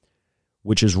technology,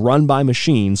 which is run by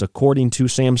machines, according to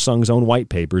Samsung's own white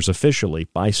papers, officially,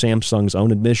 by Samsung's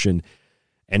own admission,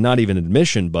 and not even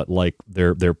admission, but like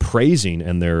they're praising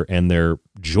and their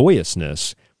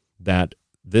joyousness that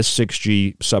this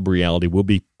 6G sub-reality will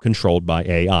be controlled by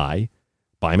AI,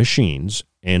 by machines,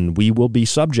 and we will be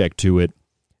subject to it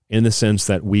in the sense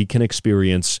that we can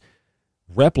experience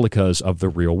replicas of the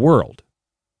real world.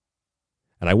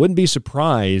 And I wouldn't be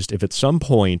surprised if at some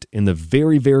point in the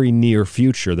very, very near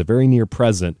future, the very near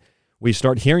present, we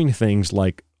start hearing things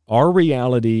like, our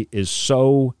reality is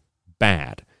so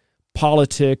bad.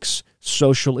 Politics,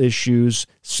 social issues,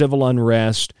 civil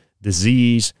unrest,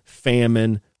 disease,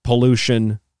 famine,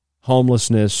 pollution,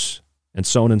 homelessness, and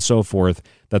so on and so forth,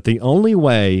 that the only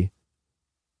way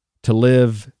to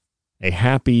live a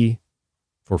happy,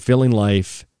 fulfilling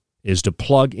life is to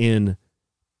plug in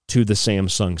to the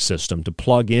Samsung system, to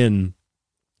plug in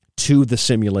to the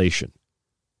simulation,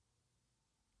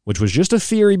 which was just a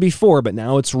theory before, but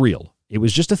now it's real. It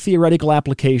was just a theoretical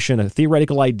application, a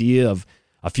theoretical idea of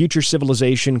a future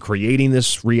civilization creating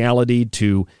this reality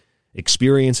to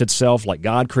experience itself like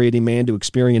God creating man to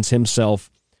experience himself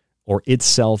or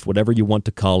itself, whatever you want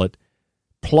to call it,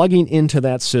 plugging into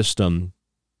that system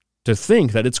to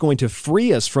think that it's going to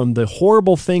free us from the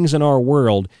horrible things in our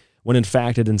world when in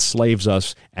fact it enslaves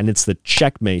us, and it's the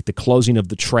checkmate, the closing of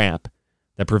the trap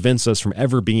that prevents us from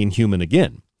ever being human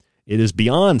again. It is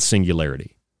beyond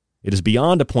singularity. It is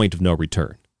beyond a point of no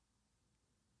return.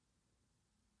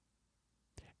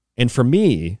 And for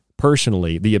me,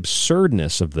 personally, the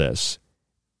absurdness of this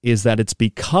is that it's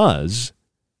because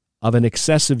of an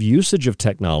excessive usage of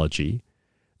technology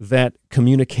that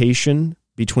communication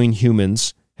between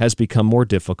humans has become more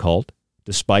difficult,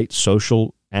 despite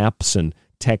social apps and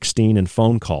texting and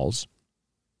phone calls,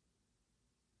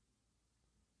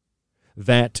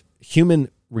 that human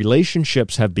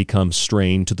relationships have become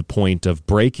strained to the point of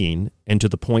breaking, and to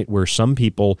the point where some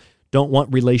people don't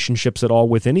want relationships at all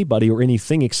with anybody or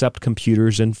anything except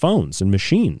computers and phones and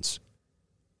machines.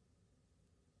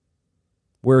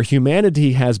 Where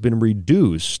humanity has been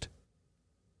reduced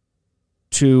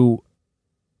to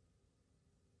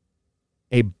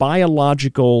a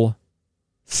biological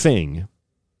thing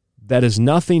that is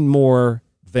nothing more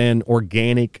than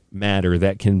organic matter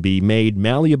that can be made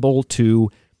malleable to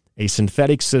a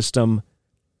synthetic system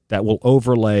that will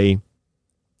overlay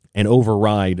and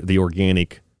override the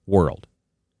organic world.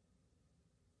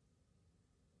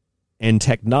 And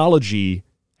technology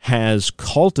has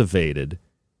cultivated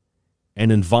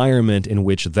an environment in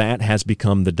which that has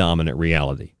become the dominant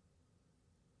reality.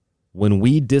 When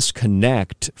we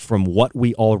disconnect from what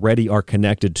we already are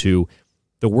connected to,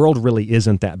 the world really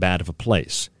isn't that bad of a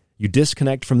place. You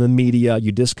disconnect from the media,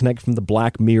 you disconnect from the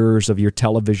black mirrors of your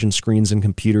television screens and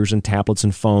computers and tablets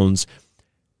and phones,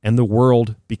 and the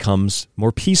world becomes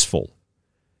more peaceful.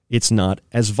 It's not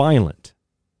as violent.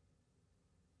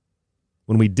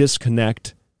 When we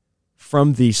disconnect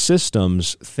from these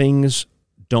systems, things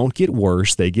don't get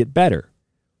worse, they get better.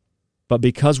 But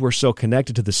because we're so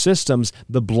connected to the systems,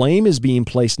 the blame is being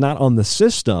placed not on the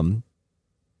system,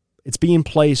 it's being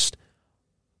placed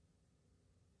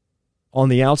on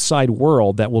the outside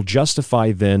world that will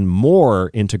justify then more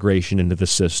integration into the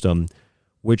system,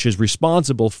 which is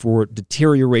responsible for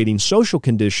deteriorating social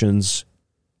conditions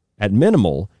at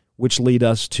minimal, which lead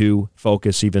us to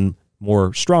focus even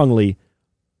more strongly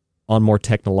on more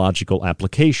technological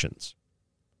applications.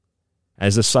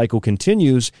 As the cycle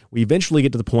continues, we eventually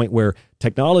get to the point where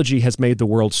technology has made the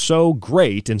world so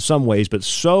great in some ways, but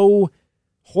so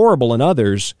horrible in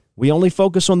others, we only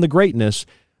focus on the greatness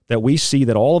that we see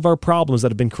that all of our problems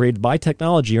that have been created by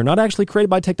technology are not actually created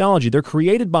by technology. They're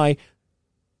created by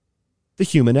the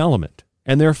human element.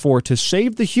 And therefore, to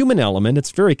save the human element,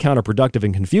 it's very counterproductive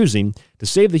and confusing. To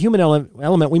save the human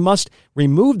element, we must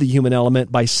remove the human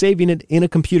element by saving it in a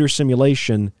computer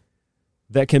simulation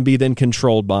that can be then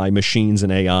controlled by machines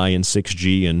and AI and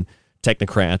 6G and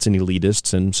technocrats and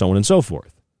elitists and so on and so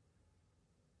forth.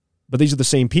 But these are the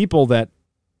same people that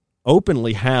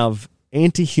openly have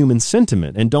anti-human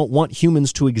sentiment and don't want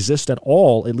humans to exist at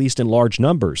all, at least in large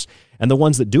numbers. And the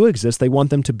ones that do exist, they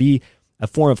want them to be a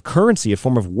form of currency, a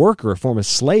form of worker, a form of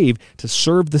slave to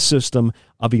serve the system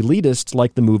of elitists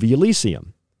like the movie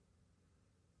Elysium.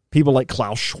 People like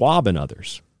Klaus Schwab and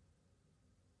others.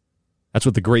 That's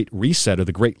what the Great Reset or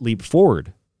the Great Leap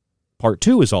Forward Part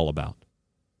 2 is all about.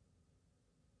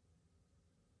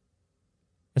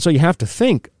 And so you have to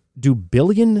think, do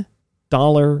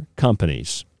billion-dollar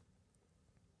companies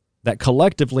that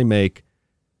collectively make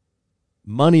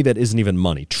money that isn't even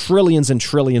money, trillions and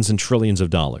trillions and trillions of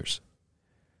dollars,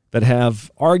 that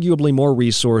have arguably more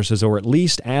resources or at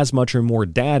least as much or more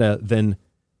data than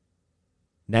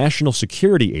national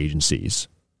security agencies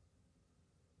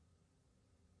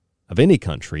of any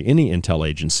country, any intel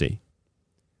agency,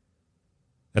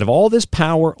 that have all this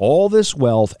power, all this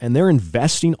wealth, and they're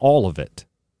investing all of it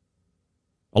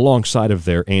alongside of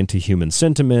their anti-human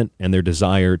sentiment and their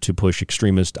desire to push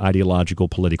extremist ideological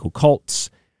political cults.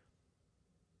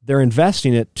 They're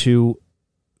investing it to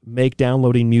make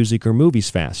downloading music or movies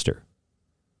faster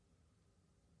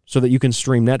so that you can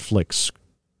stream Netflix.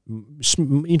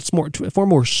 It's for a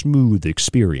more smooth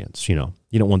experience, you know.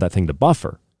 You don't want that thing to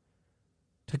buffer.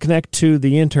 To connect to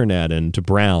the internet and to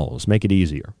browse, make it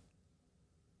easier.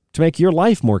 To make your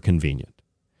life more convenient.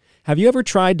 Have you ever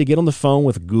tried to get on the phone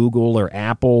with Google or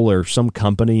Apple or some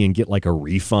company and get like a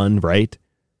refund, right?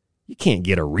 You can't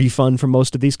get a refund from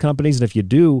most of these companies, and if you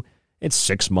do, it's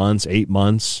 6 months, 8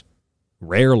 months.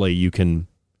 Rarely you can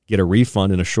get a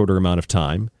refund in a shorter amount of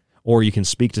time, or you can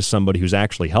speak to somebody who's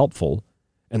actually helpful.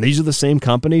 And these are the same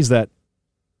companies that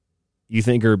you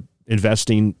think are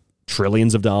investing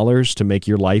trillions of dollars to make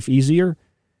your life easier.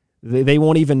 They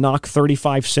won't even knock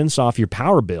 35 cents off your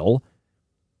power bill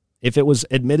if it was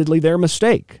admittedly their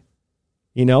mistake.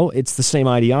 You know, it's the same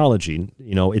ideology.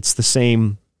 You know, it's the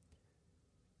same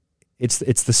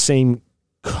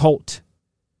cult-like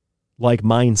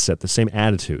mindset, the same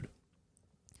attitude.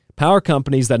 Power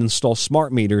companies that install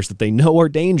smart meters that they know are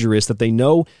dangerous, that they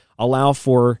know allow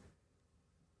for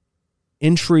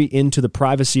entry into the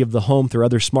privacy of the home through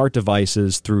other smart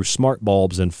devices, through smart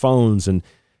bulbs and phones and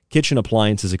kitchen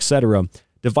appliances, etc.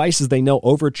 Devices they know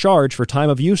overcharge for time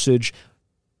of usage,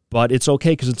 but it's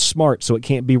okay because it's smart, so it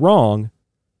can't be wrong.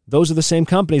 Those are the same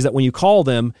companies that when you call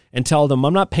them and tell them,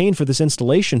 I'm not paying for this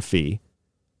installation fee,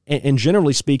 and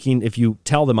generally speaking, if you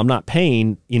tell them I'm not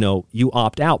paying, you know, you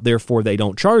opt out, therefore they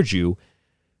don't charge you.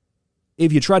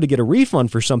 If you try to get a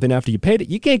refund for something after you paid it,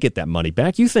 you can't get that money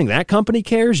back. You think that company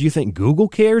cares? You think Google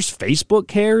cares? Facebook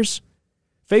cares?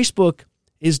 Facebook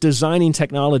is designing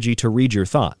technology to read your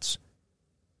thoughts.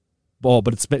 Well,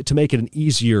 but it's to make it an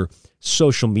easier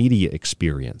social media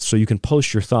experience so you can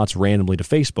post your thoughts randomly to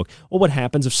Facebook. Well, what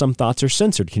happens if some thoughts are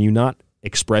censored? Can you not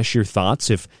express your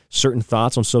thoughts if certain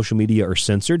thoughts on social media are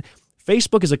censored?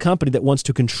 Facebook is a company that wants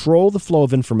to control the flow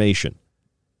of information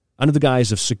under the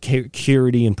guise of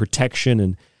security and protection,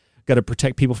 and got to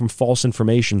protect people from false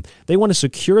information. They want to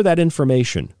secure that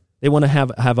information. They want to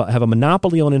have a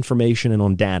monopoly on information and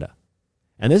on data.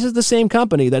 And this is the same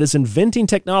company that is inventing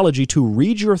technology to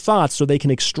read your thoughts so they can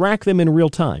extract them in real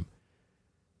time.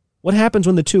 What happens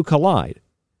when the two collide?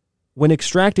 When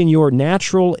extracting your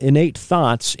natural, innate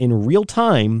thoughts in real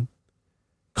time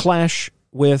clash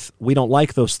with, we don't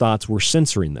like those thoughts, we're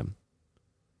censoring them.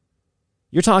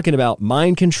 You're talking about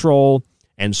mind control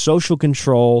and social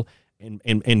control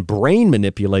and brain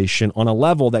manipulation on a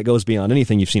level that goes beyond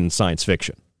anything you've seen in science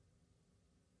fiction.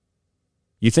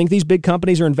 You think these big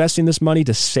companies are investing this money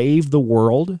to save the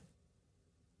world?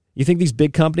 You think these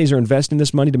big companies are investing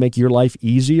this money to make your life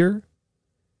easier?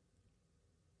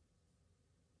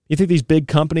 You think these big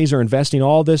companies are investing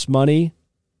all this money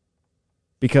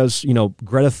because, you know,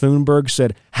 Greta Thunberg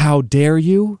said, "How dare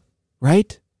you?"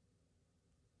 Right?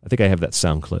 I think I have that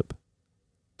sound clip.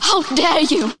 How dare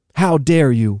you? How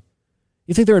dare you?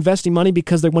 You think they're investing money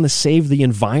because they want to save the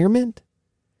environment?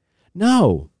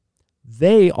 No.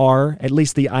 They are, at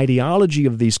least the ideology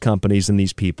of these companies and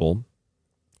these people,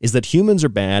 is that humans are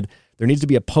bad. There needs to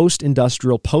be a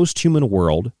post-industrial, post-human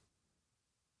world,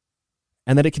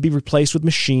 and that it can be replaced with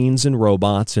machines and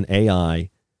robots and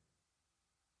AI.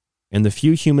 And the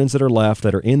few humans that are left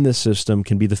that are in this system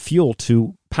can be the fuel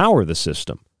to power the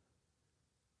system.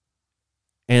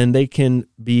 And they can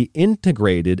be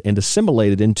integrated and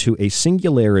assimilated into a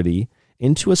singularity,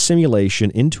 into a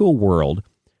simulation, into a world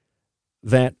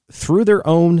that through their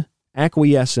own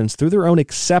acquiescence, through their own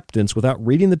acceptance, without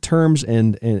reading the terms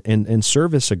and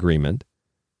service agreement,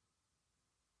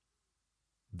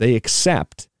 they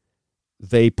accept,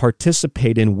 they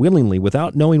participate in willingly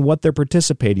without knowing what they're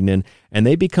participating in, and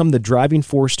they become the driving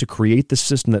force to create the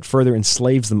system that further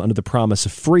enslaves them under the promise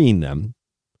of freeing them.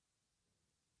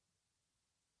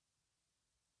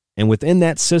 And within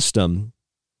that system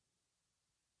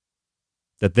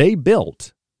that they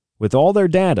built with all their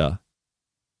data,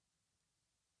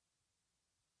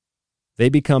 they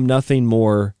become nothing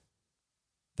more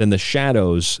than the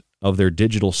shadows of their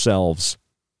digital selves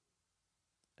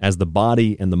as the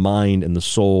body and the mind and the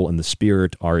soul and the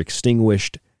spirit are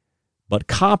extinguished, but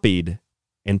copied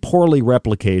and poorly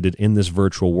replicated in this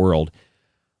virtual world.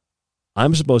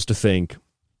 I'm supposed to think,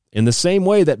 in the same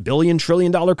way that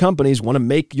billion-trillion-dollar companies want to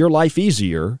make your life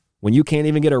easier when you can't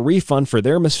even get a refund for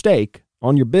their mistake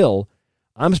on your bill,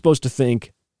 I'm supposed to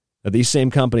think that these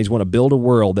same companies want to build a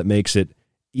world that makes it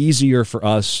easier for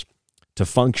us to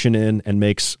function in and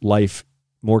makes life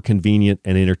more convenient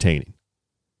and entertaining.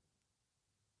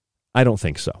 I don't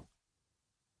think so.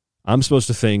 I'm supposed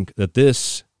to think that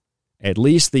this, at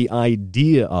least the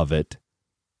idea of it,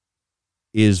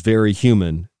 is very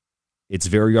human, it's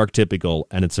very archetypical,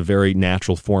 and it's a very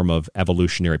natural form of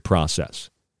evolutionary process.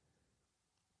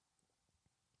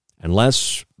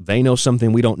 Unless they know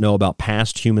something we don't know about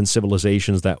past human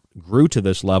civilizations that grew to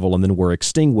this level and then were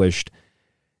extinguished,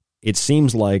 it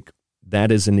seems like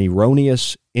that is an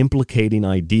erroneous, implicating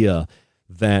idea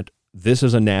that this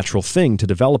is a natural thing to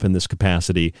develop in this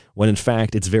capacity, when in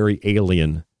fact it's very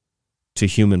alien to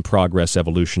human progress,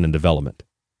 evolution, and development.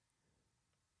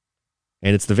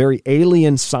 And it's the very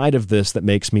alien side of this that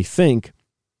makes me think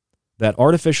that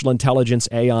artificial intelligence,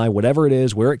 AI, whatever it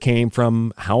is, where it came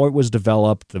from, how it was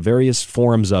developed, the various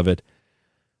forms of it,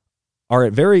 are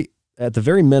at the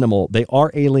very minimal, they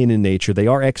are alien in nature, they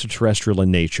are extraterrestrial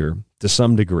in nature to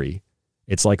some degree.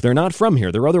 It's like they're not from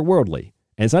here, they're otherworldly.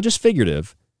 And it's not just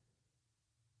figurative,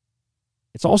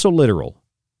 it's also literal.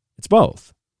 It's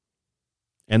both.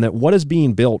 And that what is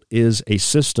being built is a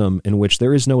system in which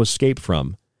there is no escape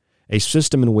from, a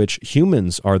system in which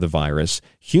humans are the virus,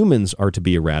 humans are to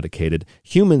be eradicated,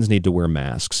 humans need to wear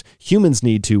masks, humans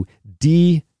need to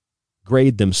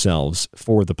degrade themselves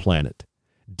for the planet,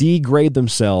 degrade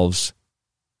themselves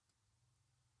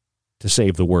to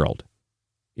save the world,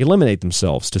 eliminate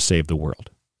themselves to save the world,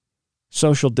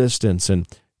 social distance, and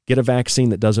get a vaccine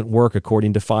that doesn't work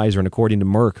according to Pfizer and according to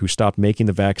Merck, who stopped making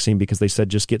the vaccine because they said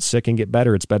just get sick and get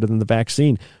better. It's better than the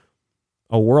vaccine.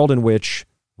 A world in which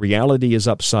reality is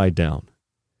upside down,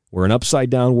 where an upside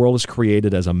down world is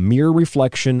created as a mere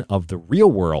reflection of the real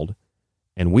world,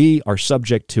 and we are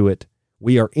subject to it.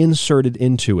 We are inserted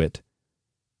into it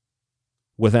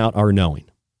without our knowing.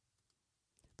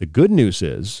 The good news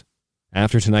is,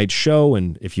 after tonight's show,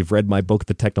 and if you've read my book,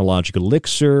 The Technological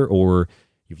Elixir, or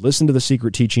you've listened to The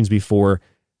Secret Teachings before,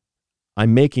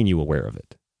 I'm making you aware of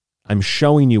it. I'm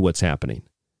showing you what's happening.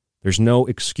 There's no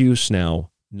excuse now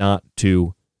not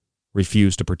to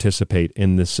refuse to participate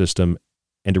in this system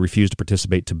and to refuse to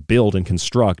participate to build and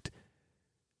construct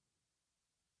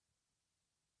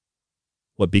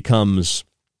what becomes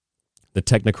the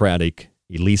technocratic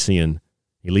Elysium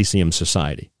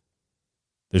society.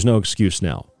 There's no excuse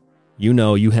now. You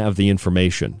know you have the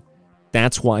information.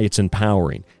 That's why it's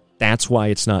empowering. That's why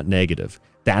it's not negative.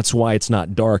 That's why it's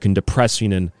not dark and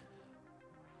depressing, and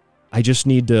I just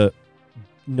need to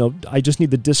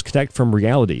disconnect from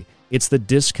reality. It's the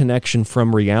disconnection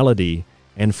from reality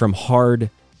and from hard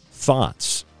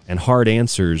thoughts and hard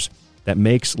answers that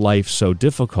makes life so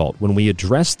difficult. When we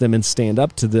address them and stand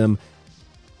up to them,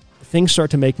 things start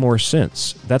to make more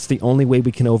sense. That's the only way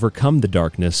we can overcome the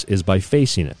darkness, is by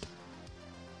facing it.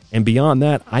 And beyond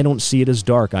that, I don't see it as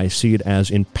dark. I see it as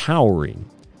empowering,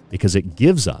 because it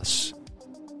gives us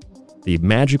the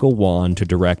magical wand to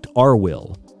direct our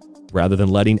will, rather than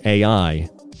letting AI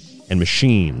and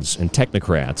machines and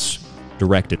technocrats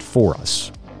direct it for us.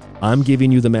 I'm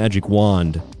giving you the magic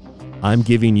wand. I'm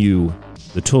giving you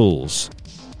the tools.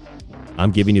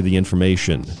 I'm giving you the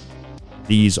information.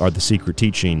 These are the secret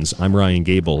teachings. I'm Ryan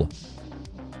Gable,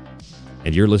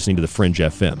 and you're listening to The Fringe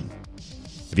FM.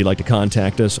 If you'd like to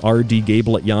contact us,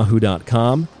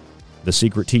 rdgable@yahoo.com,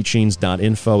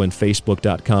 thesecretteachings.info, and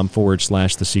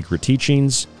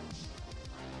facebook.com/thesecretteachings.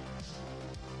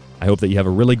 I hope that you have a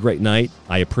really great night.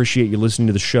 I appreciate you listening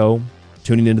to the show,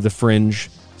 tuning into The Fringe,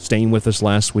 staying with us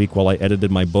last week while I edited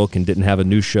my book and didn't have a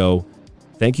new show.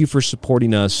 Thank you for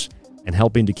supporting us and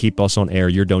helping to keep us on air.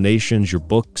 Your donations, your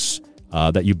books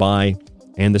that you buy,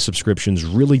 and the subscriptions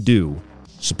really do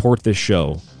support this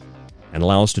show and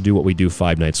allow us to do what we do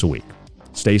 5 nights a week.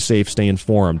 Stay safe, stay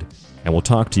informed, and we'll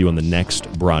talk to you on the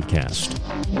next broadcast.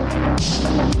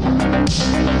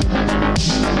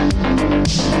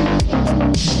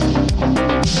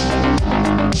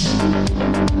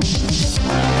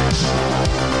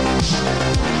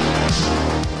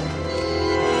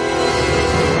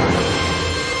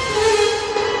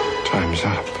 Time's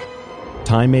up.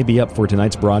 Time may be up for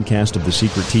tonight's broadcast of The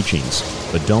Secret Teachings,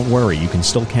 but don't worry, you can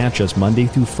still catch us Monday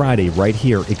through Friday right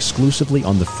here exclusively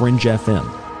on The Fringe FM.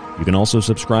 You can also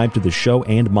subscribe to the show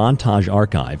and montage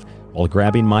archive while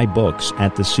grabbing my books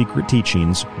at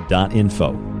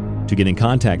thesecretteachings.info. To get in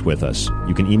contact with us,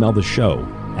 you can email the show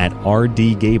at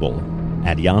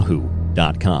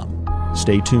rdgable@yahoo.com.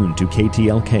 Stay tuned to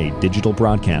KTLK Digital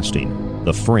Broadcasting,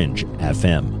 The Fringe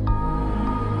FM.